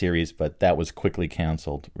TV series, but that was quickly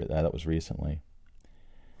canceled. That was recently.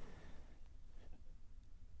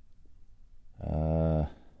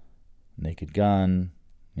 Naked Gun.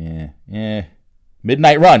 Yeah.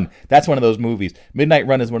 Midnight Run. That's one of those movies. Midnight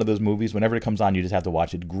Run is one of those movies. Whenever it comes on, you just have to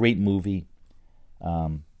watch it. Great movie.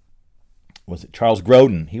 Was it Charles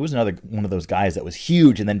Grodin? He was another one of those guys that was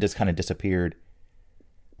huge and then just kind of disappeared.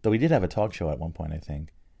 Though he did have a talk show at one point, I think.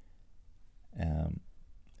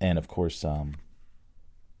 And of course,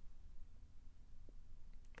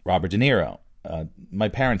 Robert De Niro. My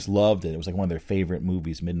parents loved it. It was like one of their favorite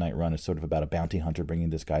movies. Midnight Run is sort of about a bounty hunter bringing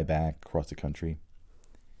this guy back across the country.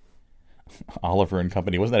 Oliver and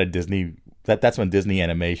Company. Wasn't that a Disney? That's when Disney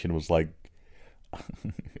animation was like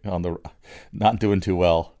not doing too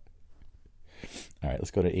well. All right,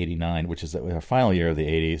 let's go to 89, which is our final year of the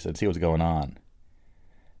 80s, and see what's going on.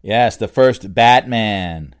 Yes, the first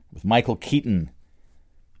Batman with Michael Keaton.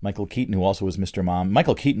 Michael Keaton, who also was Mr. Mom.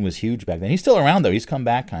 Michael Keaton was huge back then. He's still around, though. He's come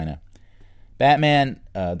back, kind of. Batman,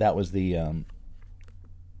 that was the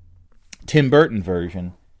Tim Burton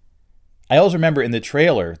version. I always remember in the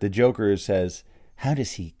trailer, the Joker says, "How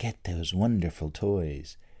does he get those wonderful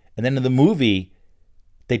toys?" And then in the movie,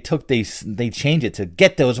 they changed it to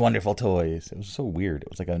 "Get those wonderful toys." It was so weird. It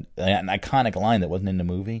was like an iconic line that wasn't in the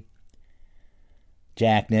movie.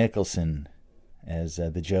 Jack Nicholson as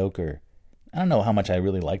the Joker. I don't know how much I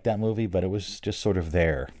really liked that movie, but it was just sort of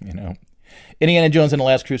there, you know. Indiana Jones and the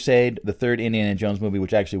Last Crusade, the third Indiana Jones movie,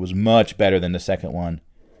 which actually was much better than the second one.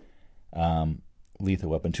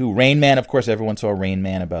 Lethal Weapon 2. Rain Man, of course, everyone saw Rain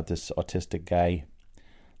Man, about this autistic guy.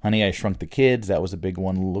 Honey, I Shrunk the Kids, that was a big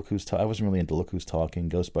one. I wasn't really into Look Who's Talking.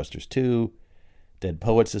 Ghostbusters 2. Dead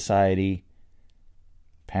Poets Society.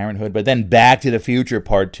 Parenthood. But then Back to the Future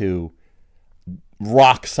Part 2.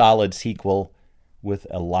 Rock solid sequel with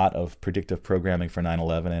a lot of predictive programming for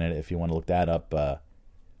 9/11 in it. If you want to look that up, the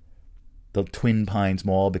Twin Pines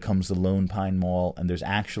Mall becomes the Lone Pine Mall, and there's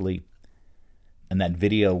actually, in that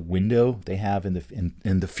video window they have in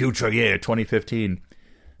the future year 2015,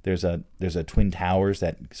 there's a Twin Towers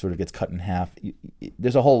that sort of gets cut in half.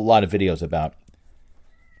 There's a whole lot of videos about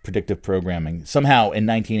predictive programming. Somehow in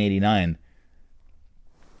 1989,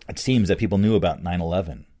 it seems that people knew about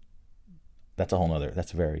 9/11.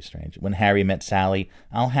 That's very strange. When Harry Met Sally,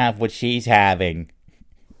 I'll have what she's having.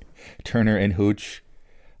 Turner and Hooch.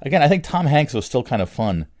 Again, I think Tom Hanks was still kind of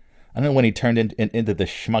fun. I don't know when he turned into the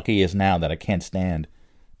schmuck he is now that I can't stand.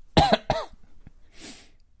 Pet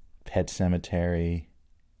Sematary,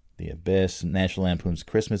 The Abyss, National Lampoon's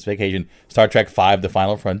Christmas Vacation, Star Trek V, The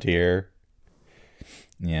Final Frontier.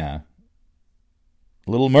 Yeah.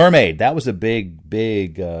 Little Mermaid, that was a big,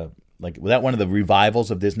 was that one of the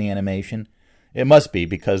revivals of Disney animation? It must be,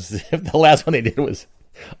 because the last one they did was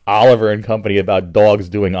Oliver and Company about dogs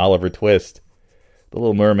doing Oliver Twist. The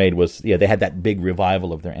Little Mermaid was, they had that big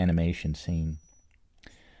revival of their animation scene.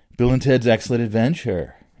 Bill and Ted's Excellent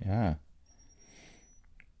Adventure. Yeah.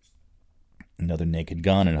 Another Naked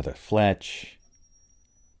Gun, another Fletch.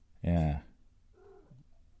 Yeah.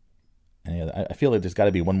 I feel like there's got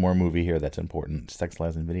to be one more movie here that's important. Sex,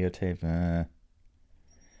 Lies, and Videotape.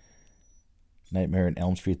 Nightmare on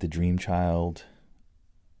Elm Street, The Dream Child.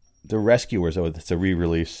 The Rescuers, it's a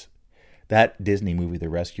re-release. That Disney movie, The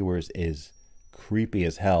Rescuers, is creepy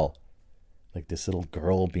as hell. Like this little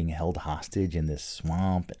girl being held hostage in this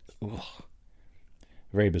swamp. Ugh.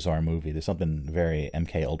 Very bizarre movie. There's something very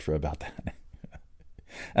MK Ultra about that.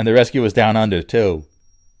 And The Rescuers Down Under, too.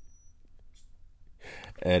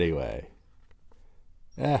 Anyway.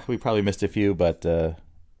 We probably missed a few, but...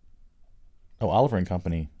 Oliver and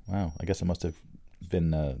Company. Wow, I guess it must have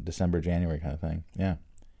been December, January kind of thing. Yeah.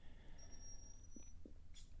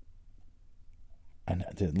 And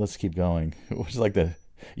let's keep going. What's like the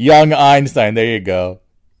Young Einstein? There you go.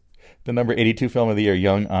 The number 82 film of the year,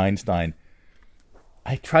 Young Einstein.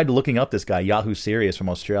 I tried looking up this guy, Yahoo Serious from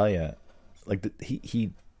Australia. Like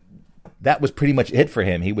he that was pretty much it for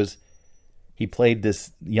him. He played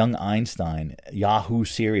this young Einstein. Yahoo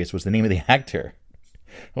Serious was the name of the actor.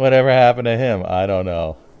 Whatever happened to him? I don't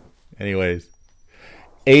know. Anyways,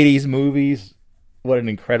 80s movies, what an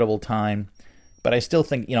incredible time. But I still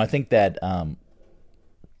think, I think that,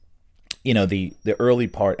 the early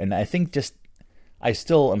part, and I think I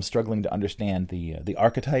still am struggling to understand the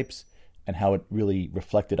archetypes and how it really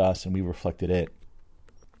reflected us and we reflected it.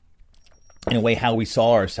 In a way, how we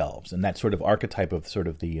saw ourselves, and that sort of archetype of sort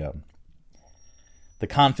of the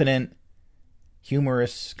confident,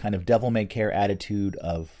 humorous, kind of devil-may-care attitude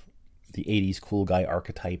of the 80s cool guy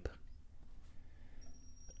archetype.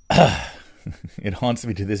 It haunts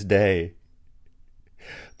me to this day.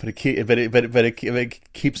 But it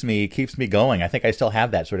keeps me going. I think I still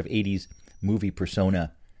have that sort of 80s movie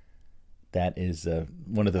persona that is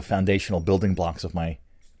one of the foundational building blocks of my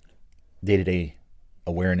day-to-day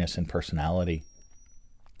awareness and personality.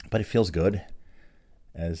 But it feels good,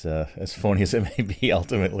 as phony as it may be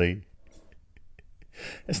ultimately.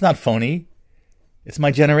 It's not phony. It's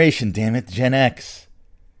my generation, damn it, Gen X.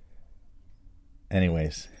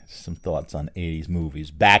 Anyways, some thoughts on 80s movies.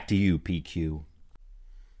 Back to you, PQ.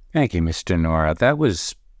 Thank you, Mr. Nora. That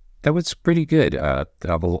was pretty good.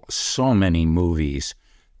 So many movies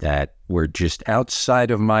that were just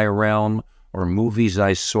outside of my realm, or movies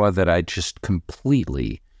I saw that I just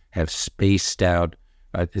completely have spaced out,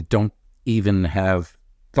 don't even have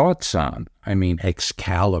thoughts on. I mean,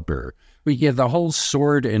 Excalibur. Well, yeah, the whole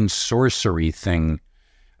sword and sorcery thing.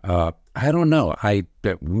 I don't know.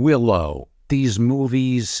 Willow. These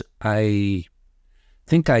movies, I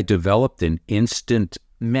think I developed an instant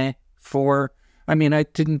meh for. I mean, I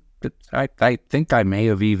think I may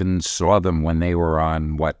have even saw them when they were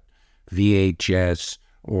on, VHS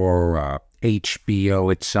or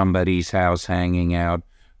HBO at somebody's house hanging out.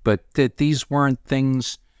 But these weren't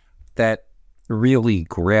things that really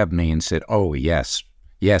grabbed me and said, oh, yes,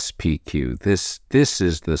 PQ, this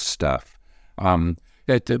is the stuff.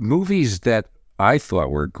 The movies that I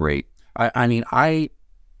thought were great,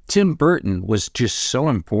 Tim Burton was just so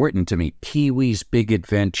important to me. Pee-wee's Big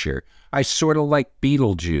Adventure. I sort of like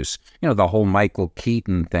Beetlejuice, the whole Michael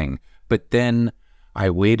Keaton thing. But then I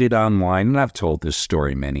waited online, and I've told this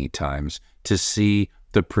story many times, to see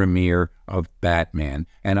the premiere of Batman.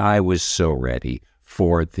 And I was so ready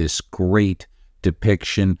for this great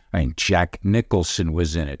depiction. Jack Nicholson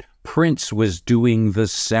was in it. Prince was doing the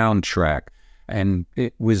soundtrack. And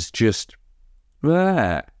it was just,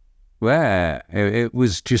 it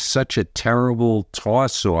was just such a terrible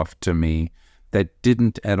toss-off to me that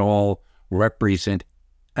didn't at all represent.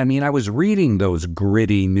 I was reading those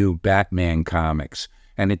gritty new Batman comics,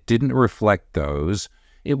 and it didn't reflect those.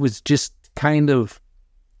 It was just kind of,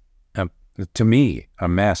 to me, a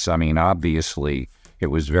mess. Obviously, it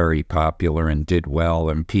was very popular and did well,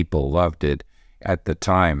 and people loved it at the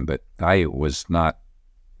time, but I was not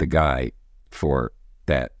the guy for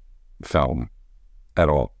that film at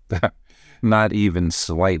all. Not even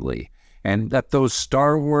slightly. And that those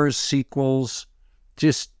Star Wars sequels,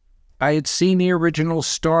 I had seen the original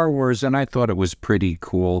Star Wars and I thought it was pretty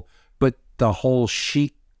cool, but the whole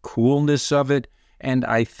chic coolness of it, and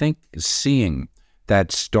I think seeing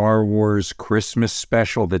that Star Wars Christmas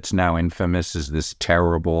special that's now infamous as this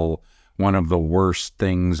terrible, one of the worst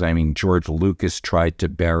things. George Lucas tried to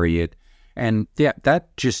bury it, and yeah,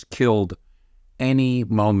 that just killed any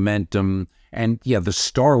momentum. And yeah, the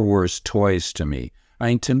Star Wars toys to me.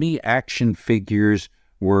 To me, action figures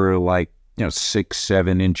were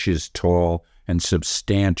 6-7 inches tall and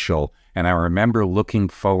substantial. And I remember looking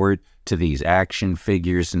forward to these action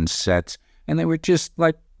figures and sets, and they were just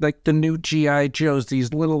like the new G.I. Joes,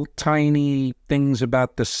 these little tiny things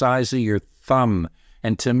about the size of your thumb.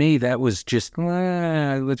 And to me, that was just,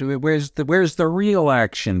 where's the real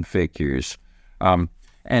action figures?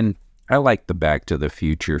 And I like the Back to the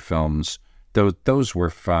Future films. Those were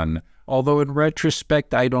fun. although in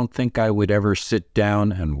retrospect, I don't think I would ever sit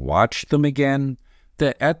down and watch them again.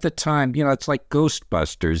 At the time, it's like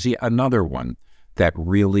Ghostbusters, another one that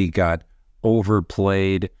really got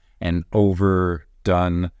overplayed and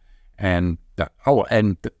overdone. And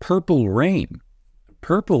and the Purple Rain.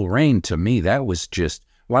 Purple Rain, to me, that was just,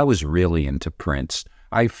 I was really into Prince.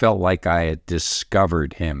 I felt like I had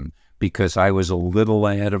discovered him because I was a little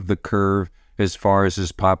ahead of the curve as far as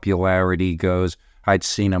his popularity goes. I'd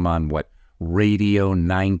seen him on, Radio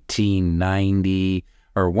 1990,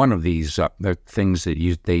 or one of these the things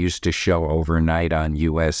that they used to show overnight on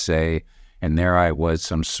USA. And there I was,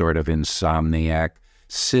 some sort of insomniac,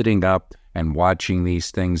 sitting up and watching these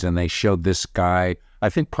things. And they showed this guy, I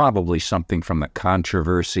think probably something from the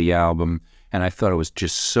Controversy album. And I thought it was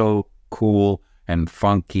just so cool and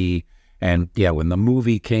funky. And yeah, when the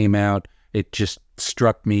movie came out, it just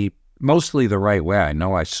struck me mostly the right way. I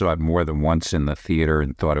know I saw it more than once in the theater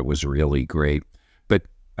and thought it was really great. But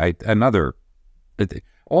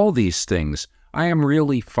all these things, I am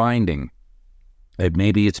really finding that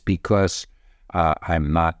maybe it's because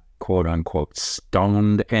I'm not, quote unquote,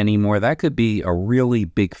 stoned anymore. That could be a really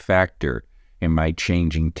big factor in my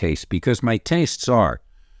changing taste, because my tastes are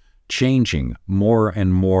changing more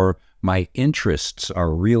and more. My interests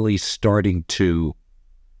are really starting to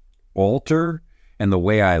alter, and the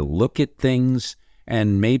way I look at things.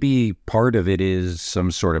 And maybe part of it is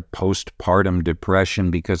some sort of postpartum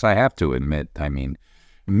depression, because I have to admit,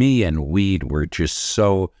 me and weed were just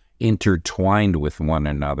so intertwined with one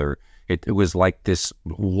another. It was like this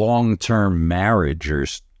long-term marriage, or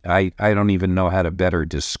I don't even know how to better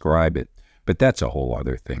describe it, but that's a whole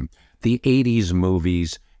other thing. The 80s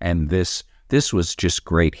movies and this was just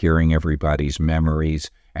great, hearing everybody's memories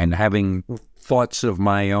and having thoughts of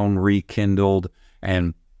my own rekindled.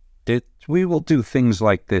 And we will do things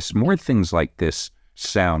like this, more things like this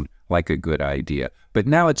sound like a good idea. But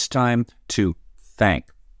now it's time to thank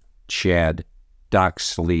Chad, Doc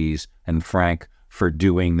Sleaze, and Frank for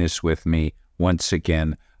doing this with me once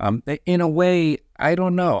again. In a way, I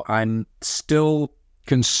don't know. I'm still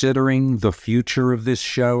considering the future of this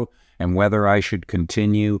show and whether I should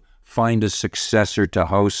continue, find a successor to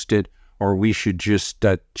host it, or we should just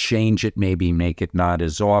change it, maybe make it not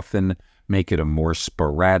as often, make it a more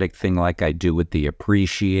sporadic thing like I do with the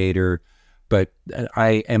Appreciator. But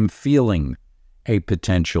I am feeling a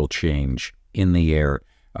potential change in the air.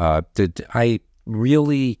 I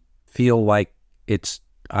really feel like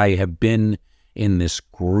I have been in this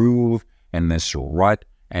groove and this rut.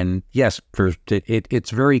 And yes,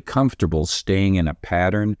 it's very comfortable staying in a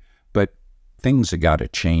pattern, but things have got to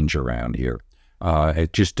change around here,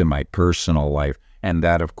 just in my personal life. And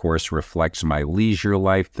that, of course, reflects my leisure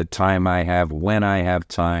life, the time I have, when I have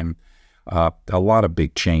time. A lot of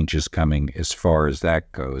big changes coming as far as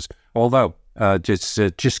that goes. Although,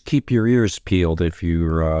 just keep your ears peeled if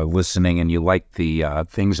you're listening and you like the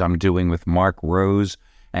things I'm doing with Mark Rose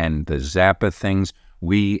and the Zappa things.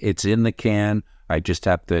 It's in the can. I just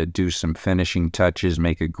have to do some finishing touches,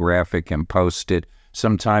 make a graphic, and post it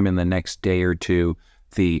sometime in the next day or two.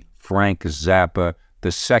 The Frank Zappa,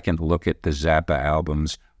 the second look at the Zappa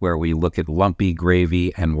albums, where we look at Lumpy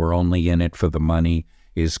Gravy and We're Only in It for the Money,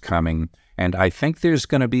 is coming. And I think there's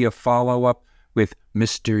going to be a follow-up with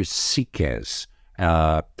Mr. Sikes,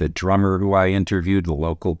 the drummer who I interviewed, the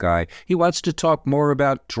local guy. He wants to talk more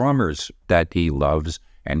about drummers that he loves.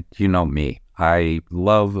 And you know me, I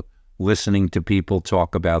love listening to people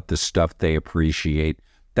talk about the stuff they appreciate.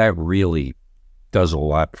 That really does a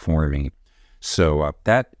lot for me. So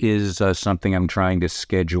that is something I'm trying to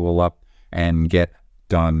schedule up and get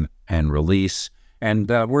done and release. And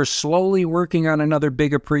we're slowly working on another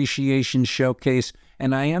big appreciation showcase,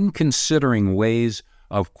 and I am considering ways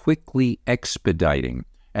of quickly expediting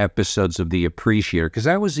episodes of The Appreciator, because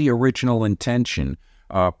that was the original intention,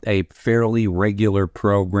 a fairly regular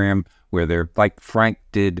program where they're, like Frank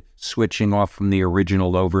did, switching off from the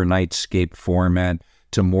original Overnightscape format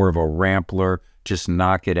to more of a rampler, just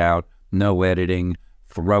knock it out, no editing,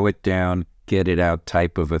 throw it down, get it out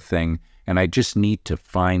type of a thing. And I just need to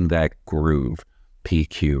find that groove.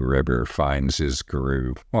 PQ Ribber finds his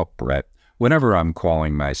groove. Well, Brett, whenever I'm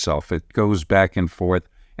calling myself, it goes back and forth.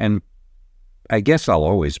 And I guess I'll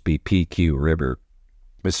always be PQ Ribber,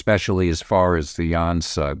 especially as far as the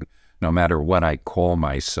onsug, no matter what I call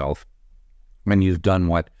myself. When you've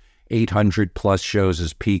done, 800 plus shows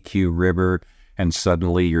as PQ Ribber, and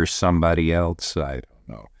suddenly you're somebody else, I don't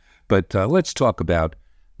know. But let's talk about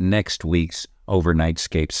next week's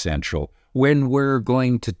Overnightscape Central, when we're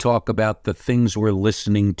going to talk about the things we're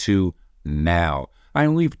listening to now.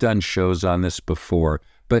 We've done shows on this before,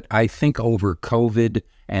 but I think over COVID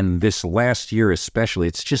And this last year especially,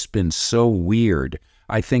 it's just been so weird.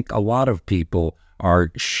 I think a lot of people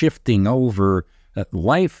are shifting over.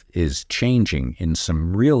 Life is changing in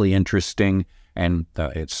some really interesting and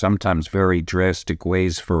it's sometimes very drastic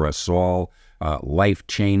ways for us all. Life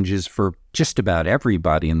changes for just about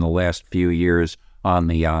everybody in the last few years on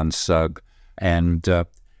the OnSug. And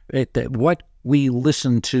what we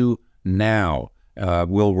listen to now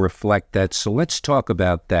will reflect that. So let's talk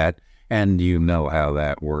about that, and you know how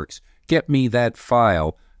that works. Get me that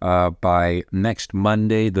file by next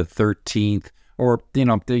Monday, the 13th, or,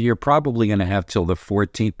 you're probably going to have till the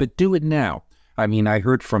 14th, but do it now. I mean, I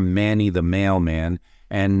heard from Manny the mailman,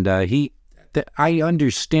 and I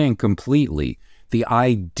understand completely the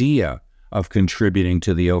idea of contributing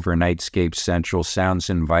to the Overnightscape Central sounds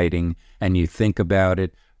inviting, and you think about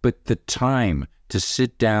it, but the time to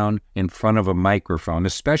sit down in front of a microphone,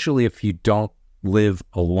 especially if you don't live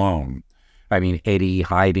alone. I mean, Eddie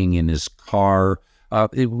hiding in his car,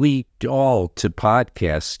 we all to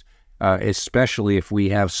podcast, especially if we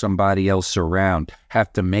have somebody else around,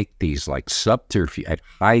 have to make these like subterfuge,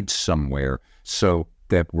 hide somewhere so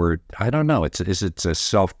that I don't know, it's a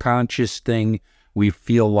self-conscious thing. We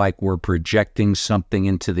feel like we're projecting something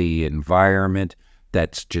into the environment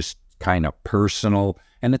that's just kind of personal,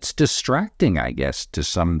 and it's distracting, I guess, to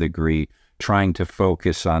some degree, trying to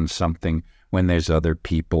focus on something when there's other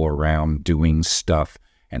people around doing stuff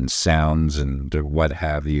and sounds and what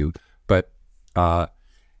have you. But you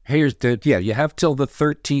have till the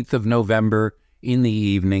 13th of November in the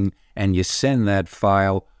evening, and you send that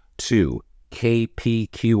file to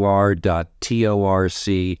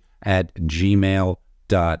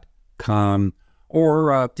kpqr.torc@gmail.com,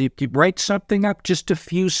 or you write something up, just a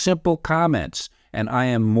few simple comments, and I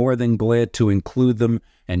am more than glad to include them,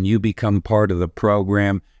 and you become part of the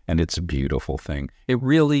program, and it's a beautiful thing. It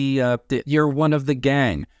really, you're one of the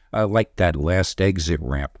gang, like that last exit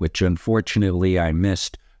ramp, which unfortunately I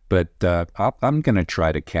missed, but I'm going to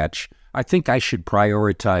try to catch. I think I should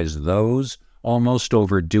prioritize those almost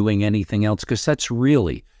over doing anything else, because that's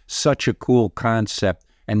really such a cool concept,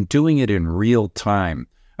 and doing it in real time.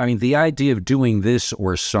 I mean, the idea of doing this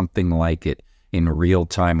or something like it in real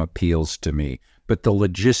time appeals to me, but the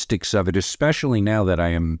logistics of it, especially now that I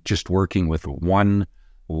am just working with one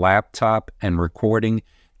laptop and recording,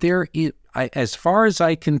 as far as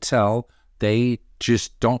I can tell, they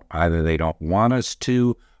just don't, either they don't want us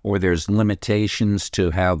to, or there's limitations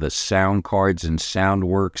to how the sound cards and sound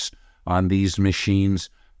works on these machines.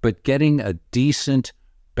 But getting a decent,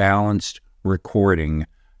 balanced recording,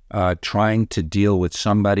 trying to deal with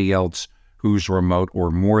somebody else who's remote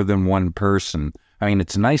or more than one person. I mean,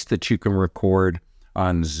 it's nice that you can record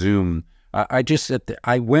on Zoom. I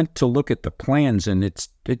went to look at the plans, and it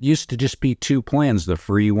used to just be two plans, the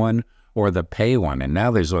free one or the pay one. And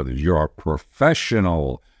now there's you're a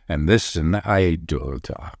professional and this and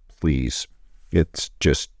that. Please, it's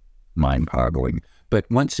just mind-boggling.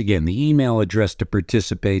 But once again, the email address to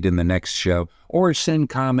participate in the next show or send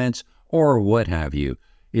comments or what have you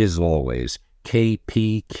is always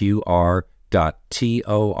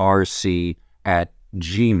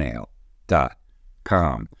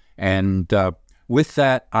kpqr.torc@gmail.com. And with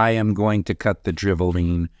that, I am going to cut the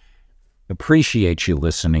driveling. Appreciate you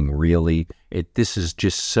listening, really. This is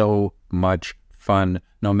just so much fun,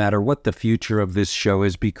 no matter what the future of this show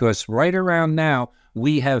is, because right around now,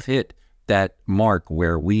 we have hit that mark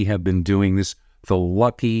where we have been doing this the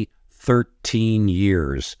lucky 13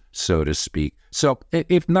 years, so to speak. So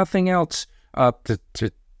if nothing else,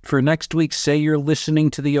 for next week, say you're listening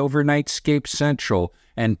to the Overnightscape Central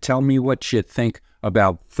and tell me what you think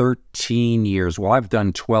about 13 years. Well, I've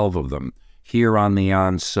done 12 of them here on the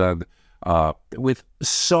OnSug with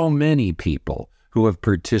so many people who have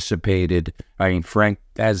participated. I mean, Frank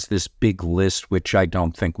has this big list, which I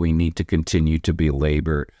don't think we need to continue to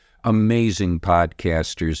belabor. Amazing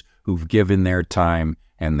podcasters who've given their time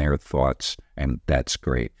and their thoughts, and that's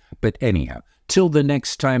great. But anyhow, till the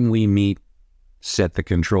next time we meet, set the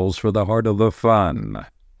controls for the heart of the fun.